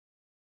 So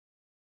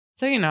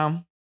you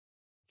know,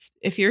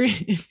 if you're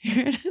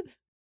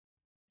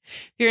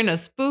in a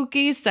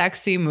spooky,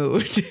 sexy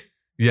mood,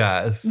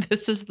 yes,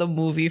 this is the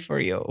movie for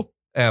you.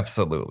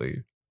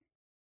 Absolutely.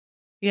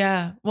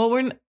 Yeah.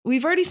 Well,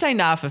 we've already signed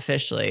off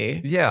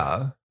officially.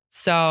 Yeah.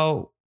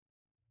 So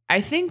I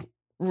think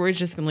we're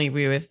just going to leave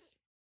you with,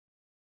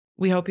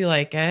 we hope you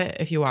like it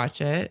if you watch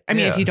it. I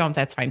mean, if you don't,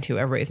 that's fine too.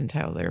 Everybody's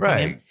entitled to their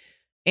opinion. Right.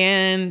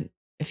 And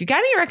if you got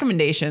any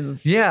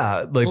recommendations.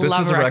 Yeah. Like this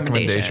was a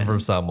recommendation from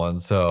someone.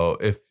 So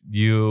if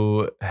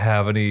you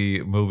have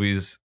any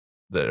movies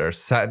that are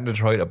set in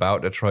Detroit,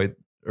 about Detroit,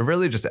 or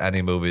really just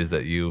any movies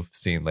that you've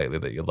seen lately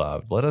that you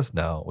loved, let us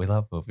know. We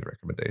love movie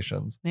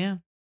recommendations. Yeah.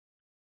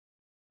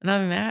 And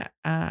other than that,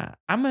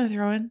 I'm going to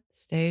throw in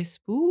stay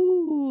spooky.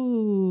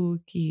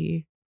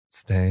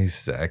 Stay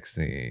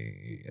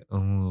sexy.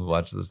 Ooh,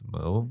 watch this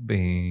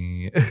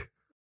movie.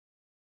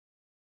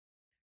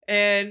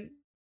 And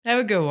have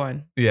a good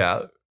one.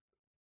 Yeah.